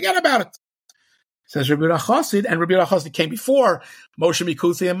S. Forget about it. Says Rabbi Yehuda Chassid, and Rabbi Yehuda Chassid came before Moshe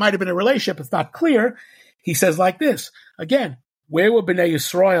Mikutzi. It might have been a relationship. It's not clear. He says like this. Again, where were Bnei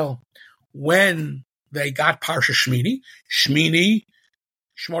Yisrael when they got Parsha Shmini? Shmini,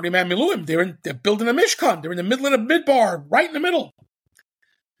 Shmoni Man Miluim. They're building a Mishkan. They're in the middle of the Midbar, right in the middle.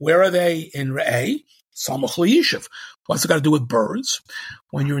 Where are they in Re'eh? Samuch Liyishuv. What's it got to do with birds?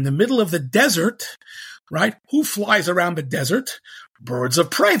 When you're in the middle of the desert, right? Who flies around the desert? Birds of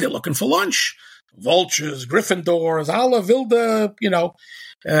prey. They're looking for lunch. Vultures, Gryffindors, Alla Vilda,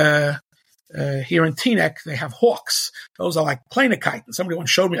 here in Teaneck, they have hawks. Those are like planekite. And somebody once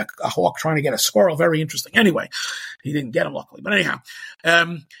showed me a hawk trying to get a squirrel. Very interesting. Anyway, he didn't get him, luckily. But anyhow,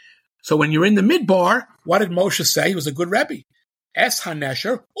 so when you're in the Midbar, what did Moshe say? He was a good Rebbe. Es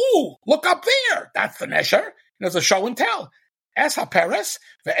HaNesher. Ooh, look up there. That's the Nesher. There's a show and tell. Es HaPeres,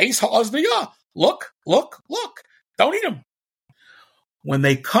 ve'eis ha'ozniyah. Look. Don't eat them. When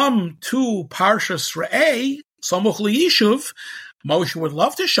they come to Parshas Re'eh, Samuch Liyishuv, Moshe would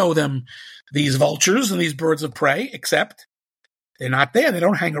love to show them these vultures and these birds of prey, except They're not there. They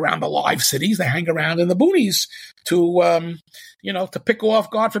don't hang around the live cities. They hang around in the boonies to, to pick off,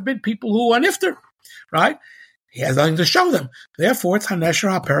 God forbid, people who are nifter, right? He has nothing to show them. Therefore, it's Hanesher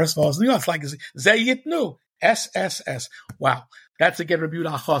HaPeres V'Ozniot. It's like Zeyitnu, SSS. Wow. That's again Rabbi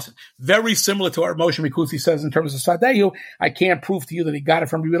Yehuda HaChassid. Very similar to what Moshe Mikusi says in terms of Sadehu. I can't prove to you that he got it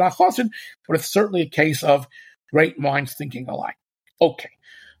from Rabbi Yehuda HaChassid, but it's certainly a case of great minds thinking alike. Okay.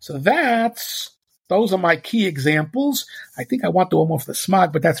 So those are my key examples. I think I want to do them off the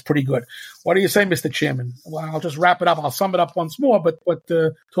smog, but that's pretty good. What do you say, Mr. Chairman? Well, I'll just wrap it up. I'll sum it up once more, but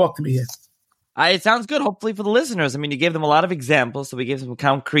talk to me here. It sounds good, hopefully, for the listeners. I mean, you gave them a lot of examples, so we gave some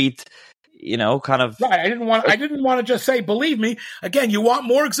concrete, kind of... Right, I didn't want to just say, believe me. Again, you want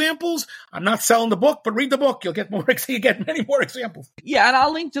more examples? I'm not selling the book, but read the book. You get many more examples. Yeah, and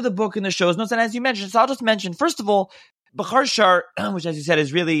I'll link to the book in the show's notes. And as you mentioned, so I'll just mention, first of all, Bechar Shar, which, as you said,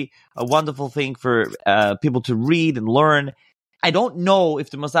 is really a wonderful thing for people to read and learn. I don't know if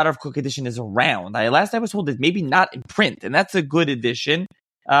the Mosad Rav Kook edition is around. Last I was told it's maybe not in print, and that's a good edition.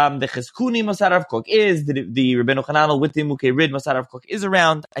 The Chizkuni Mosad Rav Kook is, the Rabbeinu Hananel with the Mukei Rid Mosad Rav Kook is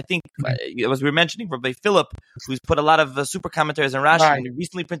around. I think, as we were mentioning, Rabbi Philip, who's put a lot of super commentaries on Rashi, right. And he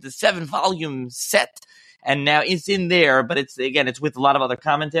recently printed 7-volume set, and now it's in there, but it's with a lot of other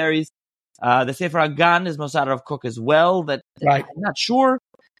commentaries. The Sefer Hagan is Mosad Rav Kook as well. That right. I'm not sure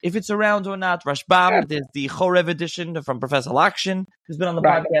if it's around or not. Rashbam, there's the Chorev edition from Professor Lakshin, who's been on the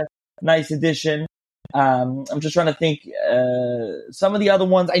podcast. Nice edition. I'm just trying to think some of the other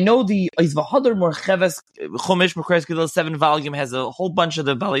ones. I know the Izvahadar Morcheves Chumash Mekores Gedol 7-volume has a whole bunch of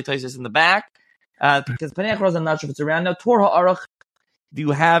the Baalei Tosafos in the back. Because Panei Achroz, I'm not sure if it's around now. Torah Arach,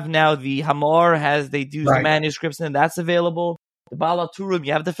 you have now the Hamor they do the manuscripts, and that's available. The Baal Turum,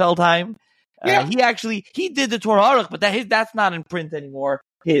 you have the Feldheim. He did the Torah Arach, but that's not in print anymore.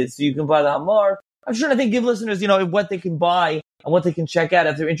 So you can buy the Hamor. I'm sure give listeners, what they can buy and what they can check out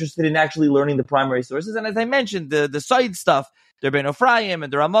if they're interested in actually learning the primary sources. And as I mentioned, the side stuff, the Ephraim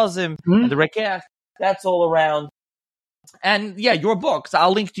and the Ramazim and the Rekech, that's all around. And your book. So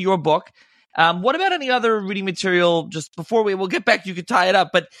I'll link to your book. What about any other reading material? Just before we'll get back, you could tie it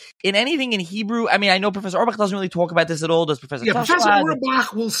up. But in anything in Hebrew, I mean, I know Professor Auerbach doesn't really talk about this at all. Does Professor? Yeah, Professor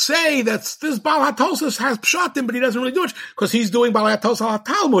Auerbach will say that this Baal HaTosafos has pshatim, but he doesn't really do it because he's doing Baal HaTosafos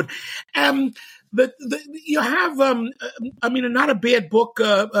Talmud. You have, not a bad book,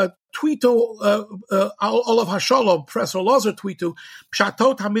 Tweeto, Olav Hasholov, Professor Lozer Tweeto,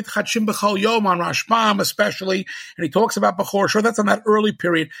 Pshatot Hamid Chadshim B'chol Yom on Rashbam especially, and he talks about Bechor. Sure, that's on that early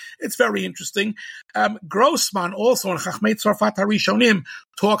period. It's very interesting. Grossman also in Chachmei Tzarfat HaRishonim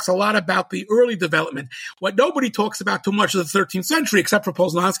talks a lot about the early development. What nobody talks about too much is the 13th century, except for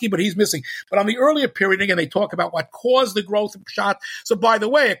Poznansky, but he's missing. But on the earlier period, again, they talk about what caused the growth of Pshat. So by the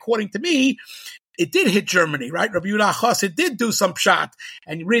way, according to me, it did hit Germany, right? Rabbi Yehuda HaChassid did do some pshat,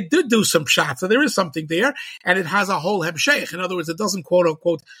 and Rid did do some pshat. So there is something there, and it has a whole hemsheich. In other words, it doesn't quote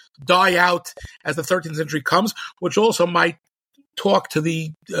unquote die out as the 13th century comes, which also might talk to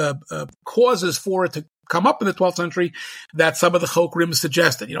the causes for it to come up in the 12th century that some of the Chokrim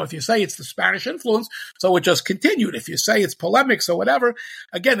suggested. If you say it's the Spanish influence, so it just continued. If you say it's polemics or whatever,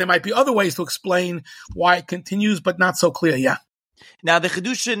 again, there might be other ways to explain why it continues, but not so clear. Yeah. Now the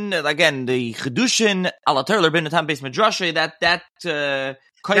Chedushin ala Torah Rabbeinu Tam Beis Midrashay that's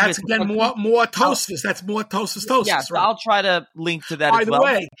again more Tosafos. That's more Tosafos. Yeah, so right? I'll try to link to that. By the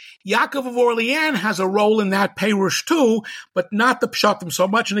way, Yaakov of Orleans has a role in that Perush too, but not the Pshatim so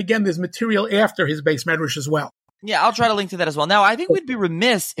much. And again, there's material after his Beis Midrash as well. Yeah, I'll try to link to that as well. Now, I think we'd be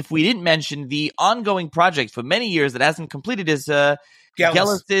remiss if we didn't mention the ongoing project for many years that hasn't completed is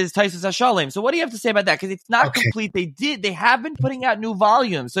Gelis is Taisus HaShalem. So what do you have to say about that? Because it's not complete. They have been putting out new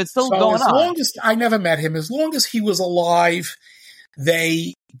volumes, so it's still going on. As long as I never met him, as long as he was alive,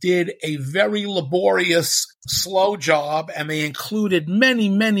 they did a very laborious, slow job, and they included many,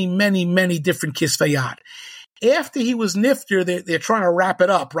 many, many, many different kisvayat. After he was nifter, they're trying to wrap it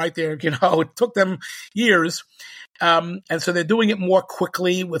up, right there. It took them years. And so they're doing it more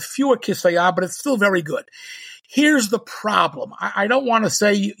quickly with fewer kisvayat, but it's still very good. Here's the problem. I don't want to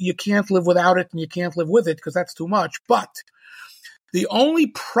say you can't live without it and you can't live with it because that's too much. But the only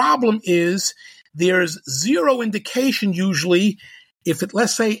problem is there's zero indication usually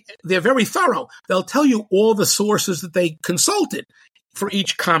let's say they're very thorough. They'll tell you all the sources that they consulted for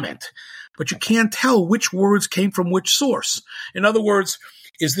each comment, but you can't tell which words came from which source. In other words,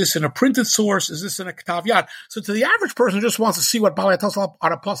 is this in a printed source? Is this in a Ketav Yad? So to the average person who just wants to see what Baalei Tosafos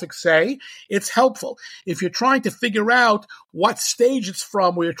on a pasuk say, it's helpful. If you're trying to figure out what stage it's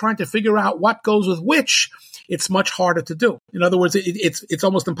from, where you're trying to figure out what goes with which, it's much harder to do. In other words, it's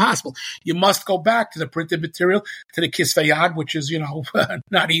almost impossible. You must go back to the printed material, to the kisvei yad, which is,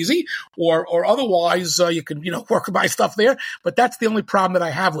 not easy, or otherwise you can, work by stuff there. But that's the only problem that I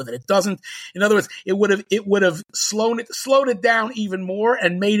have with it. It doesn't, in other words, it would have slowed it down even more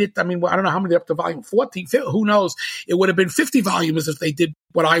and made it, I don't know how many, up to volume 14, who knows? It would have been 50 volumes if they did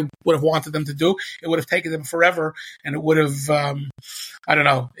what I would have wanted them to do. It would have taken them forever, and it would have,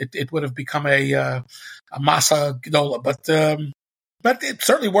 it would have become a masa gedola. But it's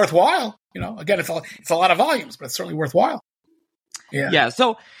certainly worthwhile. Again, it's a lot of volumes, but it's certainly worthwhile. Yeah.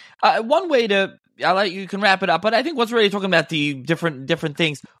 So one way you can wrap it up, but I think what's really talking about the different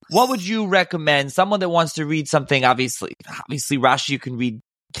things. What would you recommend someone that wants to read something? Obviously Rashi you can read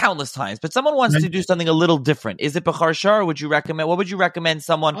countless times, but someone wants to do something a little different. Is it Bechar Shar? What would you recommend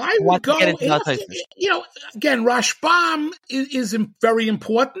someone wants to get into again, Rashbam is very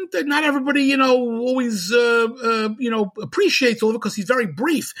important, and not everybody, always, appreciates all of it because he's very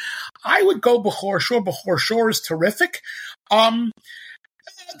brief. I would go Bechar Shar. Bechar Shar is terrific.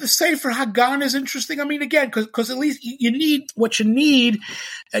 The Sefer Hagan is interesting. Again, because at least you need what you need.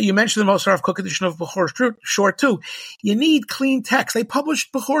 You mentioned the Mosar of Cook edition of Bechor Shor too. You need clean text. They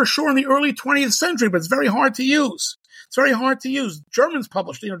published Bechor Shor in the early 20th century, but it's very hard to use. It's very hard to use. Germans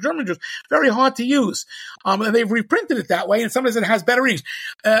published, German Jews, very hard to use. And they've reprinted it that way, and sometimes it has better readings.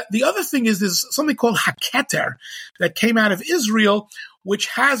 The other thing is there's something called Haketer that came out of Israel, which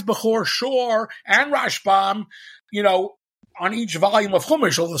has Bechor Shor and Rashbam, on each volume of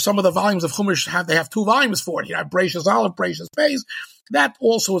Chumash, although some of the volumes of Chumash have 2 volumes for it. You have Breishis Aleph, Breishis Beis. That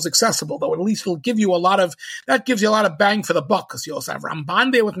also is accessible, though. At least it'll give you a lot of bang for the buck, because you also have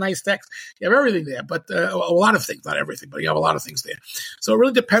Ramban there with nice text. You have everything there, but a lot of things, not everything, but you have a lot of things there. So it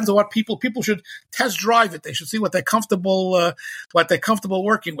really depends on what people should test drive it. They should see what they're comfortable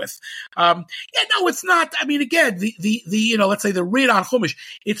working with. It's not. Again, the let's say the read on Chumash,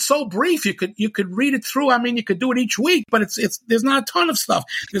 it's so brief. You could read it through. You could do it each week, but there's not a ton of stuff.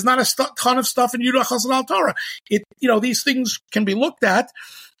 There's not a ton of stuff in Yudah Chassid al Torah. These things can be looked at,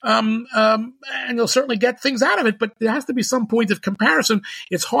 and you'll certainly get things out of it, but there has to be some point of comparison.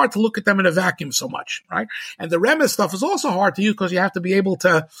 It's hard to look at them in a vacuum so much, right? And the Remez stuff is also hard to use because you have to be able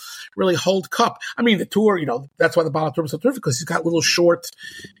to really hold cup. The Torah, that's why the Baalei is so terrific, because he's got little short,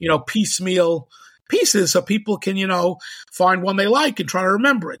 piecemeal pieces, so people can, find one they like and try to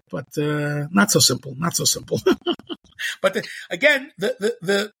remember it. But not so simple. But again,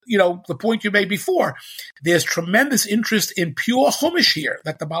 the point you made before, there's tremendous interest in pure Chumash here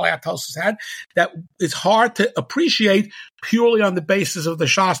that the Baalei Tosafos had that is hard to appreciate purely on the basis of the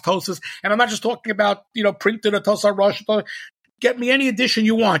Shas Tosafos. And I'm not just talking about, printed or Tosafos Rosh. Get me any edition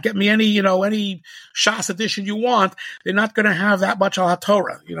you want. Get me any Shas edition you want. They're not going to have that much on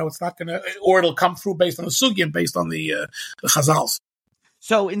Hatorah. It's not going to, or it'll come through based on the Sugi and based on the Chazals.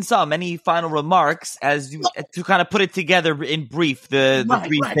 So, in sum, any final remarks to kind of put it together in brief, the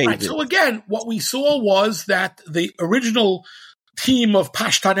 3 stages? Right. So again, what we saw was that the original team of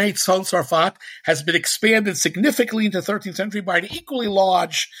Pashtanei Tzon has been expanded significantly into the 13th century by an equally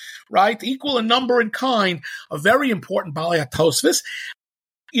large, equal in number and kind, a very important Baalei Tosafos,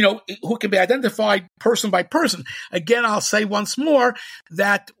 who can be identified person by person. Again, I'll say once more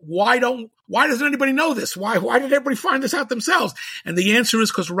that why doesn't anybody know this? Why did everybody find this out themselves? And the answer is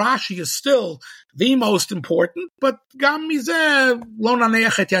because Rashi is still the most important, but gam mizeh lo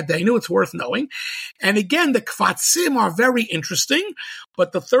naneach et yadeinu, it's worth knowing. And again, the kvatsim are very interesting,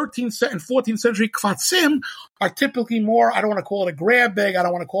 but the 13th and 14th century kvatsim are typically more, I don't want to call it a grab bag, I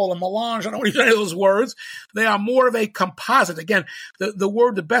don't want to call it a melange, I don't want to use any of those words. They are more of a composite. Again,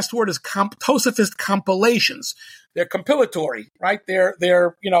 the best word is Tosafist compilations. They're compilatory, right?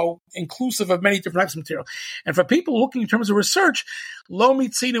 They're inclusive of many different types of material. And for people looking in terms of research, lo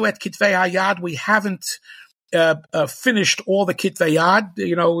mitzinu et kitvei hayad, we haven't finished all the kitvei yad.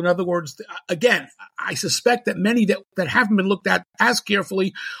 In other words, again, I suspect that many that haven't been looked at as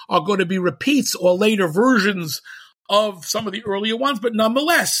carefully are going to be repeats or later versions of some of the earlier ones, but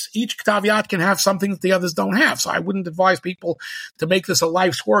nonetheless, each Ktav Yad can have something that the others don't have. So I wouldn't advise people to make this a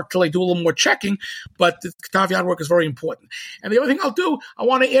life's work till they do a little more checking, but the Ktav Yad work is very important. And the other thing I'll do, I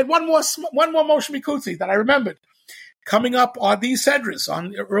want to add one more Moshe Mikutzi that I remembered. Coming up are these Sedras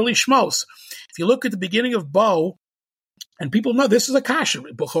on early Shmos. If you look at the beginning of Bo, and people know this is a kasha,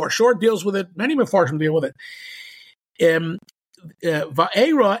 Bechor Shor deals with it, many Mefarshim deal with it.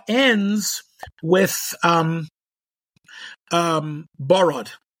 Va'era ends with Barad.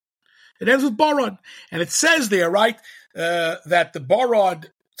 It ends with Barad. And it says there, right, that the Barad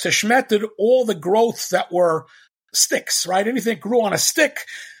teshmeted all the growths that were sticks, right? Anything that grew on a stick,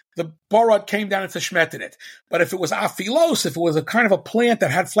 the borod came down into shmet in it. But if it was aphilos, if it was a kind of a plant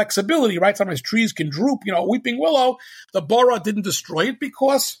that had flexibility, right? Sometimes trees can droop, a weeping willow, the borod didn't destroy it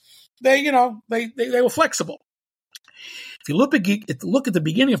because they were flexible. If you look at the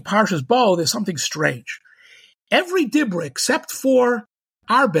beginning of Parshas Bo, there's something strange. Every dibra except for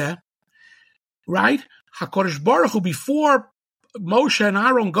Arbe, right? HaKadosh Baruch Hu, before Moshe and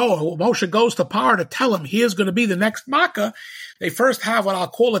Aaron Moshe goes to Paro to tell him here's going to be the next Makkah, they first have what I'll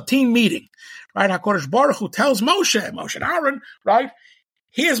call a team meeting, right? HaKadosh Baruch Hu tells Moshe and Aaron, right?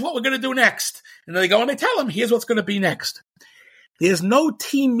 Here's what we're going to do next. And then they go and they tell him, here's what's going to be next. There's no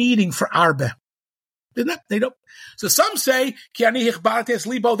team meeting for Arbe. They don't. So some say,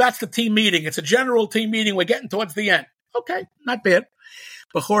 Libo, that's the team meeting. It's a general team meeting. We're getting towards the end. Okay, not bad.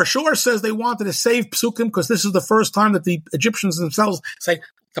 But Horshor says they wanted to save Psukim because this is the first time that the Egyptians themselves say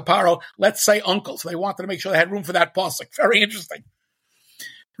to Paro, let's say uncle. So they wanted to make sure they had room for that pasuk. Very interesting.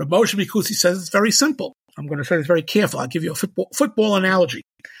 Rav Moshe Mikusi says it's very simple. I'm going to say this very careful. I'll give you a football analogy.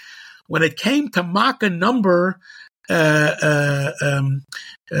 When it came to Makkah number, it's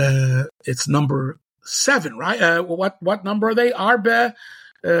number 7, right? What number are they? Arbe,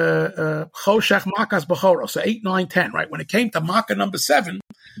 Choshech, Makas, Bechoro. So 8, 9, 10, right? When it came to Makkah number 7,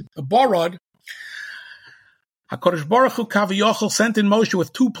 the Borod, HaKadosh Baruch Hu Kaviyochel sent in Moshe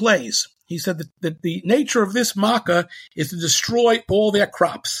with 2 plays. He said that the nature of this Makkah is to destroy all their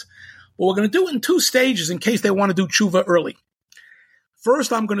crops. Well, we're going to do it in 2 stages in case they want to do tshuva early.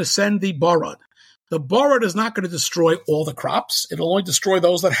 First, I'm going to send the Borod. The Borod is not going to destroy all the crops. It'll only destroy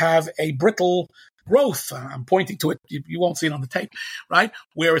those that have a brittle growth. I'm pointing to it. You won't see it on the tape, right?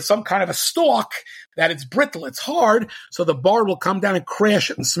 Where it's some kind of a stalk that it's brittle, it's hard, so the Borod will come down and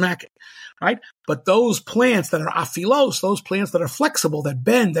crash it and smack it, right? But those plants that are aphilos, those plants that are flexible, that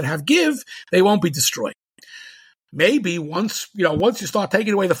bend, that have give, they won't be destroyed. Maybe once you start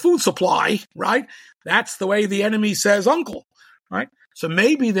taking away the food supply, right? That's the way the enemy says, uncle, right? So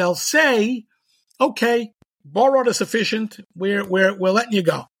maybe they'll say, okay, Borod is sufficient. We're letting you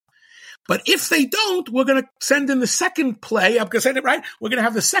go. But if they don't, we're going to send in the second play. I'm going to send it right. We're going to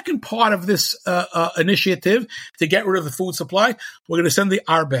have the second part of this initiative to get rid of the food supply. We're going to send the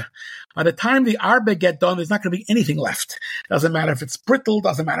arbe. By the time the arbe get done, there's not going to be anything left. Doesn't matter if it's brittle.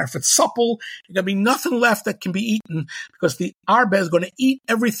 Doesn't matter if it's supple. There's going to be nothing left that can be eaten because the arbe is going to eat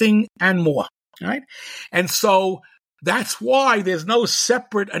everything and more. Right? And so that's why there's no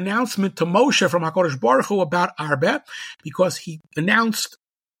separate announcement to Moshe from HaKadosh Baruch Hu about arbe, because he announced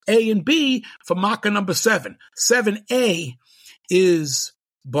A and B for Makkah number 7. 7A is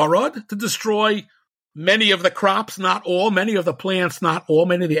Borod, to destroy many of the crops, not all, many of the plants, not all,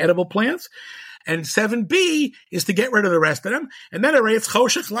 many of the edible plants. And 7B is to get rid of the rest of them. And then it's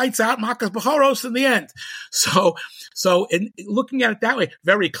Choshech, lights out, Makas Bechoros in the end. So in looking at it that way,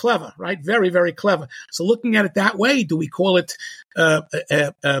 very clever, right? Very, very clever. So looking at it that way, do we call it not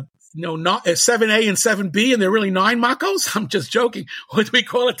 7A and 7B, and they're really 9 makos? I'm just joking. Or do we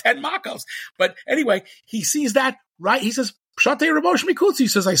call it 10 makos? But anyway, he sees that, right? He says, Pshatei Rabosh Mikutzi. He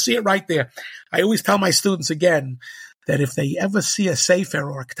says, I see it right there. I always tell my students again that if they ever see a sefer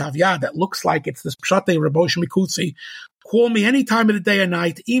or a ktav yad that looks like it's this Pshatei Rabosh Mikutzi, call me any time of the day or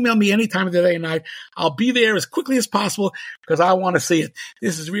night, email me any time of the day or night. I'll be there as quickly as possible because I want to see it.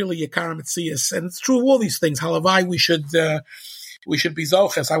 This is really Yekarim Metzias. And it's true of all these things. Halavai, we should be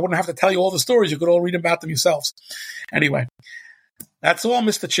zoches. I wouldn't have to tell you all the stories. You could all read about them yourselves. Anyway, that's all,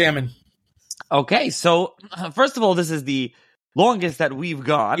 Mr. Chairman. Okay, so first of all, this is the longest that we've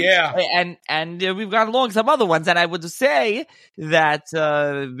gone. Yeah. And we've gone along some other ones. And I would say that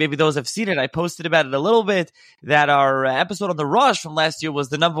maybe those have seen it. I posted about it a little bit, that our episode on the Rush from last year was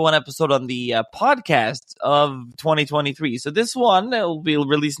the number 1 episode on the podcast of 2023. So this one will be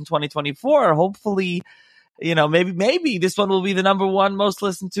released in 2024. Hopefully, maybe this one will be the number 1 most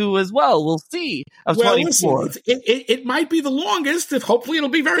listened to as well. We'll see. Of 24. Listen, it might be the longest. Hopefully, it'll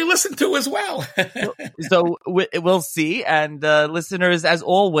be very listened to as well. So we'll see. And listeners, as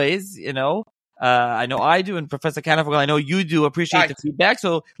always, I know I do, and Professor Kanarfogel, I know you do appreciate the feedback.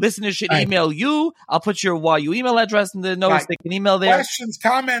 So listeners should email you. I'll put your YU email address in the notes. Right. They can email there. Questions,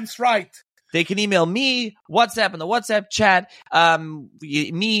 comments, right. They can email me, WhatsApp, in the WhatsApp chat,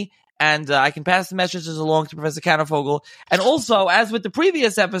 me. And I can pass the messages along to Professor Kanarfogel. And also, as with the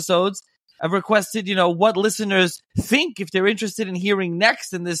previous episodes, I've requested, what listeners think if they're interested in hearing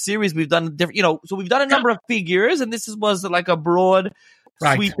next in this series. We've done different, so we've done a number of figures, and this was like a broad,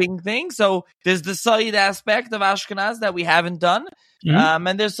 sweeping thing. So there's the Said aspect of Ashkenaz that we haven't done,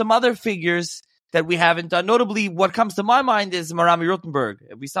 and there's some other figures that we haven't done. Notably, what comes to my mind is Marami Rotenberg.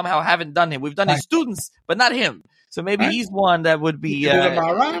 We somehow haven't done him. We've done his students, but not him. So maybe he's one that would be. Maybe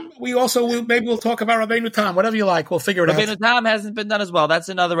we'll talk about Rabbeinu Tam, whatever you like. We'll figure it out. Rabbeinu Tam hasn't been done as well. That's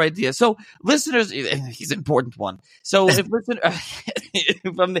another idea. So listeners, he's an important one. So if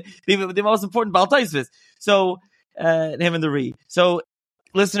from the most important Baalei, so him and the Re. So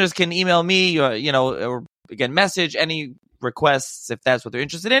listeners can email me or again message any requests if that's what they're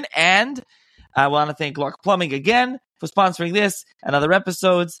interested in. And I want to thank Lark Plumbing again for sponsoring this and other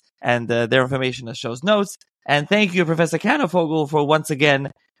episodes and their information that shows notes. And thank you, Professor Kanarfogel, for once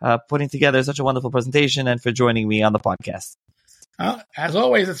again putting together such a wonderful presentation and for joining me on the podcast. As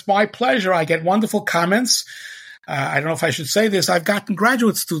always, it's my pleasure. I get wonderful comments. I don't know if I should say this. I've gotten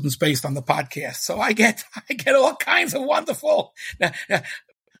graduate students based on the podcast, so I get all kinds of wonderful,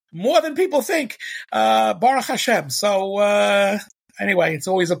 more than people think. Baruch Hashem. So anyway, it's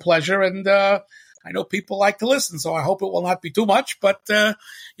always a pleasure, and I know people like to listen, so I hope it will not be too much. But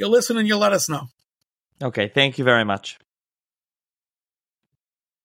you'll listen and you'll let us know. Okay, thank you very much.